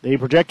the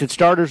projected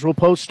starters we'll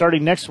post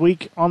starting next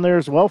week on there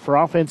as well for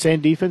offense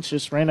and defense.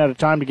 Just ran out of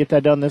time to get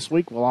that done this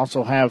week. We'll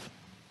also have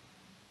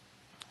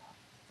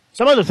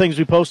some other things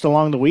we post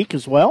along the week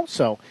as well.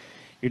 So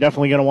you're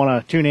definitely going to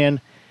want to tune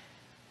in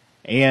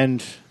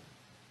and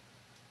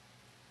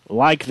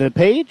like the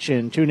page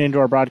and tune into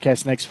our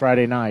broadcast next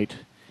Friday night.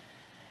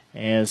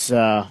 As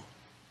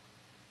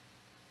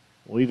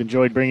we've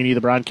enjoyed bringing you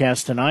the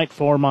broadcast tonight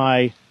for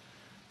my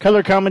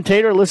color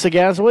commentator, Alyssa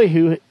Gazaway,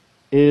 who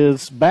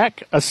is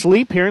back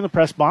asleep here in the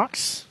press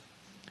box.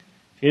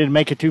 She didn't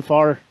make it too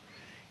far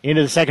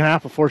into the second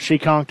half before she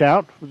conked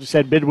out. We just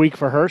had bid week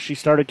for her. She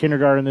started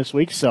kindergarten this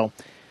week, so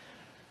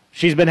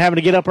she's been having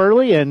to get up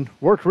early and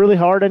work really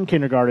hard in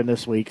kindergarten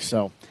this week.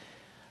 So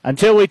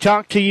until we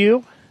talk to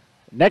you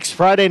next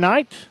Friday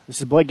night, this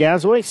is Blake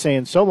Gazaway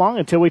saying so long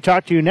until we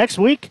talk to you next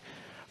week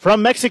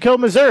from Mexico,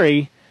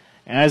 Missouri,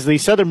 as the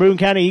Southern Boone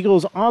County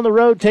Eagles on the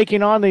road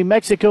taking on the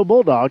Mexico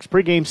Bulldogs.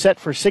 Pregame set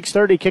for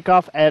 6:30,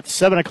 kickoff at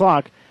 7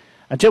 o'clock.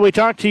 Until we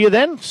talk to you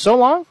then, so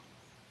long,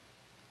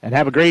 and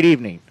have a great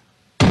evening.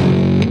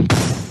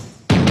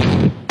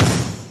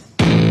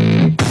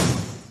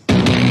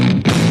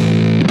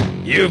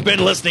 You've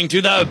been listening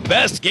to the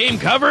best game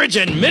coverage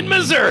in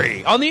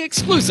mid-Missouri on the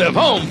exclusive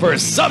home for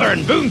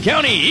Southern Boone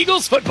County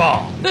Eagles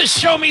football, the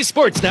Show Me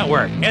Sports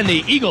Network and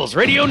the Eagles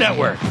Radio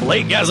Network.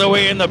 Blake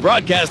Gazaway and the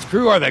broadcast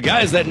crew are the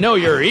guys that know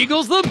your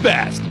Eagles the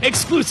best.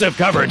 Exclusive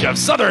coverage of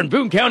Southern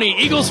Boone County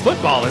Eagles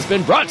football has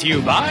been brought to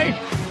you by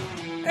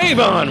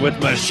Avon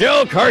with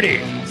Michelle Carty,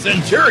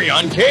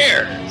 Centurion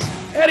Cares,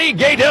 Eddie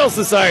Gaedel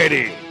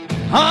Society,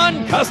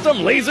 Han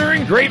Custom Laser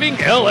Engraving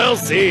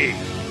LLC,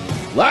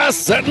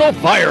 Last Sentinel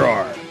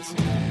Firearms,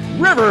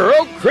 River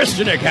Oak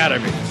Christian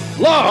Academy,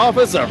 Law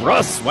Office of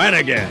Russ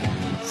Swanigan,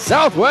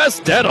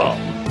 Southwest Dental,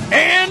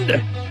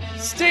 and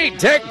State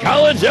Tech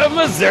College of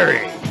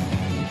Missouri.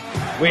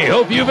 We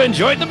hope you've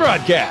enjoyed the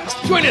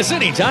broadcast. Join us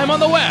anytime on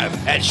the web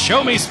at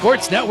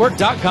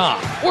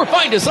ShowMeSportsNetwork.com or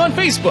find us on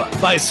Facebook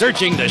by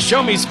searching the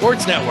Show Me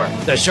Sports Network,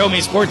 the Show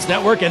Me Sports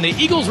Network, and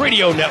the Eagles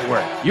Radio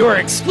Network, your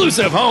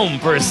exclusive home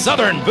for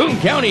Southern Boone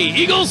County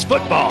Eagles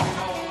football.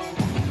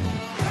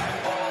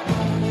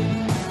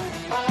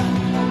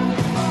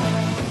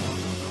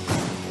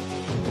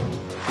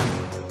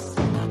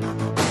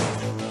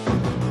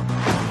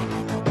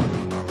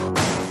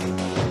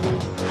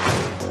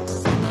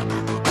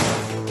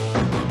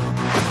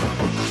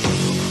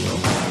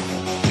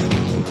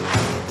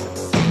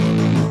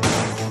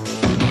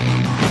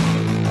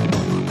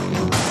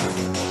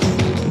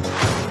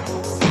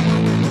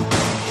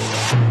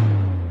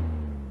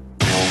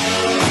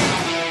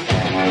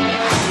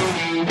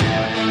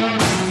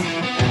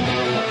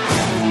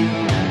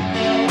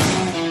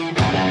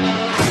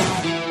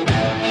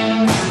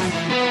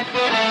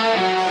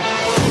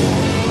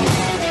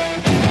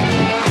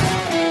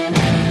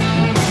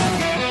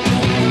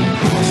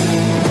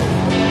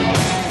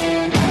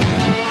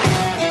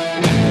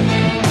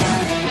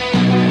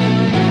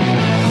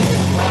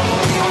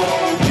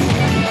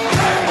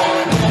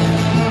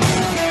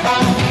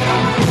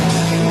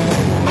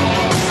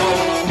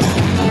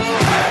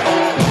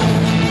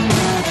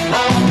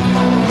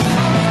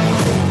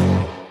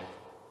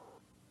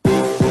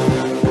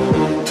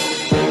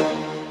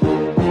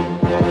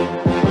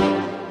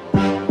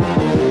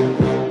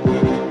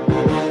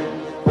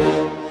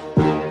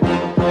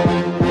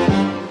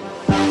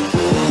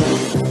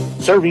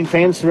 Serving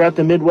fans throughout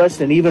the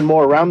Midwest and even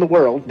more around the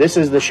world, this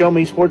is the Show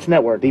Me Sports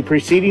Network. The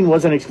preceding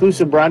was an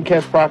exclusive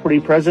broadcast property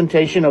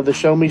presentation of the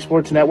Show Me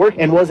Sports Network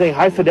and was a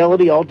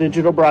high-fidelity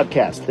all-digital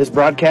broadcast. This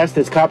broadcast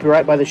is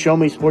copyright by the Show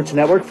Me Sports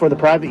Network for the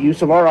private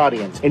use of our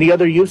audience. Any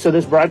other use of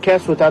this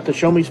broadcast without the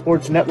Show Me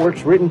Sports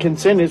Network's written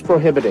consent is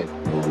prohibited.